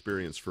learning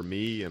experience for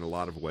me in a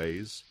lot of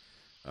ways.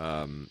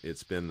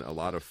 It's been a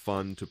lot of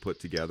fun to put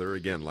together.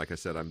 Again, like I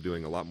said, I'm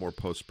doing a lot more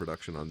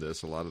post-production on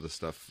this, a lot of the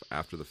stuff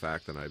after the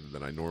fact than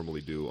I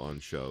normally do on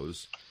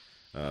shows.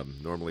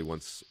 Normally,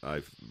 once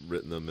I've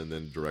written them and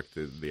then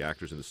directed the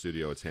actors in the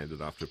studio, it's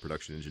handed off to a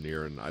production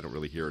engineer, and I don't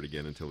really hear it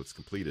again until it's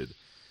completed.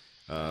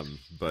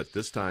 But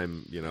this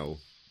time, the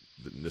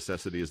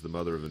necessity is the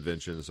mother of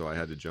invention, so I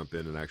had to jump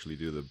in and actually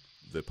do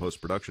the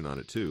post-production on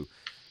it too.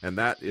 And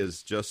that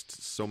is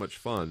just so much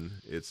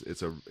fun.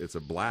 It's a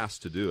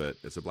blast to do it.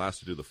 It's a blast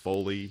to do the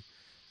Foley.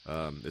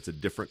 It's a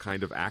different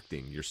kind of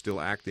acting. You're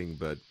still acting,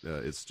 but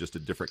it's just a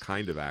different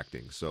kind of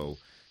acting. So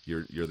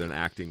you're then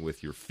acting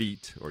with your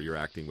feet, or you're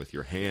acting with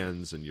your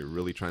hands, and you're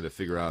really trying to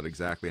figure out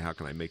exactly how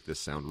can I make this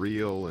sound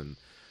real. And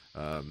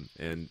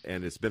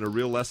it's been a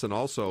real lesson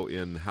also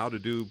in how to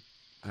do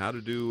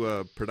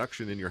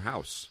production in your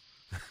house.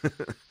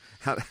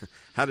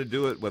 how to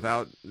do it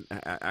without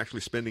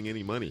actually spending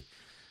any money.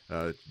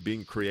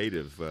 Being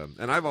creative,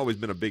 and I've always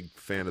been a big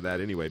fan of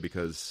that anyway,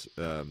 because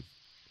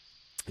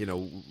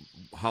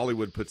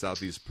Hollywood puts out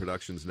these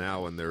productions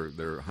now, and they're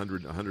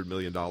 $100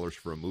 million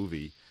for a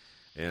movie,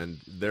 and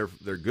they're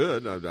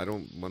good. I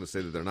don't want to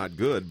say that they're not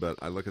good, but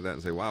I look at that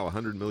and say, wow,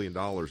 $100 million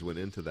went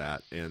into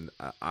that. And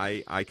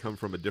I come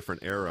from a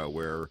different era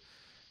where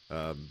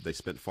they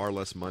spent far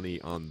less money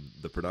on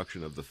the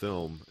production of the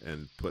film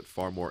and put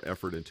far more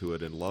effort into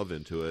it and love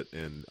into it,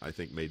 and I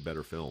think made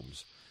better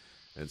films.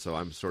 And so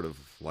I'm sort of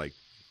like,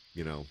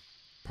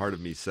 part of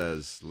me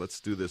says,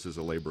 let's do this as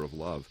a labor of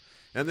love.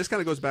 And this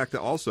kind of goes back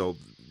to also,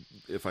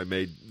 if I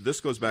may, this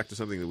goes back to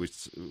something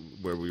that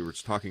where we were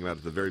talking about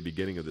at the very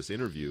beginning of this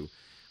interview,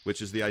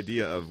 which is the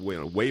idea of,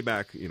 way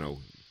back,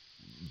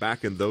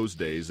 back in those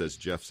days, as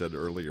Jeff said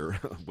earlier,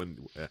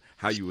 when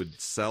how you would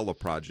sell a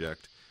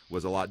project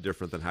was a lot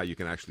different than how you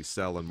can actually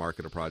sell and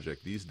market a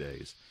project these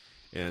days.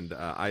 And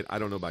I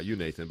don't know about you,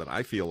 Nathan, but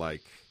I feel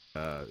like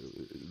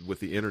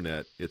with the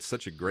internet, it's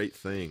such a great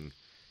thing.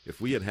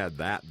 If we had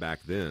that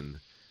back then,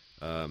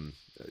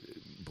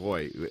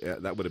 boy,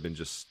 that would have been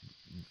just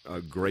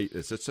a great.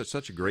 It's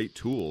such a great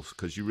tool,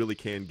 because you really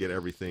can get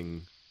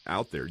everything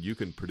out there. You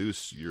can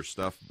produce your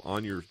stuff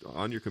on your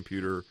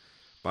computer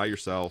by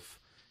yourself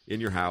in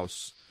your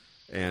house,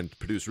 and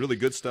produce really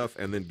good stuff,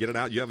 and then get it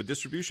out. You have a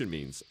distribution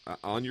means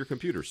on your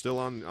computer, still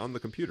on the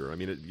computer. I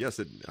mean,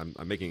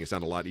 I'm making it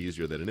sound a lot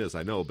easier than it is,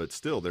 I know, but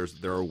still, there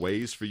are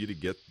ways for you to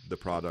get the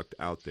product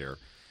out there,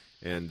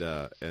 and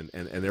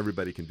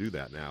everybody can do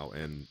that now,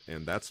 and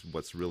that's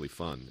what's really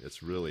fun.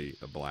 It's really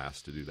a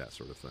blast to do that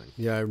sort of thing.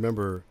 Yeah, I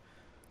remember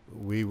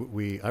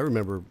I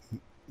remember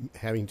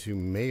having to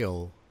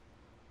mail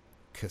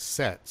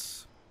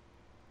cassettes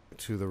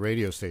to the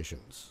radio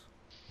stations.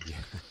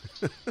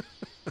 Yeah.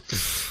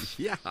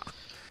 Yeah.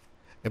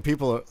 And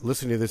people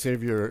listening to this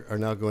interview are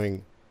now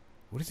going,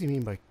 what does he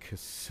mean by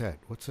cassette?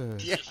 What's a...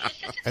 Yeah.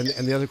 And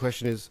the other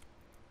question is,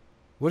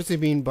 what does he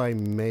mean by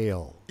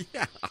mail?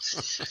 Yeah.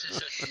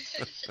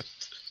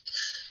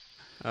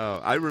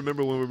 I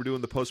remember when we were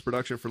doing the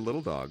post-production for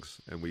Little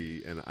Dogs, and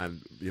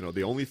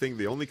the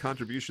only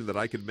contribution that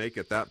I could make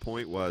at that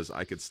point was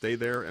I could stay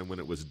there, and when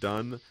it was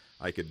done,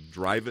 I could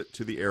drive it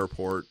to the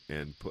airport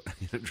and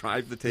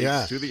drive the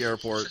tapes to the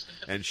airport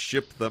and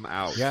ship them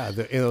out. Yeah,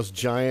 those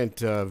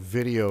giant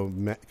video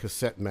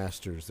cassette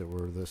masters that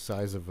were the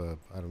size of a,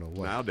 I don't know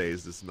what.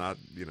 Nowadays, it's not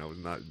you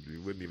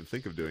wouldn't even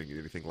think of doing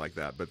anything like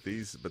that. But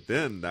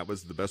then that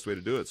was the best way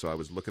to do it. So I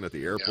was looking at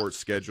the airport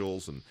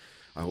schedules and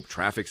I hope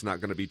traffic's not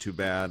going to be too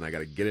bad, and I got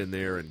to get in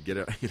there and get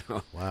it.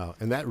 Wow,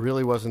 and that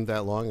really wasn't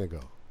that long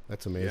ago.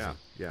 That's amazing.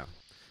 Yeah.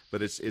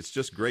 But it's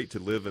just great to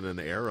live in an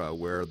era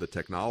where the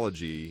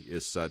technology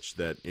is such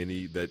that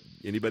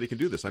anybody can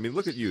do this. I mean,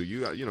 look at you.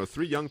 You got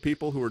 3 young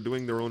people who are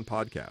doing their own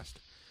podcast.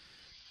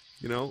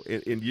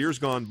 In years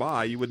gone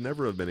by, you would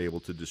never have been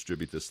able to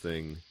distribute this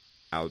thing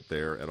out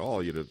there at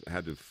all. You'd have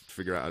had to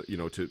figure out,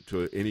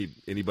 to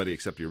anybody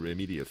except your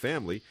immediate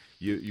family,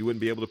 you wouldn't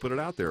be able to put it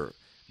out there.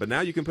 But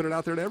now you can put it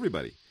out there to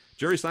everybody.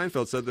 Jerry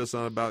Seinfeld said this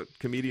about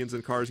comedians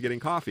in cars getting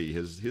coffee,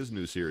 his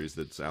new series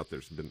that's out there.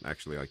 It's been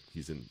actually,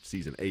 he's in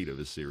season 8 of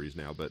his series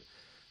now. But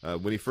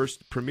when he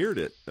first premiered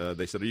it,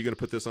 they said, "Are you going to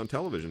put this on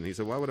television?" And he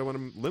said, "Why would I want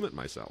to limit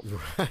myself?"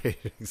 Right,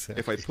 exactly.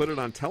 If I put it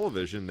on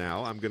television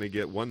now, I'm going to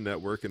get one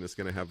network and it's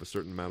going to have a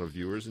certain amount of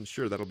viewers. And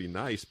sure, that'll be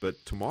nice.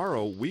 But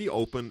tomorrow we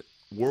open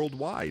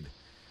worldwide.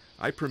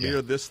 I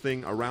premiere this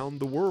thing around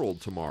the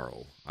world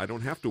tomorrow. I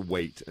don't have to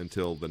wait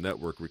until the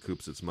network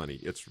recoups its money.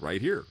 It's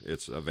right here.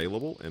 It's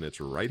available, and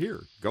it's right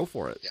here. Go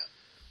for it. Yeah.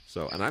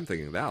 So, and I'm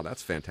thinking, wow,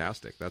 that's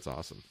fantastic. That's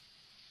awesome.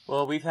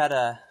 Well, we've had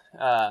a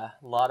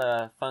lot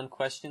of fun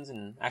questions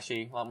and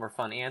actually a lot more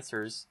fun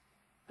answers.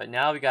 But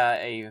now we got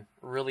a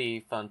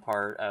really fun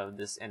part of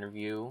this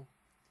interview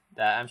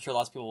that I'm sure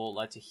lots of people would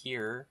like to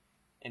hear,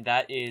 and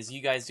that is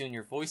you guys doing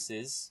your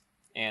voices.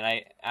 And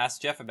I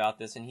asked Jeff about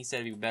this, and he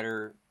said it'd be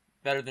better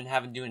than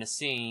having doing a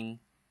scene,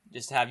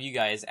 just to have you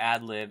guys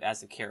ad-lib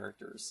as the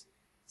characters.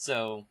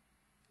 So,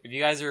 if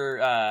you guys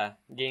are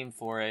game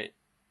for it,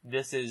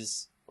 this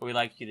is what we'd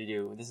like you to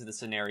do. This is the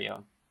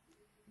scenario.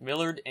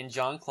 Millard and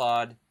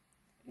Jean-Claude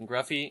and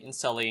Gruffy and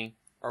Sully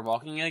are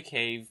walking in a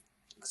cave,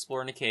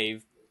 exploring a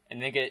cave,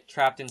 and they get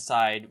trapped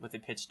inside with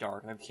it pitch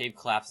dark. The cave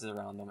collapses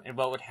around them. And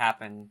what would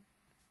happen?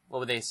 What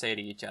would they say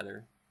to each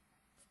other?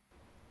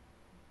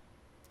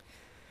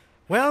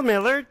 Well,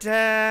 Millard,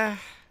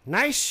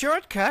 nice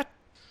shortcut.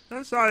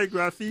 I'm sorry,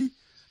 Gruffy.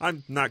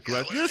 I'm not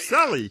Gruffy. You're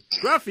Sully.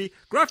 Gruffy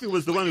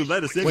was the one who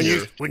led us in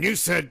here. When you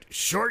said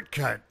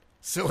shortcut,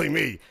 silly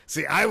me.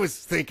 See, I was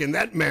thinking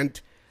that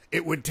meant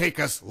it would take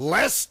us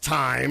less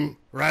time,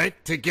 right,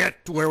 to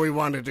get to where we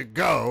wanted to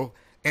go,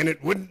 and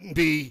it wouldn't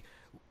be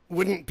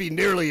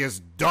nearly as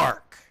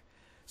dark.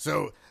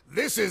 So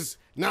this is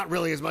not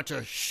really as much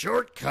a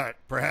shortcut,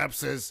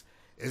 perhaps, as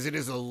it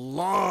is a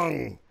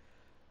long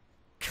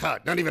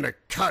cut. Not even a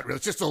cut.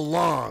 It's just a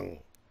long.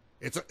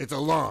 It's a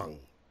long.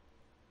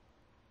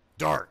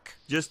 Dark.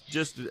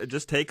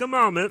 Just take a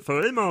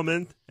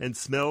moment and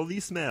smell the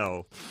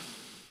smell.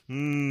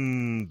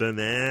 Bananas.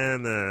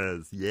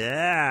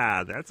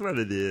 Yeah, that's what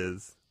it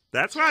is.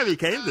 That's why we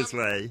came this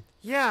way.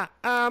 Yeah,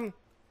 I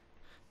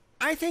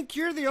think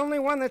you're the only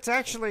one that's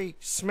actually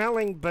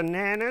smelling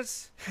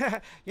bananas.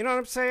 You know what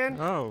I'm saying?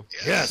 Oh.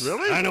 Yes,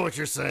 really? I know what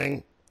you're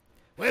saying.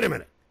 Wait a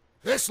minute.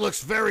 This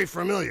looks very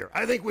familiar.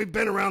 I think we've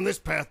been around this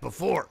path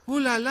before.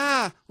 Ooh la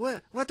la!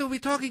 What are we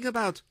talking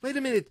about? Wait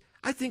a minute.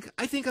 I think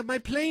my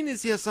plane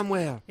is here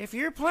somewhere. If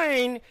your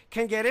plane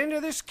can get into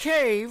this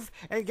cave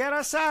and get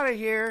us out of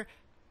here,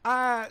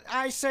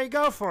 I say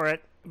go for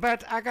it.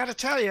 But I gotta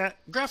tell you,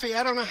 Gruffy,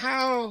 I don't know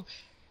how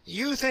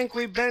you think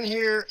we've been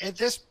here at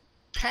this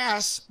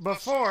pass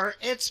before.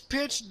 It's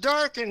pitch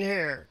dark in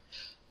here.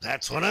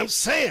 That's what I'm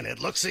saying. It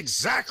looks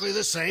exactly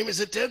the same as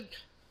it did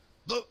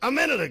a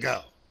minute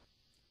ago.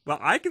 Well,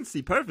 I can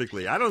see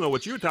perfectly. I don't know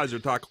what you guys are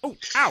talking. Oh,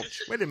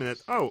 ouch! Wait a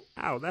minute. Oh,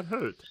 ow, that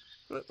hurt.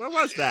 What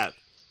was that?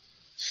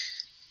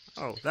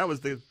 Oh, that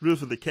was the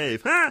roof of the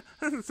cave. Ha!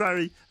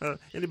 Sorry.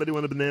 Anybody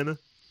want a banana?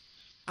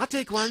 I'll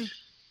take one.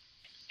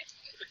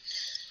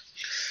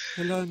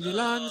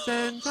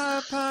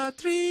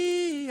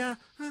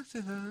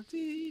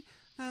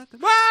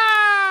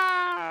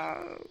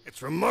 Wow!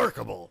 It's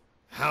remarkable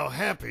how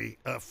happy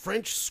a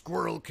French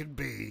squirrel could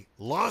be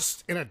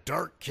lost in a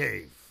dark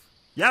cave.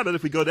 Yeah, but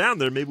if we go down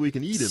there, maybe we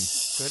can eat him.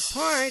 Good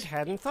point.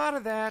 Hadn't thought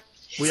of that.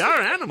 We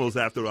are animals,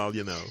 after all,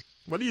 you know.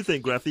 What do you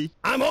think, Gruffy?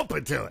 I'm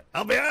open to it.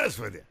 I'll be honest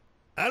with you.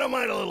 I don't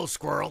mind a little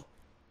squirrel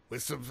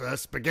with some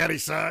spaghetti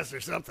sauce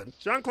or something.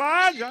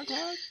 Jean-Claude?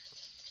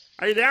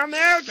 Are you down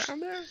there?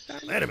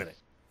 Wait a minute.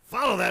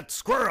 Follow that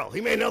squirrel.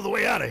 He may know the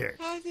way out of here.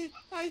 I think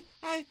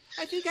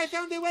I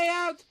found the way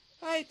out.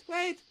 Wait.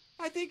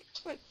 I think.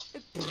 What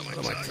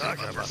am I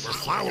talking about? We're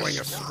following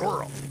a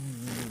squirrel.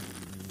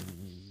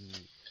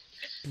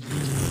 And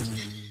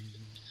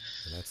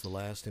that's the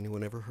last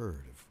anyone ever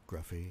heard of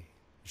Gruffy,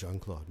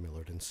 Jean-Claude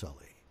Millard, and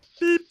Sully.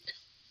 Beep,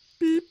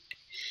 beep.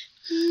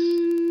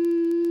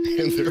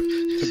 And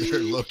their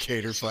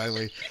locator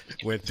finally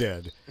went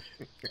dead.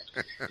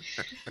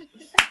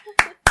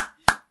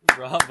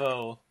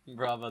 Bravo,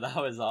 that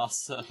was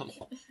awesome.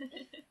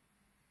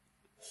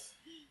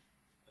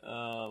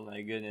 Oh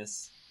my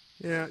goodness.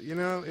 Yeah,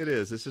 it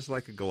is. It's just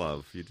like a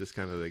glove. You just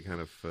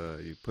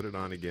you put it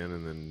on again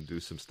and then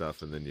do some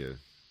stuff and then you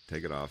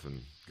take it off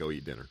and go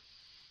eat dinner.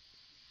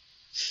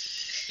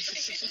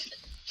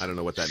 I don't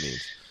know what that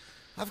means.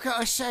 I've got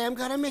to say, I'm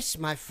going to miss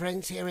my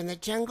friends here in the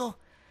jungle.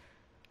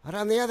 But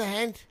on the other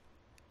hand,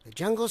 the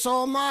jungle's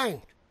all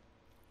mine.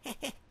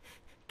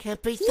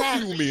 can't beat What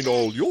that. do you mean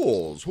all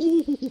yours?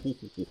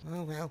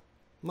 Oh, well,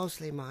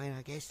 mostly mine,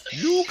 I guess.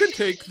 You can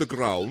take the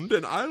ground,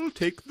 and I'll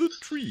take the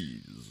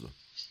trees.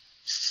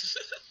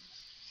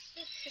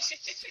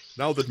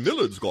 Now that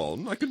Millard's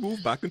gone, I can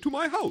move back into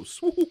my house.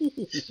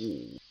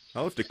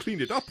 I'll have to clean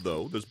it up,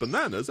 though. There's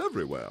bananas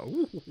everywhere.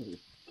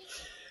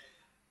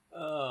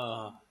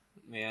 Oh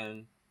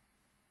man,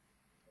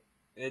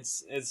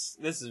 this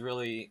is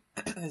really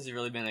this has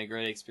really been a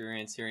great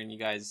experience hearing you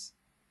guys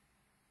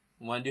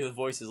want to do the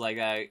voices like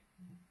that.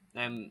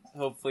 And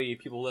hopefully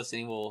people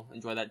listening will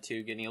enjoy that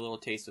too, getting a little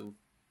taste of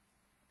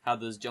how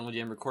those Jungle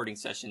Jam recording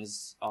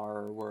sessions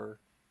were.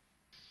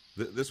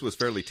 This was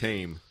fairly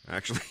tame,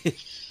 actually.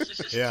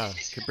 Yeah,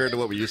 compared to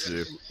what we used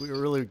to do. we were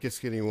really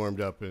just getting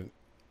warmed up, and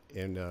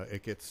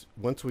it gets,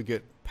 once we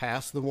get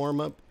past the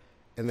warm up,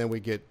 and then we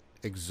get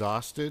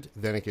exhausted,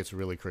 then it gets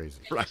really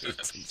crazy. Right,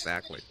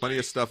 exactly.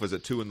 Funniest stuff was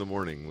at 2 in the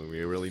morning when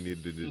we really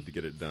needed to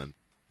get it done.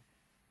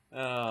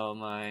 Oh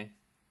my.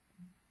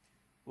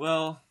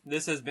 Well,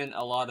 this has been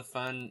a lot of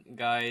fun,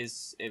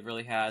 guys. It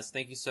really has.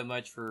 Thank you so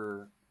much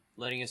for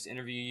letting us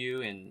interview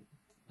you, and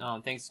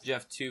thanks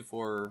Jeff too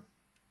for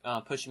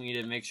pushing me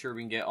to make sure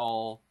we can get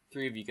all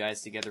three of you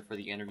guys together for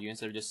the interview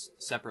instead of just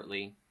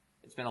separately.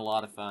 It's been a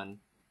lot of fun.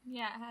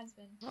 Yeah, it has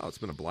been. Oh, it's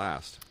been a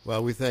blast.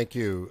 Well, we thank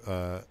you,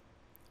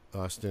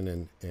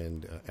 Austin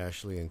and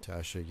Ashley and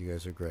Tasha. You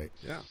guys are great.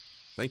 Yeah.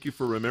 Thank you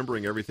for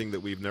remembering everything that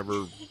we've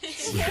never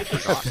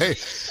forgotten. Hey,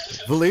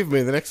 believe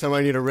me, the next time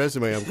I need a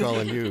resume, I'm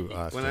calling you,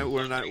 Austin.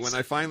 When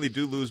I finally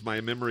do lose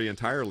my memory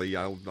entirely,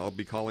 I'll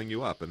be calling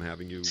you up and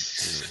having you.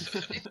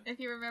 If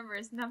you remember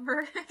his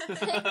number.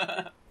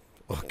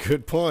 Well,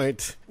 good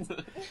point.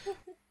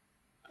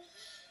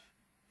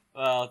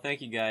 Well,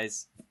 thank you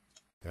guys.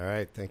 All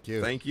right, thank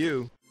you. Thank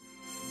you.